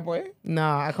pastime, boy. No,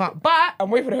 I can't. But I'm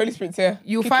waiting for the Holy Spirit to.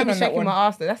 You'll find me shaking my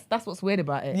ass though. That's what's weird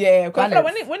about it. Yeah, because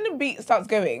when the beat starts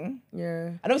going,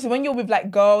 and obviously when you're with like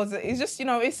girls, it's just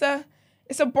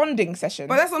it's a bonding session.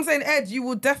 But that's what I'm saying, Ed. You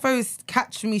will defo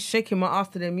catch me shaking my ass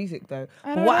to their music though.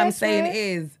 But what I'm saying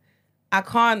is, I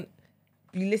can't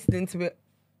be listening to it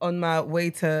on my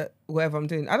way to wherever I'm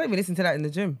doing. I don't even listen to that in the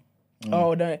gym.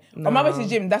 Oh no! On my way to the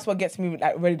gym, that's what gets me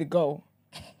like ready to go.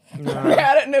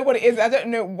 I don't know what it is. I don't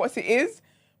know what it is.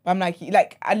 But I'm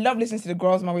like I love listening to the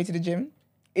girls on my way to the gym.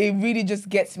 It really just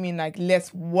gets me in like,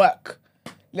 let's work.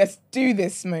 Let's do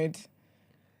this mode.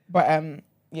 But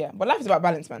but life is about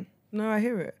balance, man. No, I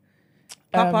hear it.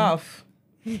 Pop off.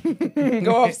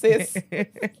 Go off, sis.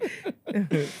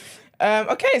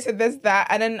 Okay, so there's that.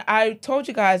 And then I told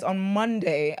you guys on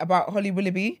Monday about Holly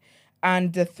Willoughby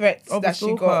and the threats that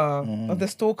she got of the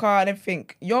stalker and everything.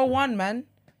 You're one, man.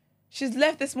 She's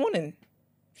left this morning.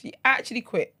 She actually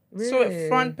quit. Really? Saw it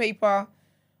front paper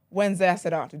Wednesday. I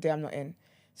said, today I'm not in.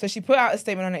 So she put out a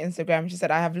statement on her Instagram. She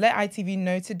said, I have let ITV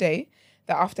know today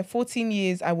that after 14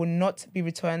 years, I will not be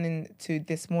returning to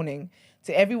This Morning.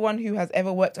 To everyone who has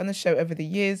ever worked on the show over the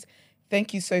years,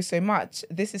 thank you so, so much.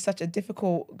 This is such a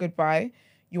difficult goodbye.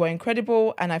 You are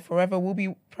incredible, and I forever will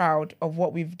be proud of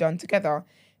what we've done together.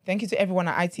 Thank you to everyone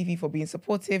at ITV for being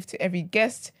supportive. To every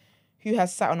guest who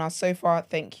has sat on our sofa,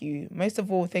 thank you. Most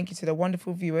of all, thank you to the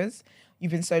wonderful viewers.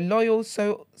 You've been so loyal,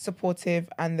 so supportive,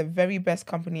 and the very best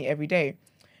company every day.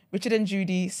 Richard and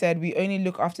Judy said, we only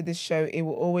look after this show. It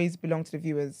will always belong to the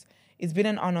viewers. It's been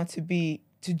an honor to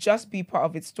just be part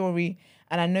of its story,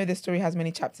 and I know the story has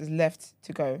many chapters left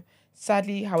to go.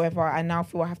 Sadly, however, I now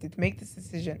feel I have to make this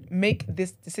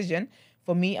decision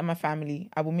for me and my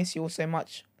family. I will miss you all so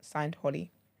much. Signed,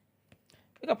 Holly.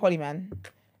 Look up Holly, man.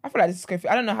 I feel like this is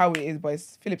Schofield. I don't know how it is, but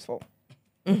it's Philip's fault.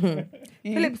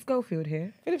 Philip Schofield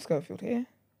here. Philip Schofield here.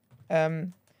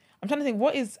 I'm trying to think.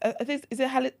 What is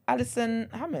it? Alison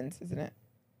Hammond, isn't it?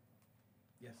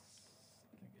 Yes.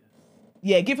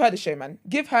 Yeah, give her the show, man.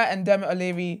 Give her and Dermot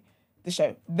O'Leary the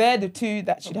show. They're the two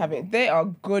that should have it. They are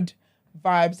good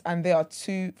vibes and they are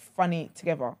too funny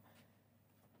together.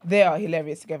 They are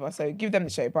hilarious together. So give them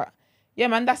the show. But yeah,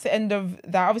 man, that's the end of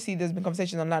that. Obviously, there's been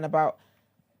conversations online about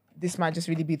this might just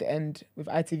really be the end with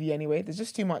ITV anyway. There's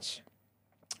just too much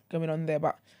going on there.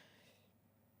 But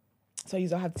so I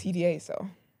had TDA, so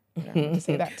to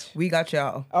say that. We got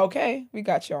y'all. Okay, we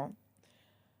got y'all.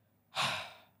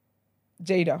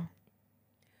 Jada.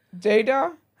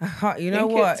 You know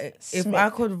what? If I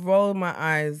could roll my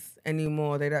eyes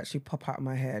anymore, they'd actually pop out of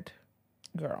my head.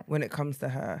 Girl. When it comes to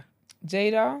her.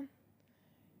 Jada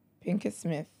Pinkett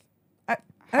Smith.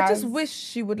 I just wish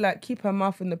she would keep her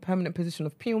mouth in the permanent position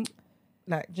of pew.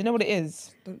 Do you know what it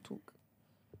is? Don't talk.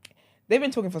 They've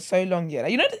been talking for so long, yeah.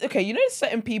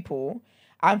 Certain people,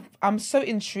 I'm so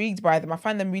intrigued by them. I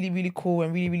find them really, really cool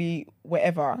and really, really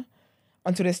whatever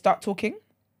until they start talking.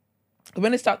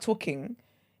 When they start talking,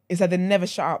 it's like they never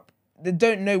shut up. They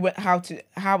don't know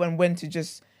how and when to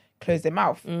just close their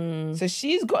mouth. So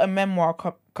she's got a memoir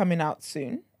coming out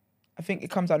soon. I think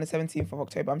it comes out on the 17th of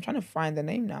October. I'm trying to find the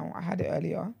name now. I had it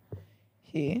earlier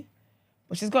here.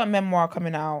 But she's got a memoir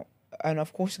coming out. And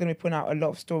of course, she's going to be putting out a lot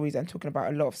of stories and talking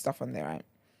about a lot of stuff on there, right?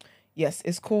 Yes,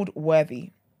 it's called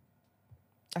Worthy.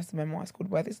 That's the memoir. It's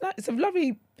called Worthy. It's a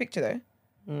lovely picture,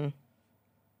 though.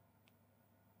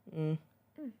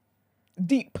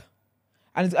 Deep.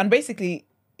 And basically,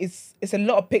 it's a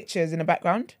lot of pictures in the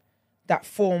background that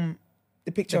form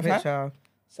the picture of her.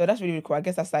 So that's really, really cool. I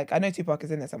guess that's I know Tupac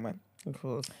is in there somewhere. Of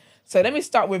course. So let me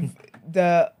start with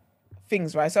the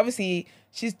things, right? So obviously,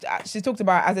 she's talked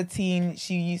about as a teen,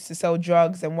 she used to sell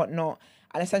drugs and whatnot.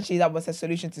 And essentially, that was her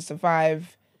solution to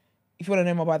survive. If you want to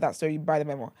know more about that story, buy the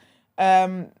memoir.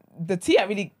 The tea I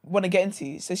really want to get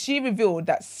into. So she revealed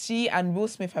that she and Will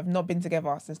Smith have not been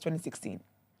together since 2016.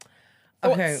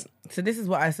 Okay, so this is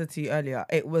what I said to you earlier.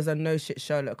 It was a no shit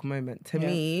Sherlock moment. To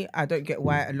me, I don't get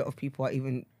why a lot of people are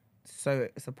even so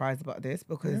surprised about this,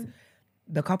 because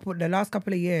the last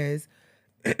couple of years,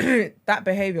 that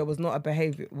behavior was not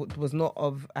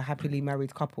of a happily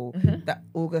married couple. That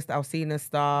August Alsina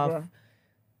stuff,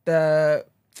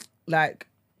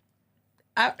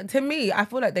 To me, I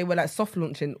feel like they were like soft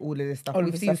launching all of this stuff.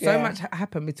 We've seen so much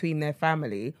happen between their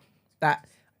family that,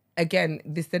 again,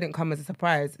 this didn't come as a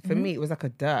surprise. For me, it was like a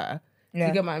duh. Do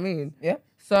you get what I mean? Yeah.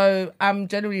 So I'm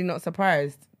generally not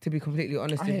surprised, to be completely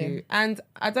honest with you. And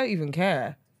I don't even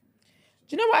care.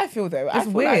 Do you know what I feel though? It's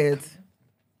weird.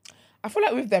 I feel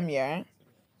like with them, there's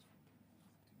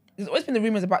always been the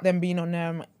rumours about them being in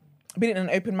an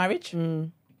open marriage.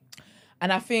 And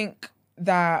I think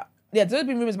that, there's always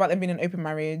been rumours about them being in an open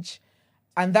marriage,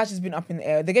 and that's just been up in the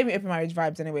air. They gave me open marriage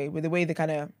vibes anyway, with the way they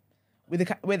kind of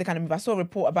move. I saw a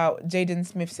report about Jaden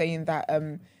Smith saying that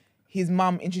his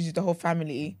mum introduced the whole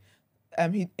family.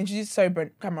 He introduced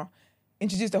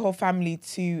introduced the whole family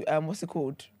to what's it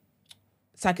called?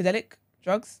 Psychedelic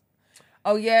drugs.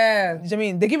 Oh yeah. Do you know what I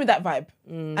mean? They give me that vibe.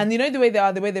 And you know the way they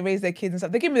are, the way they raise their kids and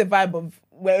stuff. They give me the vibe of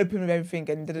we're open with everything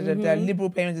and they're liberal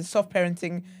parents, the soft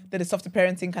parenting, the softer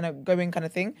parenting kind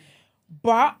of thing.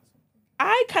 But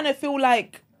I kind of feel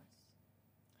like,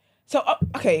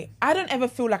 I don't ever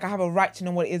feel like I have a right to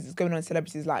know what it is that's going on in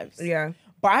celebrities' lives. Yeah.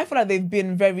 But I feel like they've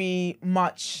been very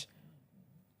much,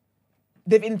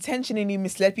 they've intentionally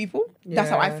misled people. That's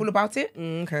how I feel about it.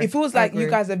 Okay. It feels like you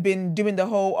guys have been doing the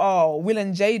whole, Will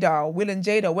and Jada,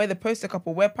 we're the poster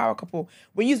couple, we're power couple.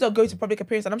 When you don't go to public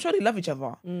appearances, and I'm sure they love each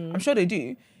other. I'm sure they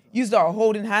do. You are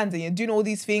holding hands and you're doing all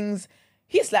these things.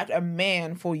 He slapped a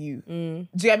man for you. Do you know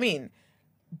what I mean?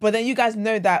 But then you guys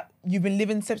know that you've been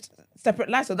living separate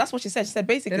lives. So that's what she said. She said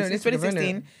basically since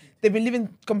 2016, they've been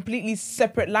living completely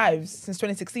separate lives since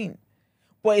 2016.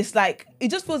 But it's like, it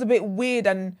just feels a bit weird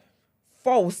and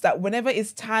false that whenever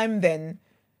it's time then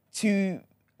to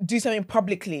do something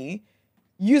publicly,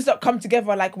 you come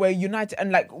together like we're united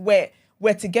and like we're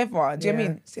together. Do you know what I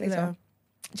mean? See you later.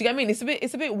 Do you get what I mean?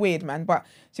 It's a bit weird, man. But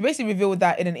she basically revealed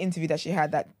that in an interview that she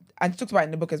had, that, and she talked about it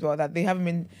in the book as well, that they haven't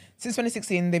been, since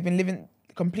 2016, they've been living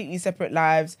completely separate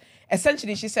lives.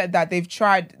 Essentially, she said that they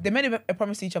made a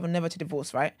promise to each other never to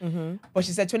divorce, right? But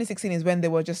she said 2016 is when they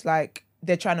were just like,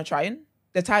 they're tired of trying.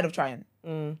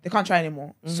 They can't try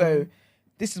anymore. So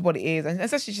this is what it is. And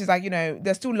essentially, she's like,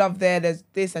 there's still love there, there's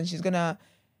this, and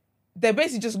they're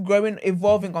basically just growing,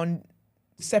 evolving on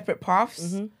separate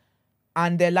paths.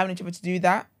 And they're allowing each other to do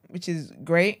that, which is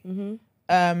great.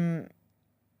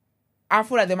 I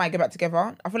feel like they might get back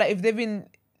together. I feel like if they've been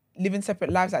living separate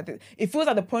lives like this, it feels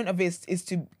like the point of it is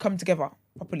to come together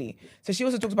properly. So she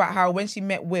also talked about how when she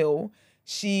met Will,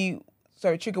 trigger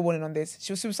warning on this,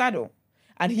 she was suicidal.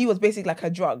 And he was basically like her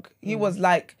drug. He was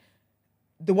like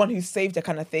the one who saved her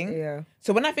kind of thing. Yeah.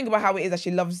 So when I think about how it is that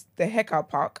she loves the heck out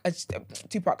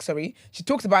Tupac, she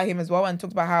talks about him as well and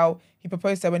talked about how he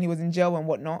proposed to her when he was in jail and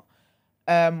whatnot.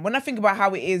 When I think about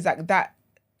how it is like that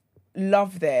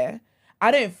love there,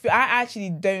 I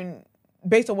actually don't,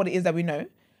 based on what it is that we know,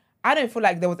 I don't feel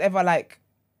like there was ever like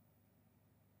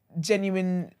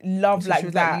genuine love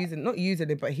like that. Like not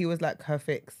using it, but he was like her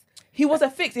fix. He was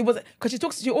a fix. It was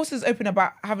because she also is open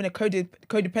about having a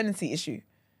codependency issue.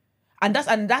 And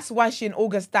that's why she and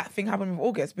August, that thing happened with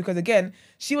August, because again,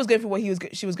 she was going through what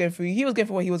she was going through, he was going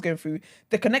through what he was going through.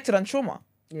 They're connected on trauma.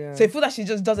 Yeah. So I feel like she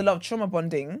just does a lot of trauma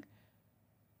bonding.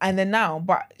 And then now,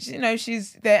 but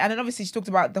she's there. And then obviously she talked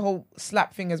about the whole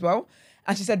slap thing as well.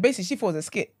 And she said basically she thought it was a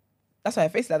skit. That's why her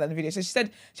face like that in the video. So she said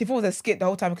she thought it was a skit the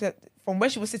whole time, because from where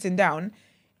she was sitting down,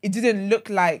 it didn't look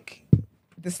like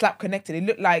the slap connected. It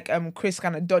looked like Chris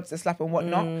kind of dodged the slap and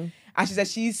whatnot. And she said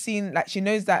she's seen, like, she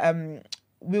knows that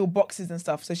Will boxes and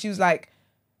stuff. So she was like,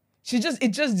 it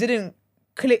just didn't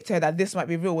click to her that this might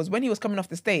be real. Was when he was coming off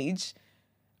the stage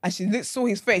and she saw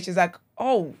his face, she's like,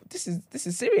 oh, this is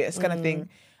serious kind of thing.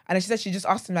 And then she said she just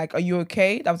asked him like, are you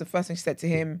okay? That was the first thing she said to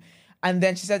him. And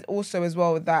then she said also as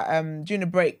well that during the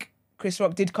break, Chris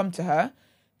Rock did come to her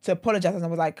to apologize, and I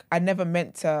was like, I never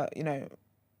meant to,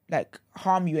 like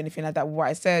harm you, anything like that, what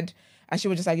I said. And she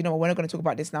was just like, we're not going to talk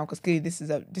about this now, because clearly this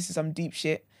is some deep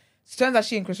shit. So it turns out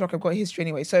she and Chris Rock have got a history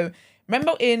anyway. So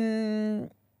remember was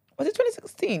it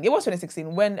 2016? It was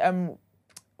 2016 when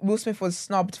Will Smith was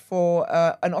snubbed for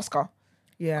an Oscar.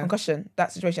 Yeah. Concussion,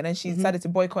 that situation. And she decided to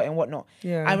boycott it and whatnot.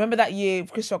 Yeah. I remember that year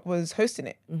Chris Rock was hosting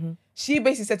it. She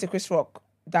basically said to Chris Rock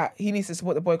that he needs to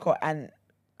support the boycott and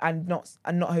not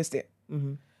host it.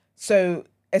 So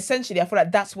essentially, I feel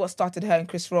like that's what started her and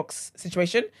Chris Rock's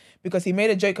situation, because he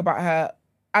made a joke about her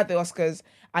at the Oscars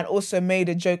and also made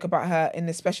a joke about her in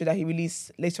the special that he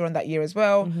released later on that year as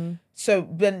well. So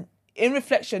then in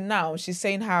reflection now, she's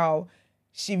saying how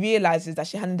she realizes that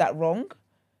she handled that wrong,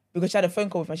 because she had a phone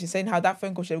call with him. She's saying how that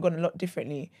phone call should have gone a lot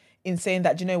differently, in saying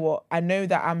that, do you know what? I know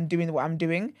that I'm doing what I'm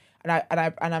doing.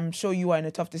 and I'm sure you are in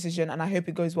a tough decision, and I hope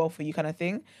it goes well for you, kind of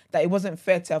thing. That it wasn't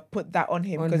fair to have put that on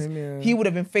him because he would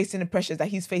have been facing the pressures that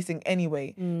he's facing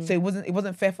anyway. So it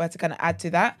wasn't fair for her to kind of add to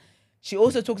that. She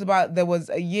also talks about there was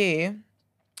a year,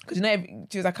 because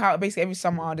she was like, how basically every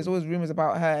summer there's always rumors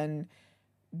about her and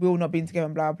Will not being together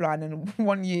and blah blah. And then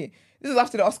one year, this is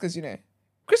after the Oscars,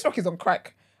 Chris Rock is on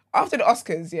crack. After the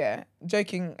Oscars,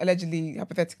 joking, allegedly,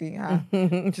 hypothetically,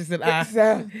 she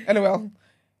said, LOL.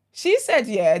 She said,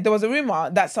 there was a rumor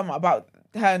that summer about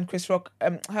her and Chris Rock,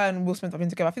 her and Will Smith have been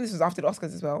together. I think this was after the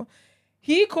Oscars as well.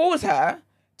 He called her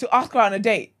to ask her on a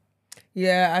date.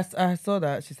 Yeah, I saw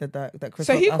that. She said that Chris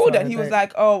So Rock he asked called her her and on he a was date.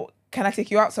 like, oh, can I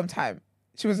take you out sometime?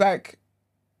 She was like,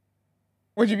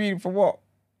 what do you mean, for what?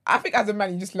 I think as a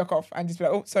man, you just look off and just be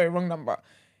like, oh, sorry, wrong number.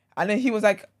 And then he was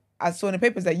like, I saw in the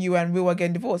papers that you and Will were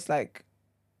getting divorced. Like,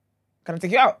 can I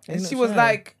take you out? And she was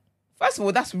like, first of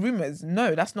all, that's rumors.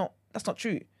 No, that's not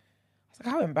true. I was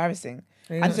like, how embarrassing.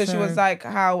 And so she was like,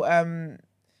 how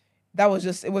that was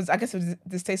just, it was a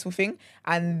distasteful thing.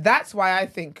 And that's why I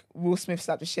think Will Smith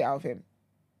slapped the shit out of him.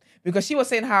 Because she was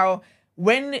saying how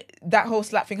when that whole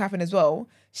slap thing happened as well,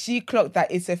 she clocked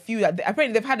that it's a feud.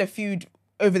 Apparently they've had a feud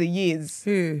over the years.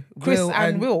 Who? Chris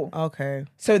and Will. Okay.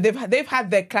 So they've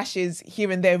had their clashes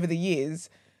here and there over the years.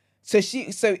 So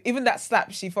even that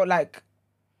slap, she felt like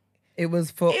it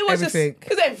was everything. It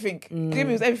was everything. It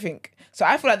was everything. So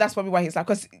I feel like that's probably why he's like,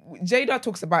 because Jada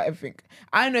talks about everything.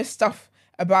 I know stuff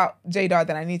about Jada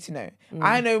than I need to know.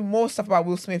 I know more stuff about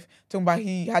Will Smith, talking about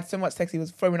he had so much sex he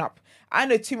was throwing up. I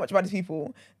know too much about these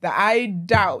people that I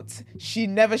doubt she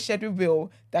never shared with Will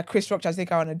that Chris Rock tried to take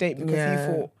her on a date because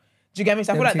he thought. Do you get me?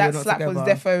 So I feel like that slap was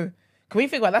defo. Can we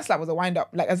think about that slap was a wind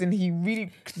up? Like as in he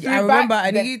really threw I remember,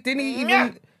 back, and did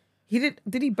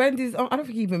he bend his? I don't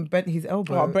think he even bent his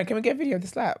elbow. Oh, Brent, can we get a video of the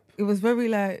slap? It was very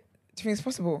like. Do you think it's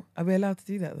possible? Are we allowed to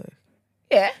do that though?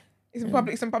 Yeah, it's in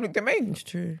public. It's in public domain. It's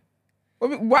true.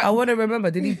 What? I want to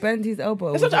remember. Did he bend his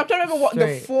elbow? I'm trying to remember what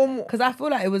the form. Because I feel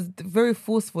like it was very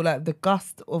forceful. Like the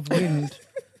gust of wind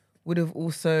would have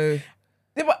also.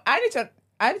 Yeah, but I need to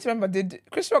remember. Did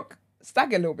Chris Rock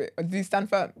stagger a little bit, or did he stand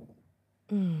firm?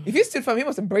 If he stood firm, he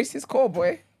must have braced his core,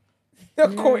 boy. The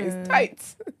core is tight.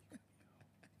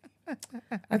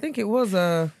 I think it was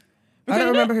a. I don't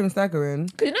remember him staggering.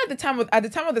 Because at the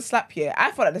time of the slap here,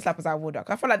 I felt like the slap was out of order.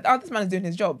 I felt like, this man is doing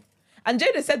his job. And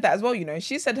Jada said that as well,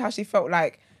 She said how she felt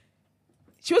like...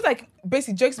 She was like,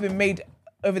 basically, jokes have been made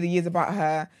over the years about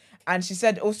her. And she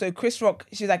said also, Chris Rock...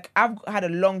 She's like, I've had a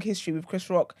long history with Chris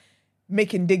Rock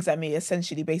making digs at me,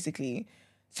 essentially, basically.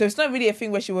 So it's not really a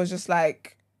thing where she was just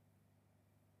like...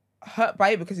 hurt by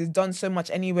it because he's done so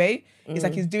much anyway. It's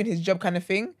like he's doing his job kind of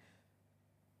thing.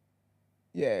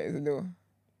 Yeah, it's a little...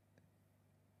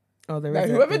 Oh, there like,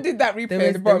 is. Whoever did that replay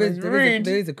at the bottom is rude.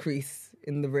 There is a crease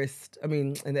in the wrist. I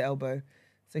mean, in the elbow.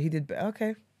 So he did better.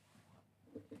 Okay.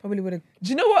 Probably would have. Do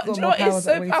you know what? Do you know what is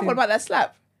so powerful about that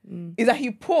slap? Is that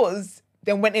he paused,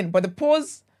 then went in, but the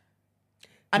pause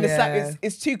and the slap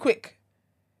is too quick.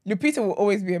 Lupita will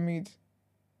always be a mood.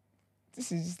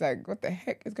 This is just like, what the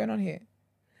heck is going on here?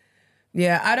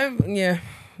 Yeah, I don't. Yeah.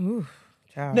 Ooh.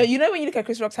 Ciao. No, when you look at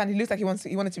Chris Rock's hand, he looks like he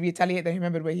wanted to retaliate, then he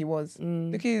remembered where he was.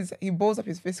 Look, he balls up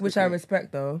his fist. Which I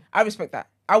respect, though. I respect that.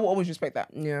 I will always respect that.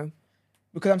 Yeah.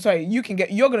 Because I'm sorry, you're going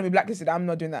to be blacklisted. I'm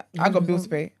not doing that. I got bills to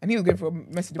pay. And he was going for a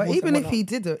messy divorce. But even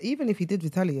if he did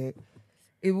retaliate,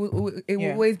 it would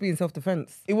always be in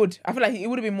self-defense. It would. I feel like it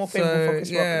would have been more favorable for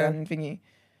Chris Rock than thingy.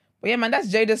 But yeah, man,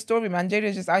 that's Jada's story, man.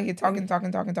 Jada's just out here talking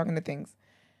to things.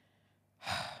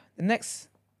 The next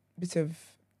bit of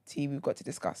tea we've got to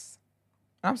discuss.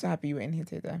 I'm so happy you were in here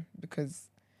today because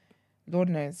Lord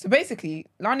knows. So basically,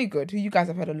 Lani Good, who you guys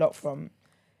have heard a lot from,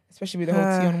 especially with the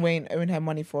whole Tion Wayne owing her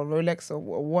money for a Rolex or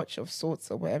a watch of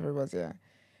sorts or whatever it was,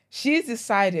 she's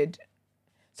decided.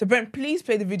 So Brent, please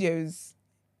play the videos.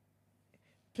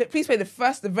 Please play the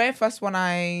very first one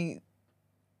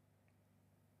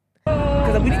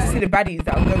because we need to see the baddies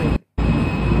that are going.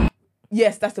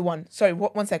 Yes, that's the one. Sorry,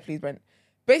 one sec, please, Brent.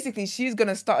 Basically, she's going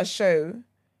to start a show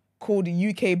called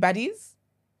UK Baddies.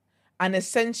 And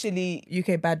essentially...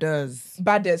 UK Badders.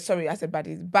 Badders, sorry, I said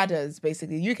baddies. Badders,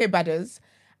 basically. UK Badders.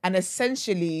 And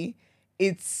essentially,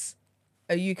 it's...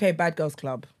 a UK Bad Girls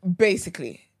Club.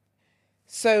 Basically.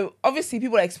 So, obviously,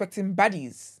 people are expecting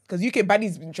baddies. Because UK Baddies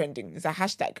has been trending. It's a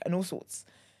hashtag and all sorts.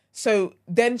 So,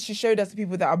 then she showed us the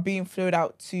people that are being flown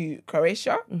out to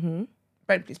Croatia. Mm-hmm.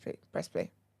 Brent, please play. Press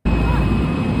play.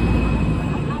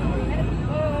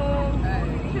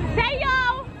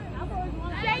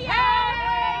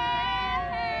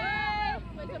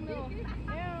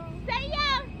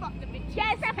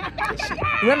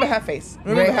 Remember her face.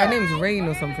 Her name's Rain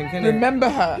or something, isn't it? Remember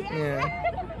her.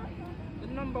 Yeah.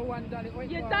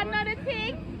 You don't know the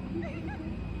thing?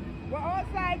 We're all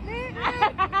sidelit.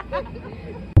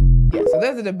 Yeah, so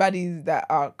those are the baddies that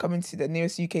are coming to the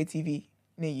nearest UK TV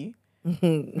near you.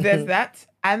 There's that.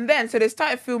 And then, so they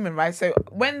started filming, right? So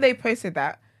when they posted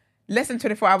that, less than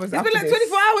 24 hours after It's been like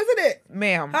 24 hours, isn't it?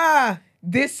 Ma'am.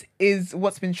 This is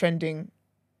what's been trending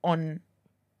on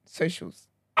socials.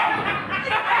 No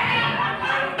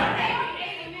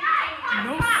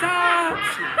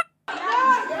socks.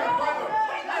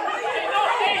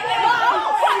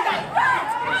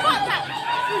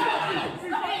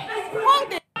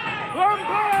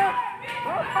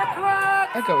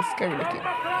 That girl was scary looking.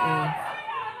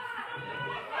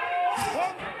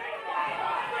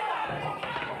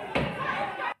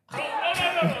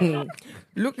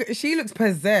 Look, she looks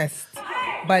possessed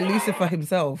by Lucifer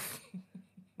himself.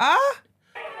 Look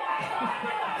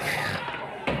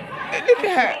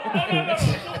at her.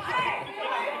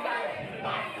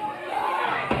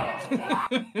 Man,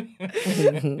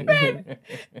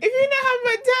 if you know how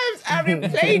many times I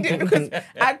replayed it because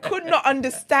I could not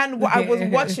understand what I was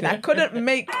watching. I couldn't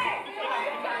make.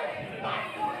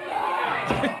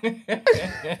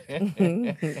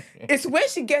 It's when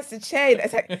she gets the chain.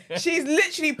 It's like she's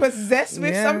literally possessed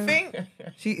with something.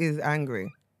 She is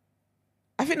angry.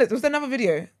 I think that was another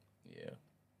video. Yeah.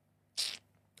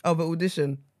 Oh, but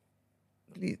audition.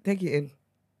 Please take it in.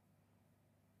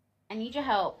 I need your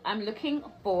help. I'm looking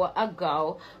for a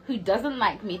girl who doesn't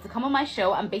like me to come on my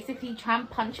show and basically try and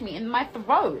punch me in my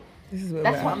throat.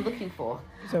 That's what I'm looking for.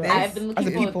 So I've been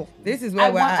looking for. This is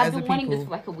where we're at as a I've been wanting this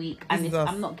for like a week, and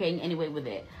I'm not getting anywhere with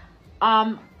it.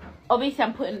 Obviously,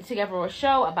 I'm putting together a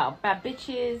show about bad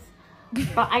bitches,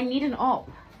 but I need an op.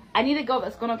 I need a girl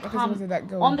that's gonna come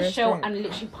on the show and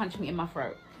literally punch me in my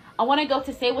throat. I want a girl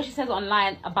to say what she says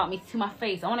online about me to my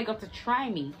face. I want a girl to try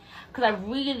me because I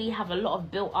really have a lot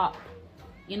of built up.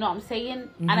 You know what I'm saying?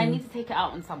 And I need to take it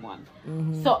out on someone.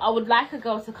 So I would like a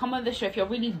girl to come on the show. If you're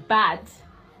really bad,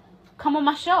 come on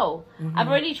my show. I've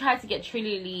already tried to get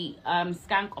Trilly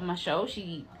Skank on my show.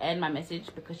 She aired my message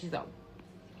because she's up.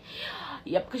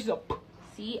 Yep, because she's up.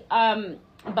 See?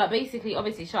 But basically,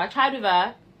 obviously, so I tried with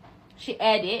her. She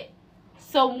aired it.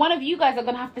 So one of you guys are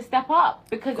going to have to step up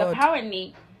because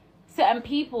apparently certain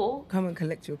people come and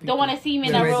collect your people. Don't want to see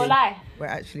me in real life. We're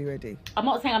actually ready. I'm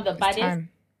not saying I'm the baddest.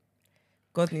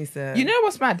 God needs to... You know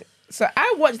what's mad? So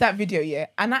I watched that video, yeah,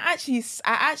 and I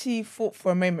actually thought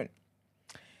for a moment,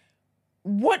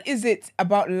 what is it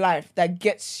about life that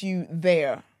gets you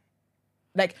there?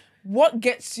 Like, what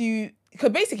gets you...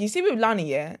 Because basically, you see with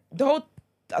Lani, yeah, the whole...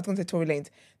 I was going to say Tory Lanez.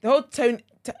 The whole Tion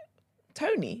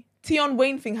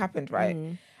Wayne thing happened, right?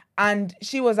 And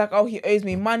she was like, oh, he owes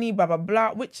me money, blah, blah,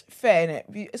 blah, which, fair, innit?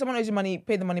 If someone owes you money,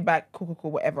 pay the money back, cool,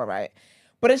 whatever, right?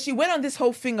 But then she went on this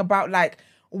whole thing about, like,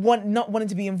 not wanting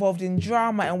to be involved in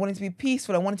drama and wanting to be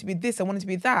peaceful and wanting to be this and wanting to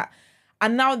be that.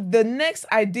 And now the next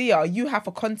idea you have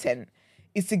for content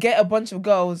is to get a bunch of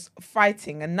girls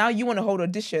fighting, and now you want to hold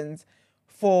auditions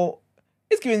for...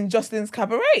 It's giving Jocelyn's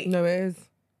Cabaret. No, it is.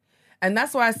 And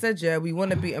that's why I said, yeah, we want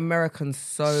to be American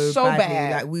so badly.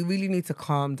 bad. Like, we really need to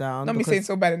calm down. Not me saying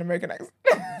so bad in American accent.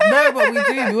 No, but we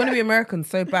do. We want to be American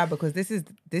so bad because this is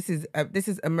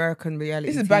American reality.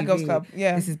 This is TV. Bad Girls Club.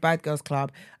 Yeah. This is Bad Girls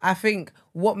Club. I think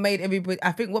what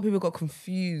people got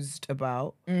confused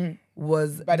about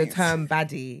was the term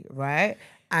baddie, right?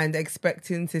 And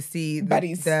expecting to see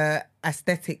the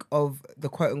aesthetic of the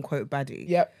quote unquote baddie.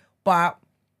 Yep. But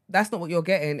that's not what you're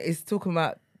getting. It's talking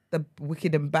about the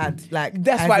wicked and bad. Like,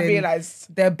 that's what I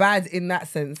realized. They're bad in that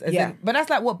sense. But that's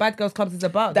like what Bad Girls Clubs is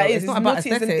about. That is. It's not about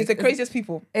aesthetics. It's the craziest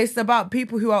people. It's about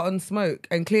people who are on smoke.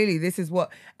 And clearly this is what...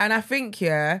 And I think,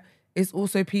 it's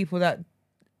also people that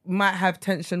might have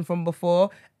tension from before.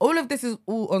 All of this is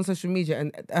all on social media.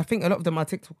 And I think a lot of them are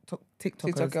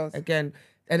TikTokers girls. again.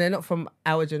 And they're not from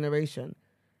our generation.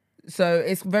 So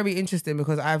it's very interesting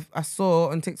because I saw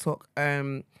on TikTok,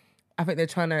 I think they're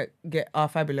trying to get Our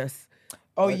Fabulous.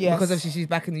 Oh, yes. Because obviously she's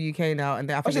back in the UK now.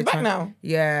 And I think she's back now?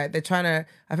 Yeah, they're trying to...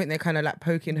 I think they're kind of like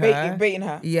poking her. Baiting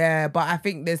her. Yeah, but I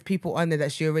think there's people on there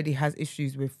that she already has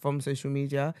issues with from social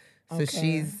media. So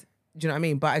she's... Do you know what I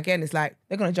mean? But again, it's like...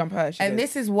 They're going to jump her.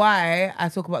 This is why I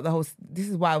talk about the whole... This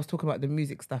is why I was talking about the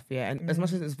music stuff, yeah? And as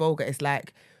much as it's vulgar, it's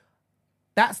like...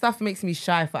 That stuff makes me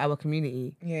shy for our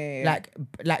community. Yeah.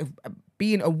 Like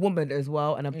being a woman as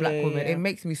well and a black woman, it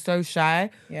makes me so shy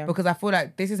because I feel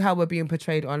like this is how we're being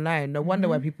portrayed online. No wonder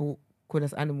why people call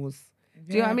us animals.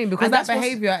 Do you know what I mean? Because that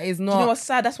behaviour is not... Do you know what's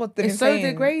sad? That's what they're saying. It's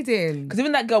so degrading. Because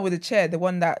even that girl with the chair, the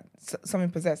one that someone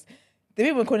possessed, they've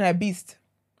even calling her a beast.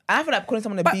 I feel like calling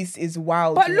someone a beast is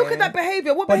wild. But look at that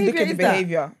behaviour. What behaviour is that?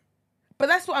 Behaviour. But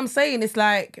that's what I'm saying. It's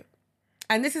like...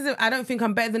 And this isn't, I don't think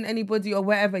I'm better than anybody or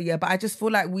whatever, yeah, but I just feel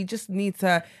like we just need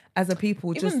to, as a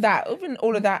people, even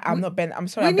all of that, I'm better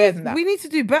than that. We need to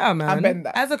do better, man. I'm better than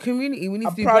that. As a community, we need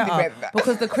to do better.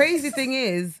 Because the crazy thing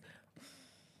is,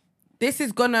 this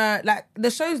is gonna, like, the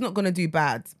show's not gonna do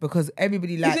bad because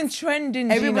everybody likes... It's in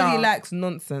trending, everybody Gina. likes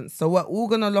nonsense. So we're all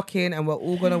gonna lock in and we're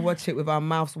all gonna watch it with our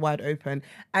mouths wide open.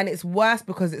 And it's worse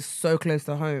because it's so close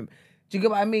to home. Do you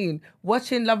get what I mean?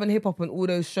 Watching Love and Hip Hop and all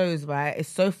those shows, right, is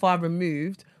so far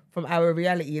removed from our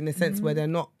reality in the sense where they're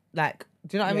not, like...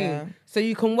 Do you know what I mean? So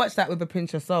you can watch that with a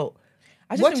pinch of salt.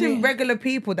 Watching regular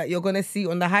people that you're gonna see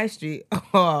on the high street.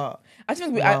 I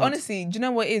honestly, do you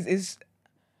know what it is?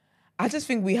 I just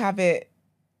think we have it.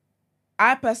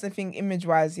 I personally think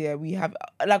image-wise, we have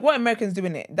like what Americans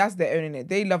doing it. That's their owning it.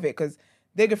 They love it because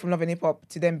they go from Love and Hip Hop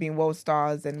to them being world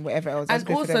stars and whatever else. And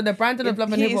also the branding of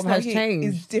Love and Hip Hop has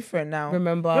changed. It's different now.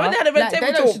 Remember they had a red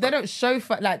table talk? They don't show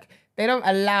they don't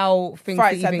allow things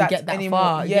to even get that anymore.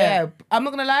 Far. Yeah. I'm not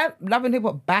gonna lie, Love and Hip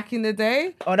Hop back in the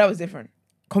day. Oh, that was different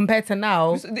compared to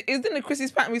now. Isn't it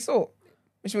Chrissy's pattern we saw?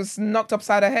 Which was knocked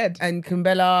upside her head. And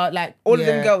Kimbella, like... All of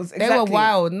them girls, exactly. They were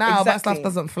wild. Now that stuff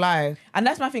doesn't fly. And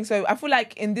that's my thing. So I feel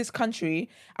like in this country,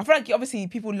 I feel like obviously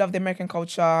people love the American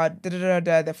culture,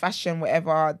 the fashion,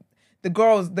 whatever. The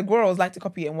girls like to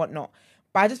copy it and whatnot.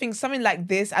 But I just think something like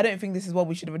this, I don't think this is what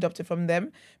we should have adopted from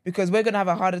them because we're going to have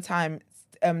a harder time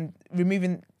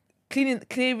clearing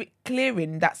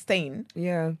that stain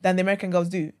than the American girls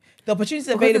do. The opportunities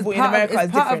available in America is different.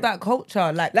 It's part of that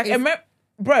culture.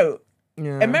 Bro...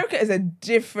 Yeah. America is a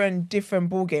different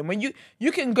ball game. When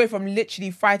you can go from literally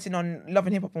fighting on Love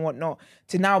and Hip Hop and whatnot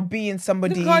to now being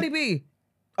somebody. Look at Cardi B.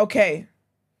 Okay.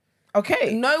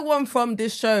 No one from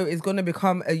this show is gonna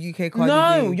become a UK Cardi B.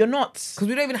 No, you're not. Because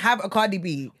we don't even have a Cardi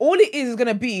B. All it is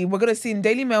gonna be, we're gonna see in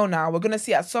Daily Mail now. We're gonna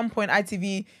see at some point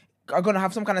ITV are gonna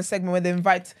have some kind of segment where they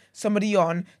invite somebody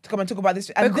on to come and talk about this.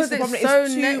 And because this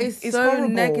it's so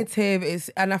negative.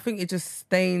 And I think it just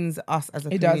stains us as a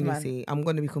community. I'm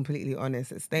gonna be completely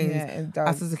honest. It stains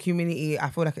us as a community. I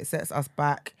feel like it sets us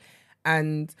back.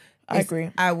 And I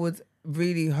agree. I would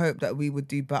really hope that we would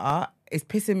do better. It's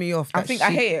pissing me off. I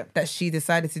hate it that she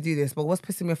decided to do this. But what's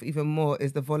pissing me off even more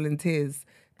is the volunteers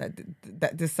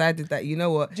that decided that, you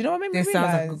know what? Do you know what made me this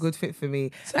sounds like a good fit for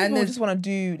me. And people just want to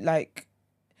do like.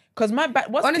 Because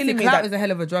what's honestly, killing me clout is a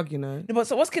hell of a drug, you know. No, but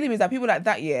so what's killing me is that people like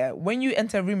that, when you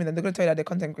enter a room with them, they're going to tell you that they're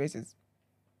content creators.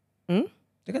 They're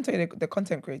going to tell you they're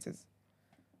content creators.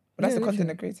 But that's the content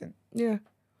they're creating. Yeah.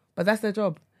 But that's their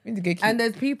job. And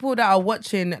there's people that are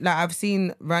watching, like I've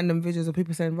seen random videos of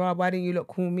people saying, Rob, why didn't you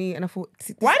call me? And I thought...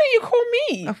 Why didn't you call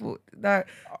me? I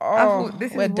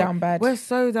thought, we're down bad. We're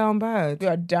so down bad. We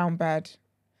are down bad.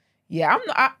 Yeah, I'm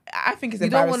not... I think it's embarrassing. You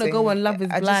don't want to go on Love is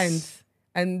Blind.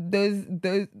 And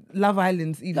those Love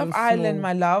Islands even Love Island,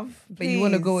 my love. But you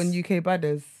want to go on UK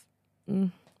Badders.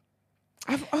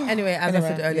 Anyway, as I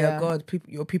said earlier, God,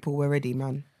 your people were ready,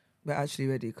 man. We're actually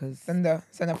ready because... Send the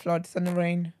flood, send the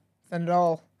rain, send it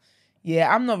all.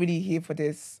 Yeah, I'm not really here for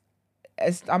this. I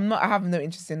have no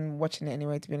interest in watching it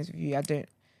anyway, to be honest with you.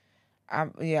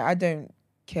 I don't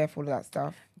care for all that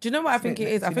stuff. Do you know what I think it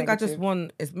is? I think I just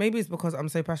want... Maybe it's because I'm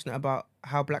so passionate about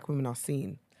how black women are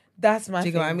seen. That's my thing. Do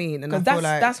you get what I mean? And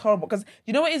that's horrible. Because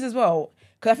you know what it is as well?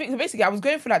 Because I think basically I was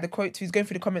going through like the quotes, going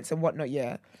through the comments and whatnot,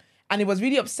 and it was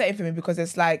really upsetting for me because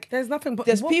it's like... There's nothing...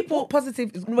 people... What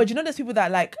positive... But you know there's people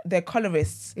that like, they're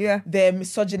colorists. Yeah. They're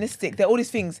misogynistic. They're all these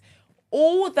things.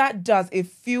 All that does, it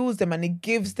fuels them and it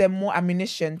gives them more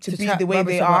ammunition to be the way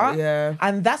they are. Yeah.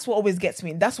 And that's what always gets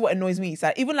me. That's what annoys me. It's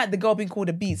like, even like the girl being called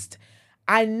a beast.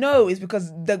 I know it's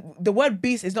because the word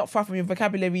beast is not far from your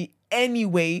vocabulary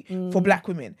anyway for black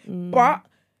women. But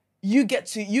you get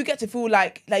to feel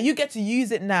like you get to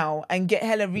use it now and get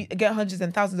get hundreds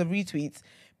and thousands of retweets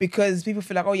because people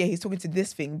feel like, oh yeah, he's talking to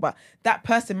this thing, but that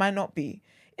person might not be.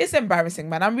 It's embarrassing,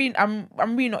 man. I'm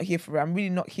really not here for it. I'm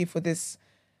really not here for this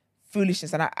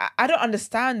foolishness, and I don't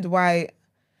understand why.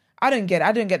 I don't get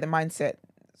the mindset.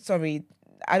 Sorry,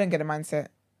 I don't get the mindset.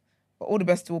 But all the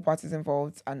best to all parties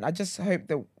involved, and I just hope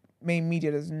the main media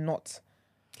does not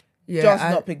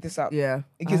not pick this up. Yeah,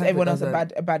 it gives everyone else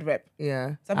a bad rep.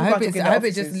 Yeah, I hope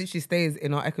it just literally stays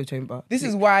in our echo chamber. This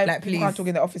is why people can't talk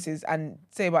in their offices and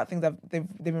say about things that they've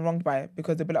been wronged by,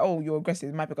 because they'll be like, "Oh, you're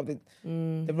aggressive." They might pick up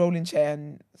the rolling chair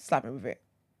and slap me with it.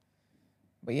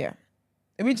 But yeah,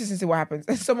 it'd be interesting to see what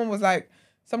happens. Someone was like,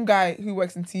 some guy who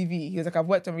works in TV. He was like, "I've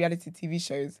worked on reality TV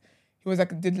shows." He was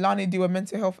like, did Lani do a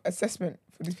mental health assessment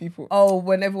for these people? Oh,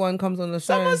 when everyone comes on the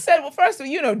show. Someone said, well, first of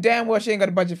all, you know damn well she ain't got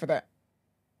a budget for that.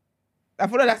 I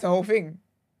feel like that's the whole thing.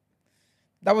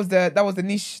 That was the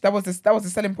niche. That was the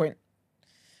selling point.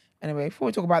 Anyway, before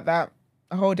we talk about that,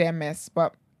 a whole damn mess.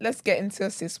 But let's get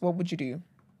into sis. What would you do?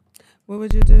 What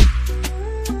would you do?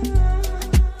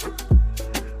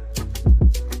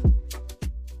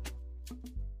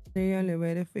 The only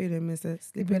way to feed him is to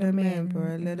sleep with a man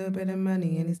for a little bit of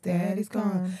money and his daddy's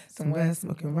gone. Somewhere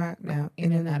smoking rock now,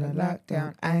 in and out of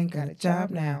lockdown. I ain't got a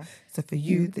job now. So for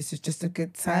you, this is just a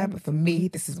good time. But for me,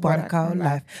 this is what I call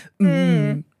life.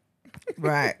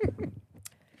 Right.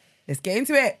 Let's get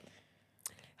into it.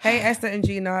 Hey, Esther and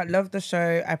Gina, love the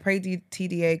show. I pray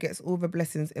TDA gets all the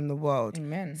blessings in the world.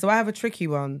 Amen. So I have a tricky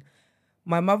one.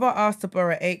 My mother asked to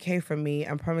borrow 8K from me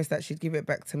and promised that she'd give it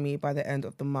back to me by the end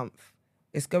of the month.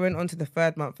 It's going on to the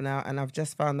 3rd month now, and I've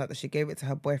just found out that she gave it to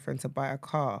her boyfriend to buy a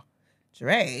car.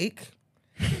 Drake?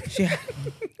 She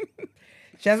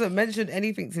hasn't mentioned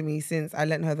anything to me since I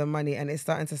lent her the money, and it's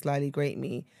starting to slightly grate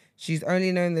me. She's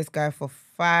only known this guy for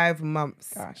 5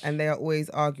 months, and they are always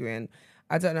arguing.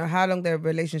 I don't know how long their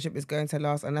relationship is going to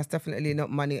last, and that's definitely not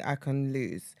money I can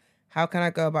lose. How can I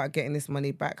go about getting this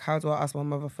money back? How do I ask my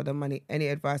mother for the money? Any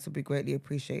advice would be greatly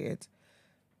appreciated.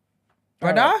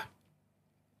 Brother?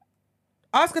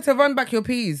 Ask her to run back your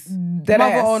peas. Dead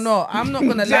mother ass. or not. I'm not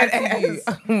going to lie to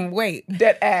you. Wait.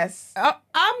 Dead ass.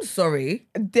 I'm sorry.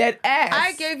 Dead ass.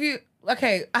 I gave you...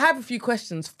 Okay, I have a few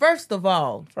questions. First of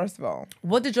all,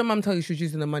 what did your mum tell you she was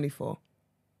using the money for?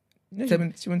 No,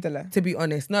 she wouldn't tell her. To be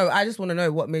honest. No, I just want to know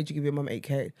what made you give your mum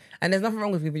 8K. And there's nothing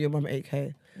wrong with giving your mum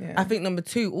 8K. Yeah. I think number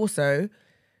 2, also,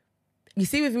 you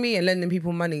see with me and lending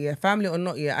people money, yeah, family or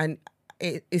not, yeah, and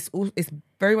it's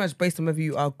very much based on whether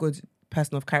you are a good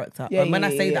person of character. Yeah, and when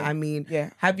I say that, I mean,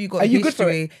 have you got history? Good for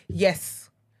it? Yes.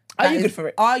 Are you good for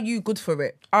it? Are you good for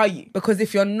it? Are you? Because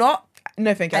if you're not,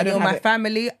 no, thank you. and you're my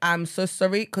family, I'm so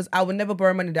sorry, because I will never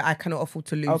borrow money that I cannot afford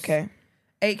to lose. Okay.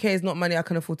 8K is not money I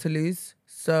can afford to lose.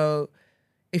 So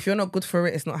if you're not good for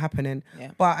it, it's not happening.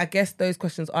 Yeah. But I guess those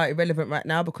questions are irrelevant right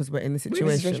now because we're in the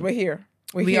situation. We're here.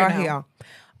 We are here.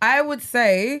 I would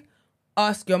say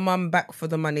ask your mum back for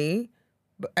the money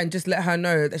and just let her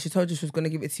know that she told you she was going to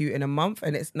give it to you in a month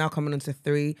and it's now coming on to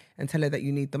 3, and tell her that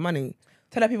you need the money.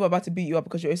 Tell her people are about to beat you up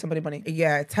because you owe somebody money.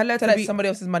 Yeah. Tell her it's somebody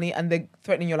else's money and they're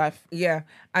threatening your life. Yeah.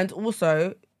 And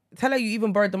also, tell her you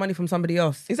even borrowed the money from somebody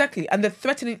else. Exactly. And they're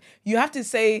threatening. You have to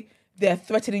say they're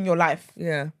threatening your life.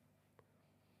 Yeah.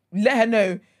 Let her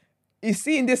know. You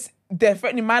see in this, they're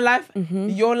threatening my life,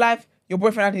 your life, your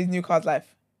boyfriend and his new car's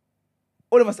life.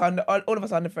 All of us are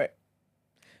under threat.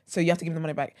 So you have to give them the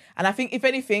money back. And I think if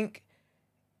anything,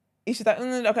 it's just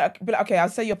like, okay, I'll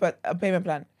set you up a payment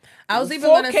plan. I was even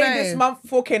going to say 4K this month,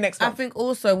 4K next month. I think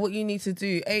also what you need to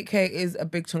do, 8K is a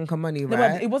big chunk of money, right?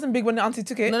 No, but it wasn't big when the auntie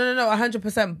took it. No,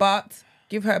 100%. But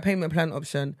give her a payment plan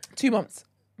option. 2 months,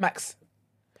 max.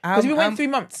 Because you've been waiting 3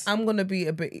 months. I'm going to be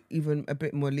a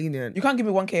bit more lenient. You can't give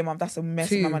me 1K a month. That's a mess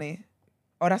of my money.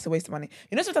 Oh, that's a waste of money.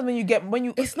 You know, sometimes when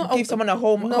you give someone a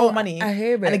whole money, I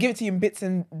hear it, and they give it to you in bits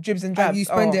and dribs and drabs, and you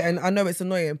spend it, and I know it's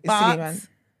annoying, it's but silly, man.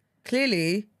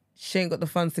 Clearly she ain't got the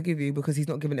funds to give you because he's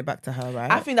not giving it back to her,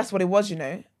 right? I think that's what it was, you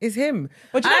know. It's him.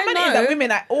 But you know, that women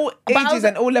at all ages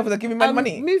and all levels are giving men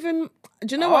money. Do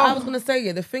you know what I was gonna say?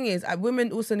 Yeah, the thing is,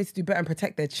 women also need to do better and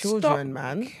protect their children,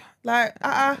 man. Like,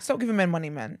 stop giving men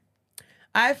money, man.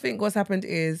 I think what's happened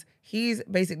is he's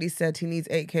basically said he needs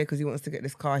 8K because he wants to get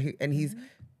this car, and he's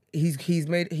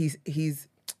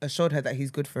assured her that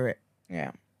he's good for it.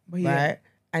 Yeah. Right?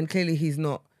 And clearly he's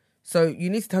not. So you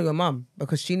need to tell your mum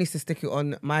because she needs to stick it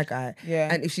on my guy.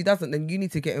 Yeah. And if she doesn't, then you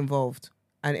need to get involved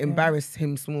and embarrass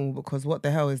him small, because what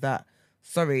the hell is that?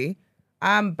 Sorry,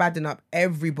 I'm badding up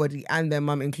everybody and their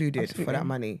mum included for that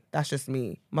money. That's just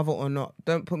me, mother or not.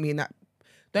 Don't put me in that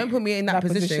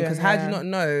position, because how do you not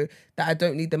know that I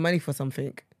don't need the money for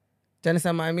something? Do you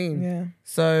understand what I mean? Yeah.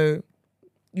 So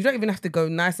you don't even have to go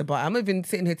nice about it. I'm not even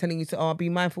sitting here telling you to be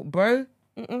mindful, bro.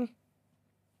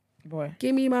 Boy,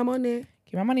 give me my money.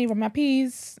 Give my money from my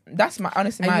peas. That's my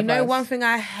honestly my advice. You know one thing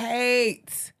I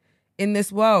hate in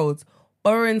this world?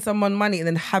 Borrowing someone money and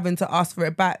then having to ask for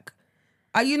it back.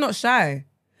 Are you not shy?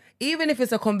 Even if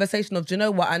it's a conversation of, do you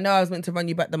know what? I know I was meant to run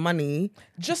you back the money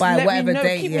just by let whatever me know.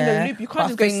 date. Keep me in the loop. You can't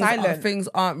just go silent. Things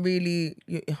aren't really.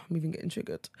 I'm even getting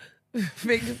triggered.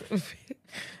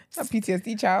 That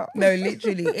PTSD, child. No,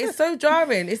 literally, it's so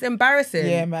jarring. It's embarrassing.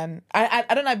 Yeah, man. I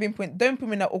don't like being don't put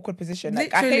me in that awkward position.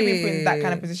 Like, I hate being put in that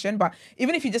kind of position. But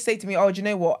even if you just say to me, "Oh, do you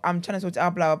know what? I'm trying to sort it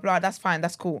out, blah blah blah," that's fine.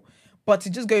 That's cool. But to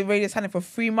just go radius handling for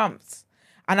 3 months,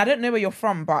 and I don't know where you're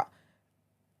from, but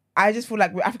I just feel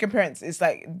like with African parents, it's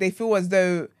like they feel as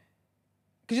though,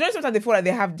 because you know sometimes they feel like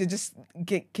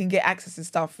can get access to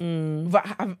stuff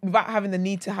without having the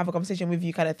need to have a conversation with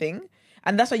you, kind of thing.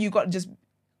 And that's why you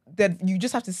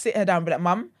just have to sit her down and be like,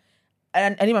 "Mum, I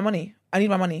need my money. I need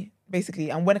my money.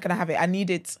 basically. And when can I have it? I need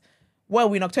it. Well,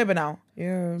 we're in October now.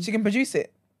 Yeah. She can produce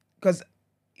it. Because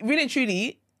really and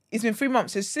truly, it's been 3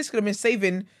 months. So sis could have been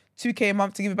saving 2K a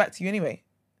month to give it back to you anyway.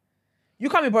 You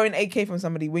can't be borrowing 8K from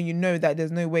somebody when you know that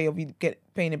there's no way of you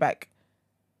paying it back.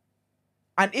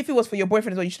 And if it was for your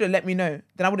boyfriend as well, you should have let me know.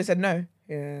 Then I would have said no.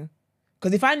 Yeah.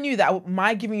 Because if I knew that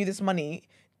my giving you this money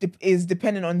is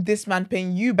dependent on this man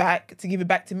paying you back to give it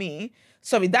back to me,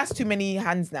 sorry, that's too many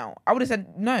hands now. I would have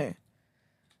said no.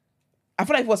 I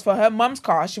feel like if it was for her mum's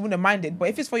car, she wouldn't have minded. But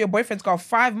if it's for your boyfriend's car,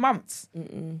 5 months,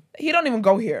 he don't even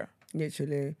go here.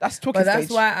 Literally. That's talking But that's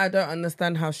stage. why I don't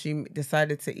understand how she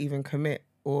decided to even commit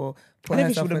or put I don't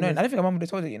think she herself would have in known. this- I don't think her mum would have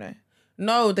told her, you know.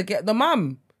 No, the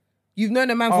mum. You've known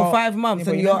a man for 5 months,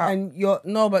 yeah, and but you're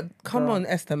no, but come Girl. on,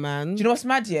 Esther, man. Do you know what's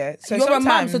mad, yeah? So You're a mum,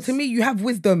 sometimes so to me, you have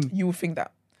wisdom. you will think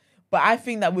that. But I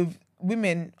think that with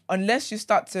women, unless you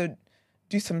start to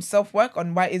do some self-work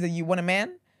on why is it you want a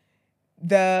man,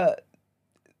 the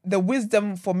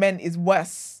wisdom for men is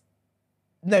worse.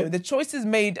 No, the choices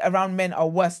made around men are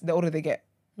worse the older they get,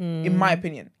 in my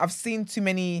opinion. I've seen too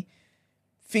many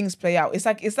things play out. It's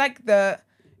like the,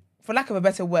 for lack of a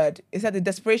better word, it's like the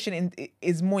desperation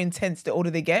is more intense the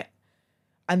older they get,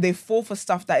 and they fall for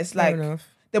stuff that it's like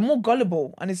they're more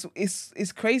gullible, and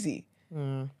it's crazy.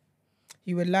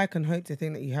 You would like and hope to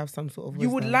think that you have some sort of wisdom.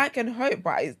 You would like and hope,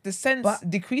 but the sense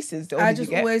decreases the older I you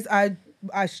just get. always,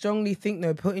 I strongly think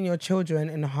though, putting your children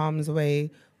in harm's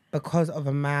way because of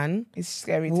a man is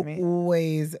scary to me.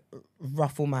 Always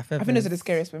ruffle my feathers. I think those are the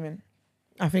scariest women.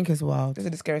 I think it's wild. Those are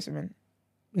the scariest women.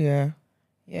 Yeah.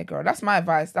 Yeah, girl. That's my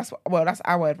advice. That's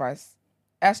our advice.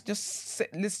 Let's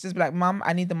just be like, Mum,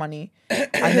 I need the money. And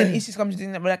then if she comes to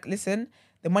we're like, listen,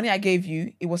 the money I gave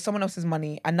you, it was someone else's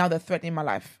money, and now they're threatening my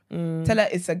life. Tell her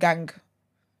it's a gang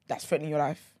that's threatening your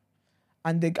life,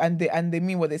 and they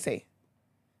mean what they say,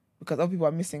 because other people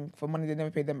are missing for money they never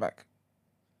paid them back,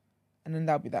 and then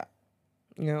that'll be that.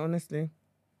 Yeah, honestly.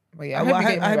 But yeah,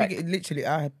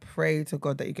 I pray to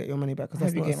God that you get your money back, because I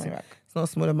hope you get your money back. It's not a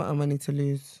small amount of money to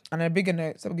lose. And on a bigger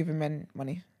note, stop giving men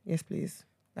money. Yes, please.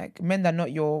 Like men that are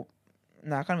not your,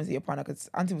 I can't even say your partner, because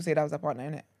auntie will say that was her partner,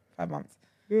 innit? 5 months.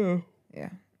 Yeah. Yeah.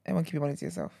 Everyone keep your money to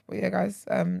yourself. But yeah, guys,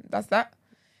 that's that.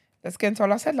 Let's get into our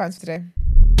last headlines for today.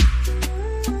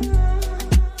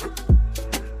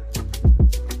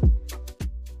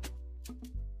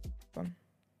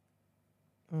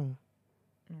 Done.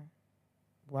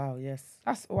 Wow, yes.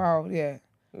 That's, wow, yeah.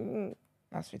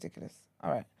 That's ridiculous.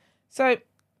 All right. So,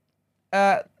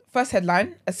 first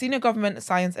headline, a senior government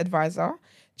science advisor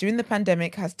during the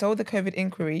pandemic has told the COVID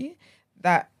inquiry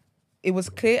that it was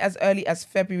clear as early as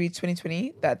February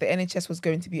 2020 that the NHS was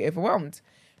going to be overwhelmed.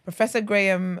 Professor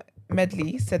Graham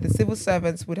Medley said the civil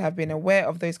servants would have been aware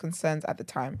of those concerns at the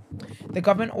time. The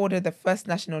government ordered the first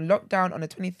national lockdown on the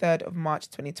 23rd of March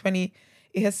 2020.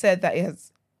 It has said that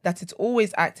it's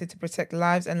always acted to protect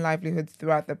lives and livelihoods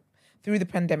through the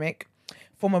pandemic.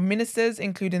 Former ministers,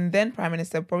 including then Prime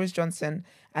Minister Boris Johnson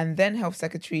and then Health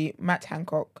Secretary Matt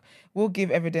Hancock, will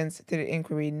give evidence to the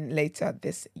inquiry later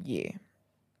this year.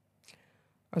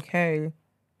 Okay.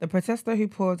 The protester who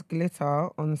poured glitter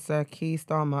on Sir Keir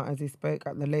Starmer as he spoke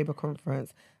at the Labour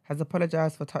conference has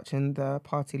apologised for touching the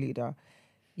party leader.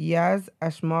 Yaz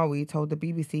Ashmawi told the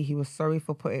BBC he was sorry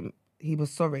for putting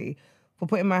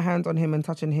my hands on him and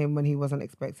touching him when he wasn't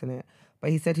expecting it, but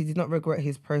he said he did not regret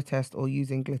his protest or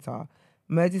using glitter.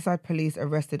 Merseyside police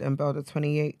arrested and bailed a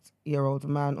 28-year-old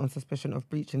man on suspicion of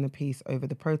breaching the peace over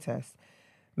the protest.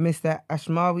 Mr.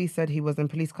 Ashmawi said he was in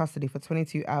police custody for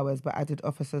 22 hours, but added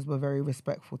officers were very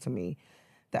respectful to me.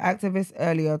 The activist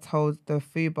earlier told the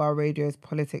Fubar Radio's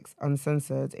Politics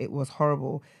Uncensored it was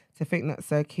horrible to think that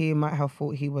Sir Keir might have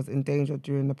thought he was in danger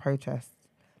during the protests.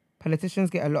 Politicians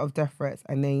get a lot of death threats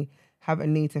and they have a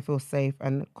need to feel safe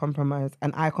and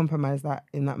I compromised that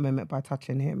in that moment by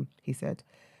touching him, he said.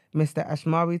 Mr.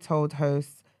 Ashmawi told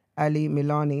host Ali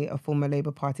Milani, a former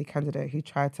Labour Party candidate who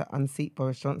tried to unseat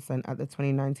Boris Johnson at the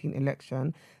 2019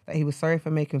 election, that he was sorry for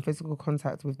making physical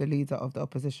contact with the leader of the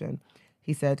opposition.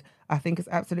 He said, I think it's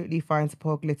absolutely fine to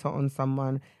pour glitter on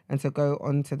someone and to go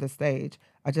onto the stage.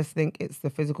 I just think it's the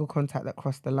physical contact that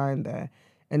crossed the line there.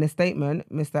 In a statement,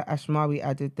 Mr. Ashmawi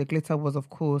added, the glitter was, of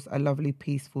course, a lovely,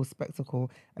 peaceful spectacle,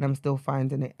 and I'm still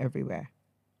finding it everywhere.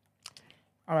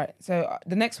 All right, so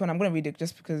the next one, I'm going to read it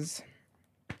just because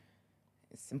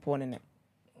it's important, innit?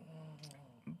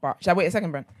 But shall I wait a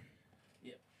second, Brent?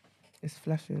 Yeah. It's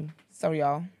flashing. Sorry,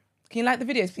 y'all. Can you like the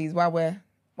videos, please, while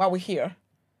we're here?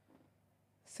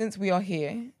 Since we are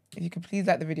here, if you could please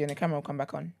like the video and the camera will come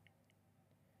back on.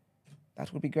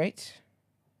 That would be great.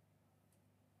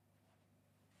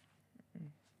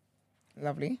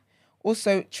 Lovely.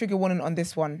 Also, trigger warning on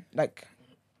this one, like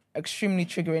extremely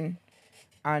triggering,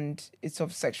 and it's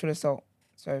of sexual assault.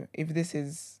 So if this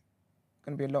is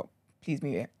going to be a lot, please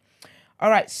mute it. All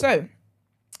right, so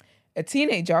a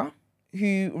teenager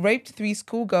who raped 3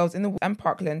 schoolgirls in the and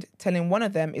Parkland, telling one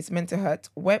of them it's meant to hurt,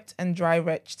 wept and dry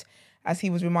retched as he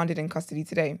was remanded in custody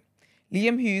today.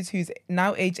 Liam Hughes, who's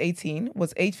now age 18,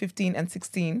 was age 15 and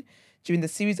 16 during the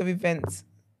series of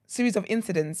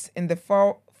incidents in the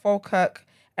Falkirk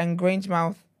and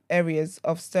Grangemouth areas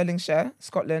of Stirlingshire,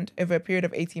 Scotland, over a period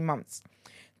of 18 months.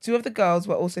 2 of the girls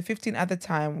were also 15 at the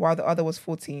time, while the other was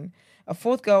 14. A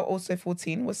 4th girl, also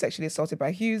 14, was sexually assaulted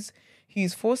by Hughes.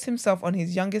 Hughes forced himself on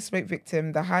his youngest rape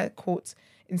victim, the High Court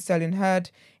in Stirling Heard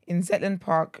in Zetland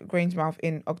Park, Grangemouth,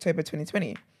 in October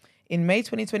 2020. In May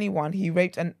 2021, he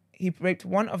raped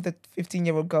one of the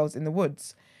 15-year-old girls in the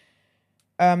woods.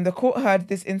 The court heard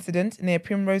this incident near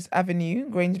Primrose Avenue,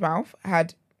 Grangemouth,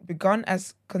 had begun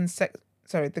as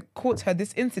the court heard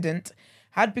this incident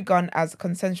had begun as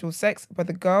consensual sex, but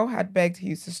the girl had begged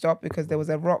Hughes to stop because there was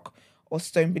a rock or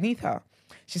stone beneath her.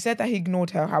 She said that he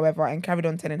ignored her, however, and carried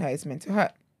on telling her it's meant to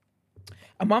hurt.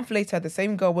 A month later, the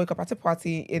same girl woke up at a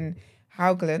party in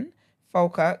Howglen,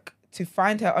 Falkirk, to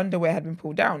find her underwear had been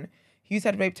pulled down. Hughes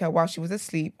had raped her while she was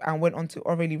asleep and went on to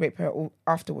orally rape her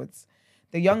afterwards.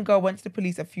 The young girl went to the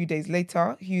police a few days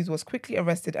later. Hughes was quickly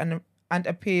arrested and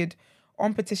appeared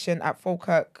on petition at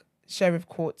Falkirk Sheriff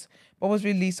Court, but was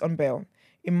released on bail.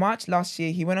 In March last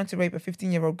year, he went on to rape a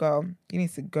 15-year-old girl. He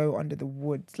needs to go under the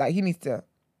woods.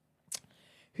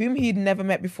 Whom he'd never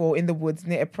met before in the woods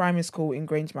near a primary school in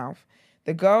Grangemouth.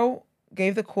 The girl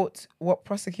gave the court what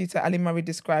prosecutor Ali Murray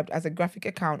described as a graphic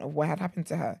account of what had happened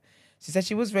to her. She said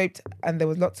she was raped and there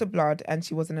was lots of blood and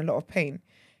she was in a lot of pain.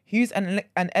 Hughes, an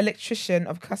electrician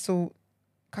of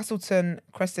Castleton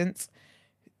Crescent,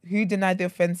 who denied the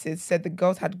offences, said the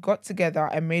girls had got together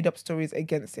and made up stories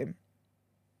against him.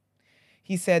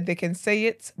 He said, "They can say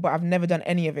it, but I've never done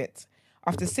any of it."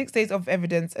 After 6 days of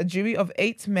evidence, a jury of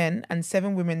 8 men and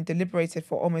 7 women deliberated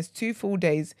for almost 2 full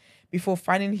days before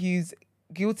finding Hughes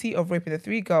guilty of raping the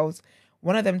 3 girls,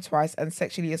 one of them twice, and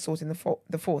sexually assaulting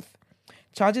the 4th.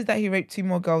 Charges that he raped 2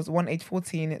 more girls, one aged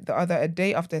 14, the other a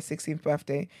day after her 16th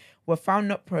birthday, were found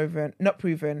not proven,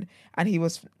 and he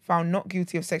was found not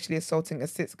guilty of sexually assaulting a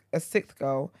sixth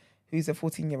girl, who's a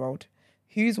 14-year-old.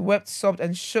 Hughes wept, sobbed,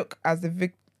 and shook as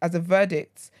the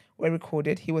verdicts were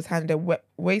recorded. He was handed a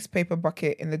waste paper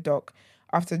bucket in the dock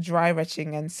after dry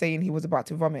retching and saying he was about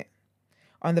to vomit.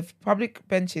 On the public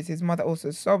benches, his mother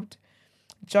also sobbed.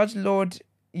 Judge Lord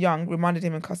Young remanded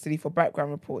him in custody for background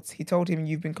reports. He told him,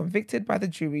 "You've been convicted by the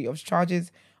jury of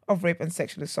charges of rape and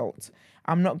sexual assault.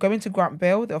 I'm not going to grant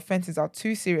bail. The offences are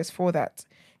too serious for that."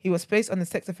 He was placed on the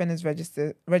sex offenders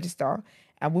register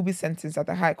and will be sentenced at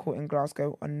the High Court in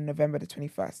Glasgow on November the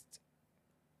 21st.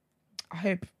 I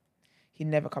hope he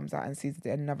never comes out and sees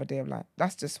another day of life.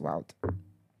 That's just wild.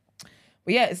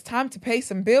 But yeah, it's time to pay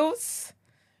some bills.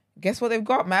 Guess what they've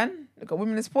got, man? They've got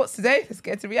women in sports today. Let's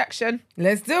get into reaction.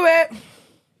 Let's do it.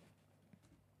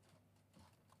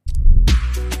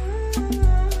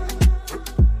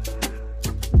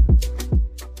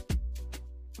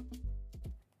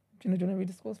 Do you want to read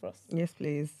the scores for us? Yes,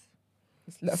 please.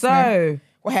 So,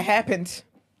 what happened?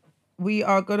 We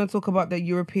are going to talk about the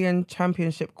European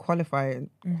Championship qualifiers,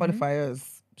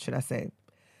 should I say.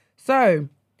 So,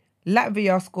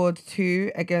 Latvia scored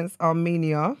 2 against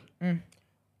Armenia.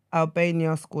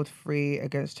 Albania scored 3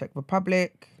 against Czech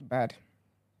Republic. Bad.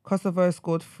 Kosovo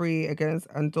scored 3 against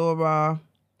Andorra.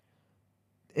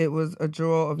 It was a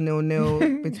draw of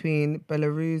 0-0 between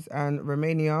Belarus and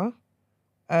Romania.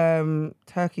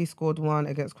 Turkey scored 1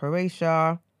 against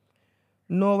Croatia.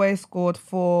 Norway scored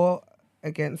 4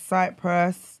 against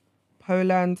Cyprus.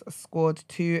 Poland scored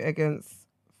 2 against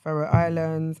Faroe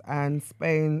Islands. And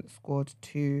Spain scored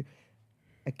 2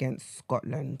 against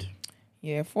Scotland.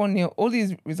 Yeah, 4-0. All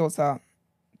these results are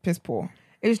piss poor.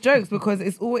 It's jokes because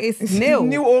it's nil.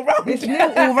 Nil all round. It's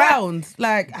nil all round.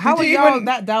 Like, how are y'all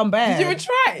that down bad? Did you even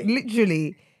try?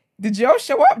 Literally. Did y'all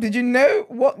show up? Did you know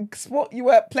what sport you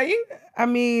were playing? I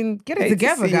mean, get it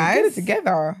together, guys. Get it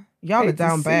together. Y'all are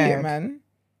down bad. It, man.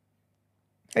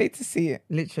 Hate to see it.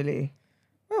 Literally.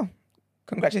 Well,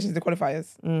 congratulations to the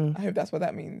qualifiers. I hope that's what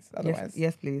that means. Otherwise,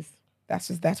 yes, please. That's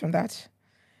just that on that.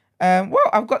 Well,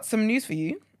 I've got some news for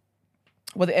you.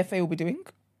 What the FA will be doing.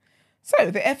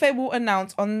 So the FA will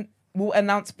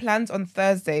announce plans on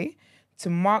Thursday to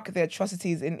mark the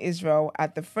atrocities in Israel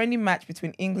at the friendly match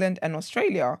between England and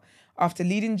Australia after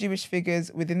leading Jewish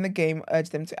figures within the game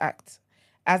urged them to act.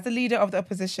 As the leader of the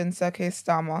opposition, Sir Keir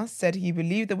Starmer, said he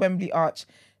believed the Wembley Arch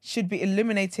should be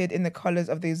illuminated in the colours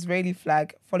of the Israeli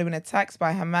flag following attacks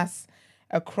by Hamas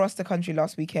across the country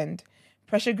last weekend.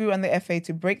 Pressure grew on the FA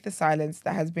to break the silence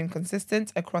that has been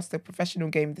consistent across the professional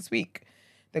game this week.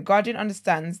 The Guardian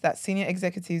understands that senior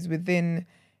executives within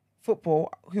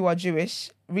football who are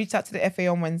Jewish reached out to the FA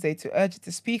on Wednesday to urge it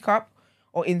to speak up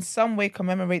or in some way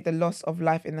commemorate the loss of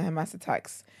life in the Hamas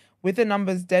attacks, with the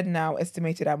numbers dead now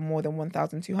estimated at more than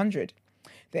 1,200.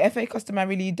 The FA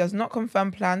customarily does not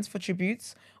confirm plans for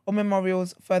tributes or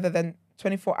memorials further than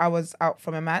 24 hours out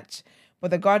from a match,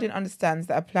 but the Guardian understands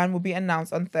that a plan will be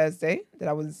announced on Thursday,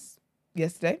 that was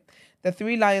yesterday. The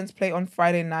Three Lions play on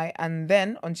Friday night and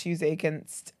then on Tuesday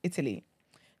against Italy.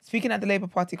 Speaking at the Labour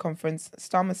Party conference,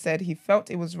 Starmer said he felt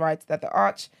it was right that the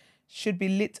arch should be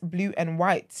lit blue and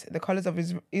white, the colours of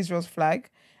Israel's flag,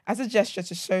 as a gesture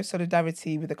to show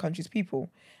solidarity with the country's people.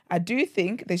 I do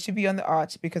think they should be on the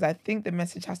arch because I think the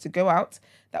message has to go out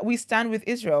that we stand with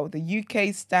Israel. The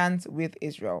UK stands with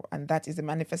Israel, and that is a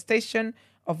manifestation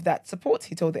of that support,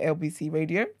 he told the LBC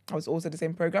radio. It was also the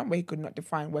same programme where he could not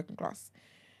define working class.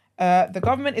 The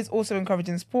government is also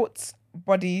encouraging sports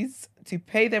bodies to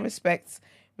pay their respects,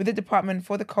 with the Department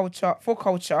for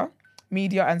Culture,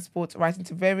 Media and Sport writing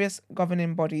to various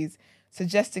governing bodies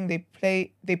suggesting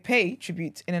they pay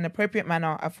tribute in an appropriate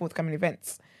manner at forthcoming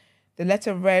events. The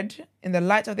letter read, in the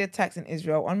light of the attacks in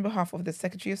Israel, on behalf of the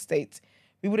Secretary of State,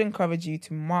 we would encourage you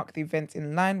to mark the event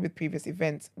in line with previous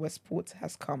events where sport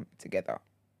has come together.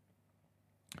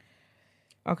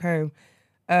 Okay.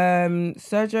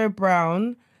 Sergio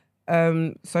Brown,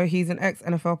 so he's an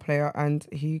ex-NFL player and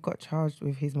he got charged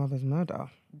with his mother's murder.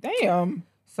 Damn.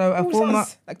 So trigger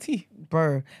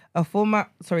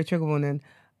warning.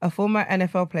 A former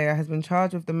NFL player has been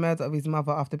charged with the murder of his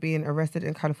mother after being arrested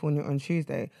in California on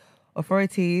Tuesday.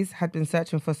 Authorities had been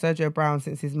searching for Sergio Brown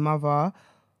since his mother,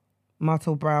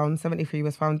 Myrtle Brown, 73,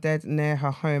 was found dead near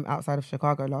her home outside of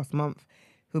Chicago last month.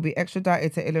 He'll be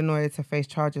extradited to Illinois to face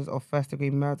charges of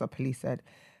first-degree murder, police said.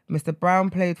 Mr. Brown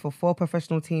played for 4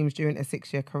 professional teams during a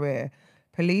 6-year career.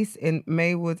 Police in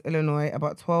Maywood, Illinois,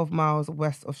 about 12 miles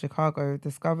west of Chicago,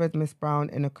 discovered Miss Brown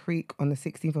in a creek on the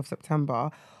 16th of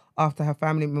September after her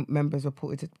family members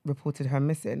reported her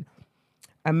missing.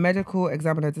 A medical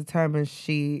examiner determined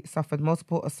she suffered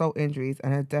multiple assault injuries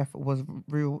and her death was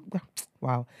ruled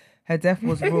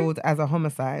as a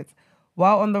homicide.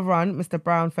 While on the run, Mr.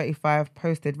 Brown, 35,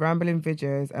 posted rambling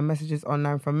videos and messages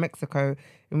online from Mexico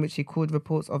in which he called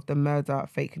reports of the murder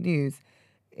fake news.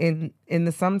 In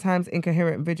the sometimes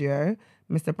incoherent video,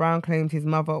 Mr. Brown claimed his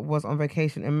mother was on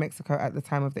vacation in Mexico at the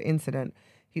time of the incident.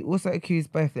 He also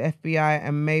accused both the FBI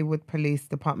and Maywood Police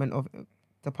departments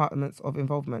of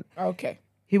involvement. Okay.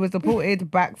 He was deported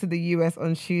back to the US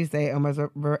on Tuesday and was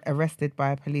arrested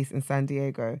by police in San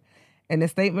Diego. In a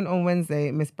statement on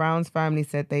Wednesday, Miss Brown's family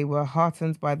said they were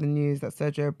heartened by the news that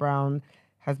Sergio Brown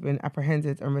has been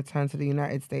apprehended and returned to the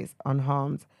United States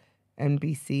unharmed,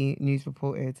 NBC News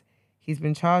reported. He's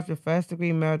been charged with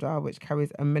first-degree murder, which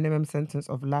carries a minimum sentence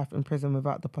of life in prison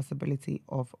without the possibility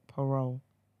of parole.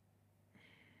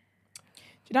 Do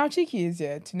you know how cheeky he is,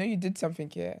 yeah? To know you did something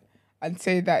here and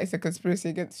say that it's a conspiracy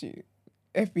against you.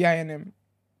 FBI and him.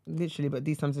 Literally, but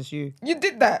these times it's you. You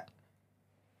did that.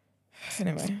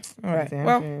 Anyway, all right.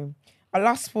 Well, our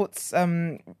last sports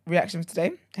reaction for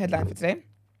today, headline for today.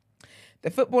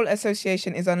 The Football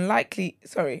Association is unlikely...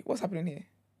 Sorry, what's happening here?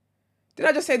 Did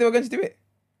I just say they were going to do it?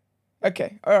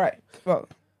 Okay, all right. Well,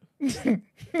 the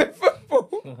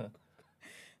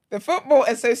Football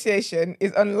Association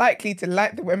is unlikely to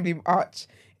light the Wembley arch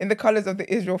in the colours of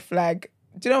the Israel flag.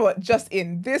 Do you know what? Just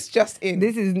in. This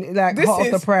is like hot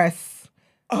off the press.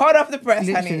 Hot off the press,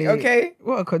 literally. Honey, okay?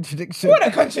 What a contradiction. What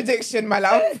a contradiction, my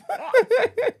love.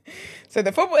 So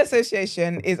the Football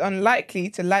Association is unlikely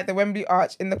to light the Wembley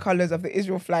arch in the colours of the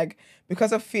Israel flag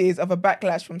because of fears of a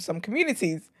backlash from some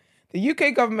communities. The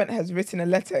UK government has written a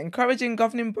letter encouraging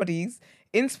governing bodies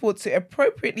in sport to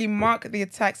appropriately mark the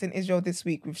attacks in Israel this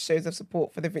week with shows of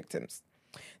support for the victims.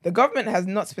 The government has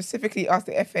not specifically asked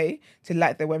the FA to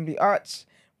light the Wembley arch.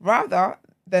 Rather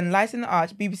than lighting the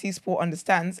arch, BBC Sport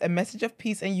understands a message of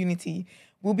peace and unity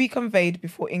will be conveyed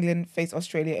before England face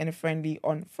Australia in a friendly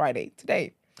on Friday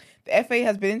today. The FA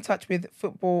has been in touch with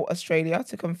Football Australia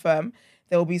to confirm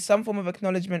there will be some form of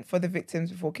acknowledgement for the victims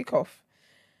before kickoff.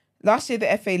 Last year,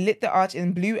 the FA lit the arch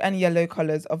in blue and yellow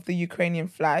colours of the Ukrainian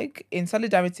flag in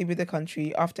solidarity with the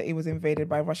country after it was invaded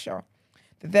by Russia.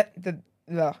 The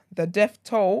death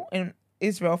toll in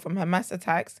Israel from Hamas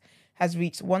attacks has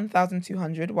reached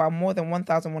 1,200, while more than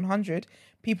 1,100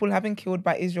 people have been killed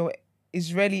by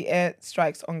Israeli air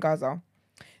strikes on Gaza.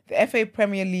 The FA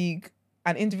Premier League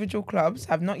and individual clubs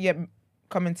have not yet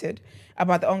commented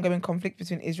about the ongoing conflict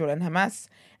between Israel and Hamas.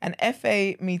 An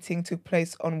FA meeting took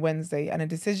place on Wednesday, and a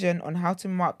decision on how to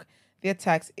mark the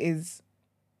attacks is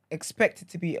expected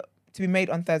to be made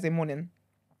on Thursday morning.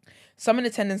 Some in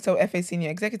attendance told FA senior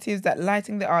executives that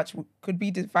lighting the arch could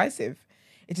be divisive.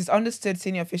 It is understood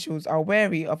senior officials are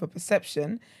wary of a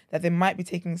perception that they might be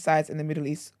taking sides in the Middle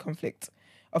East conflict.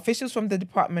 Officials from the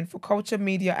Department for Culture,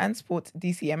 Media and Sport,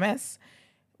 DCMS,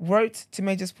 wrote to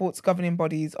major sports governing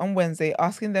bodies on Wednesday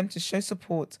asking them to show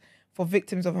support for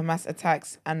victims of Hamas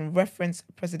attacks and reference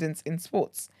precedents in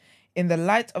sports. In the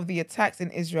light of the attacks in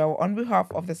Israel, on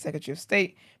behalf of the Secretary of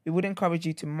State, we would encourage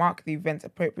you to mark the event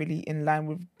appropriately in line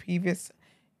with previous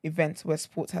events where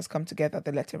sports has come together,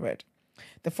 the letter read.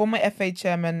 The former FA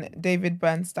chairman, David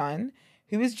Bernstein,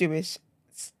 who is Jewish,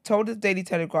 told the Daily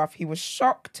Telegraph he was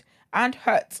shocked and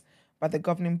hurt by the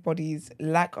governing body's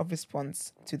lack of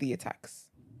response to the attacks.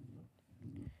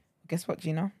 Guess what,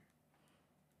 Gina?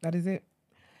 That is it.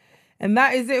 And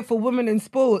that is it for Women in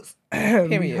Sports. We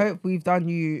Period. hope we've done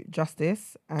you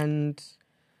justice, and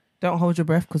don't hold your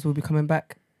breath because we'll be coming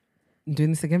back and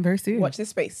doing this again very soon. Watch this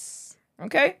space.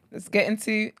 Okay, let's get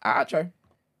into our outro.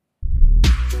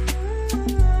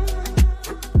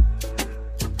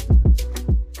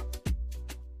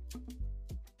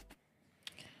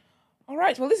 All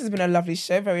right, well, this has been a lovely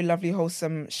show, very lovely,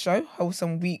 wholesome show,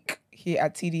 wholesome week here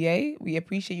at TDA. We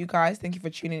appreciate you guys. Thank you for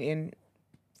tuning in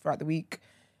throughout the week.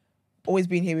 Always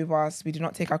being here with us. We do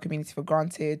not take our community for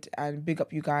granted, and big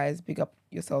up you guys, big up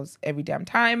yourselves every damn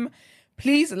time.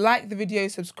 Please like the video,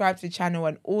 subscribe to the channel,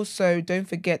 and also don't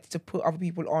forget to put other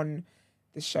people on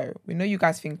the show. We know you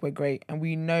guys think we're great, and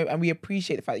we know and we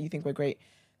appreciate the fact that you think we're great.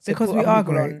 So because put we other are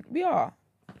people great. on. We are.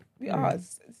 We are.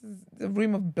 This is the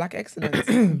room of black excellence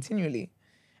continually.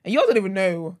 And y'all don't even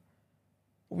know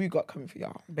what we got coming for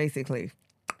y'all. Basically.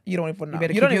 You don't even know. You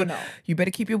You don't even know. You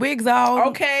better keep your wigs out.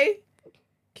 Okay.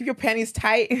 Keep your panties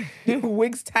tight. Keep your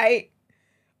wigs tight.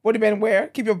 What do men wear?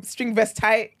 Keep your string vest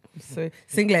tight. So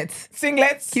singlets.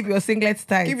 Singlets. Keep your singlets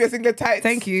tight. Keep your singlet tight.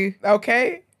 Thank you.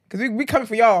 Okay? Because we coming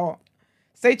for y'all.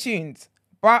 Stay tuned.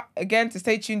 But again, to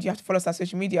stay tuned, you have to follow us on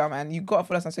social media, man. You got to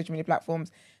follow us on social media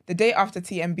platforms. The Day After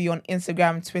TMB on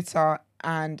Instagram, Twitter,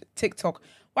 and TikTok.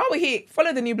 While we're here,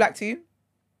 follow the New Black too.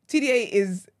 TDA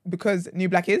is because New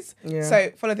Black is. Yeah.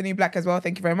 So follow the New Black as well.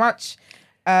 Thank you very much.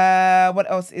 What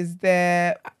else is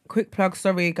there? Quick plug,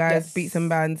 sorry guys. Yes. Beats and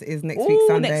Bands is next Ooh, week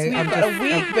Sunday. next week, got a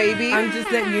week, baby. I'm just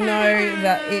letting you know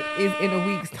that it is in a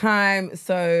week's time.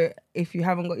 So if you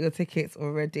haven't got your tickets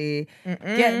already,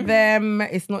 get them.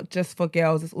 It's not just for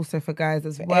girls, it's also for guys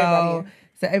as well. everybody.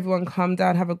 So everyone come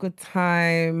down, have a good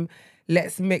time.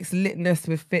 Let's mix litness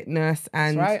with fitness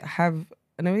and right. have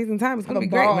an amazing time. It's Have gonna a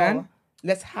be great, ball. man.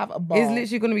 Let's have a ball. It's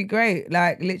literally gonna be great.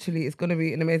 Like literally, it's gonna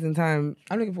be an amazing time.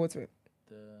 I'm looking forward to it.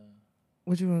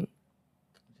 What do you want?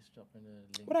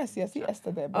 What did I see? I see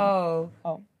Esther there. But Oh.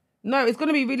 No, it's going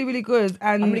to be really, really good.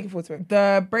 And I'm looking forward to it.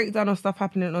 The breakdown of stuff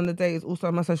happening on the day is also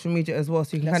on my social media as well.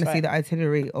 So you can That's kind of see right. the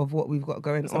itinerary of what we've got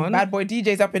going Some on. bad boy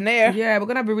DJs up in there. Yeah, we're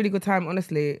going to have a really good time,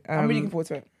 honestly. I'm really looking forward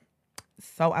to it.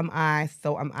 So am I.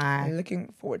 So am I. I'm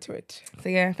looking forward to it. So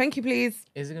yeah, thank you, please.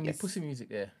 Is it gonna be pussy music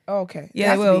there? Oh, okay.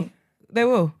 Yeah, It they has to will. be. They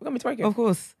will. We're going to be twerking. Of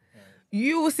course.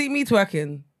 You will see me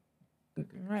twerking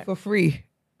Right. for free.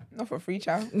 Not for free,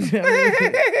 child. This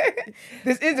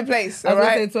This is the place, I all was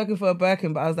right? going to say twerking for a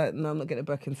Birkin, but I was like, no, I'm not getting a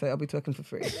Birkin, so I'll be twerking for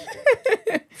free.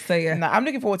 So yeah. No, I'm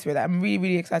looking forward to it. I'm really,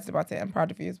 really excited about it. I'm proud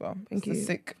of you as well. Thank It's you. a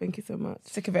sick, Thank you so much.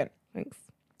 sick event. Thanks.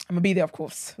 I'm going to be there, of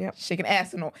course. Yep. Shaking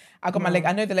ass and all. I got my leg.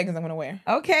 I know the leggings I'm going to wear.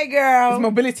 Okay, girl. It's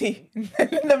mobility.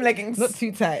 Them leggings. Not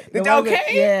too tight. They're The ones okay?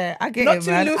 that- yeah, I get Not it,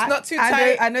 too man. loose, I- not too I know-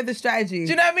 tight. I know the strategy.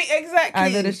 Do you know what I mean? Exactly. I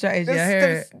know the strategy. I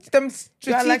hear it. Them You're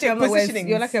strategic lucky I'm not wearing- positioning.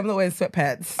 You're lucky I'm not wearing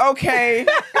sweatpants. Okay.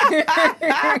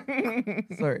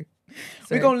 Sorry.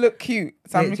 We're going to look cute.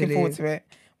 So I'm looking Literally. forward to it.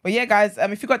 But yeah, guys,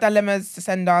 if you've got dilemmas to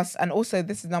send us, and also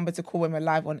this is the number to call when we're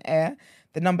live on air.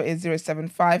 The number is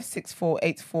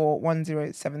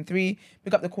 075-6484-1073.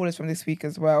 Pick up the callers from this week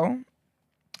as well.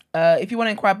 If you want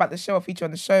to inquire about the show or feature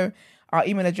on the show, our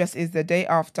email address is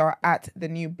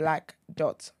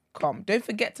thedayafter@thenewblack.com. Don't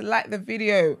forget to like the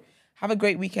video. Have a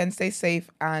great weekend. Stay safe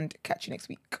and catch you next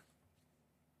week.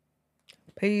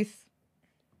 Peace.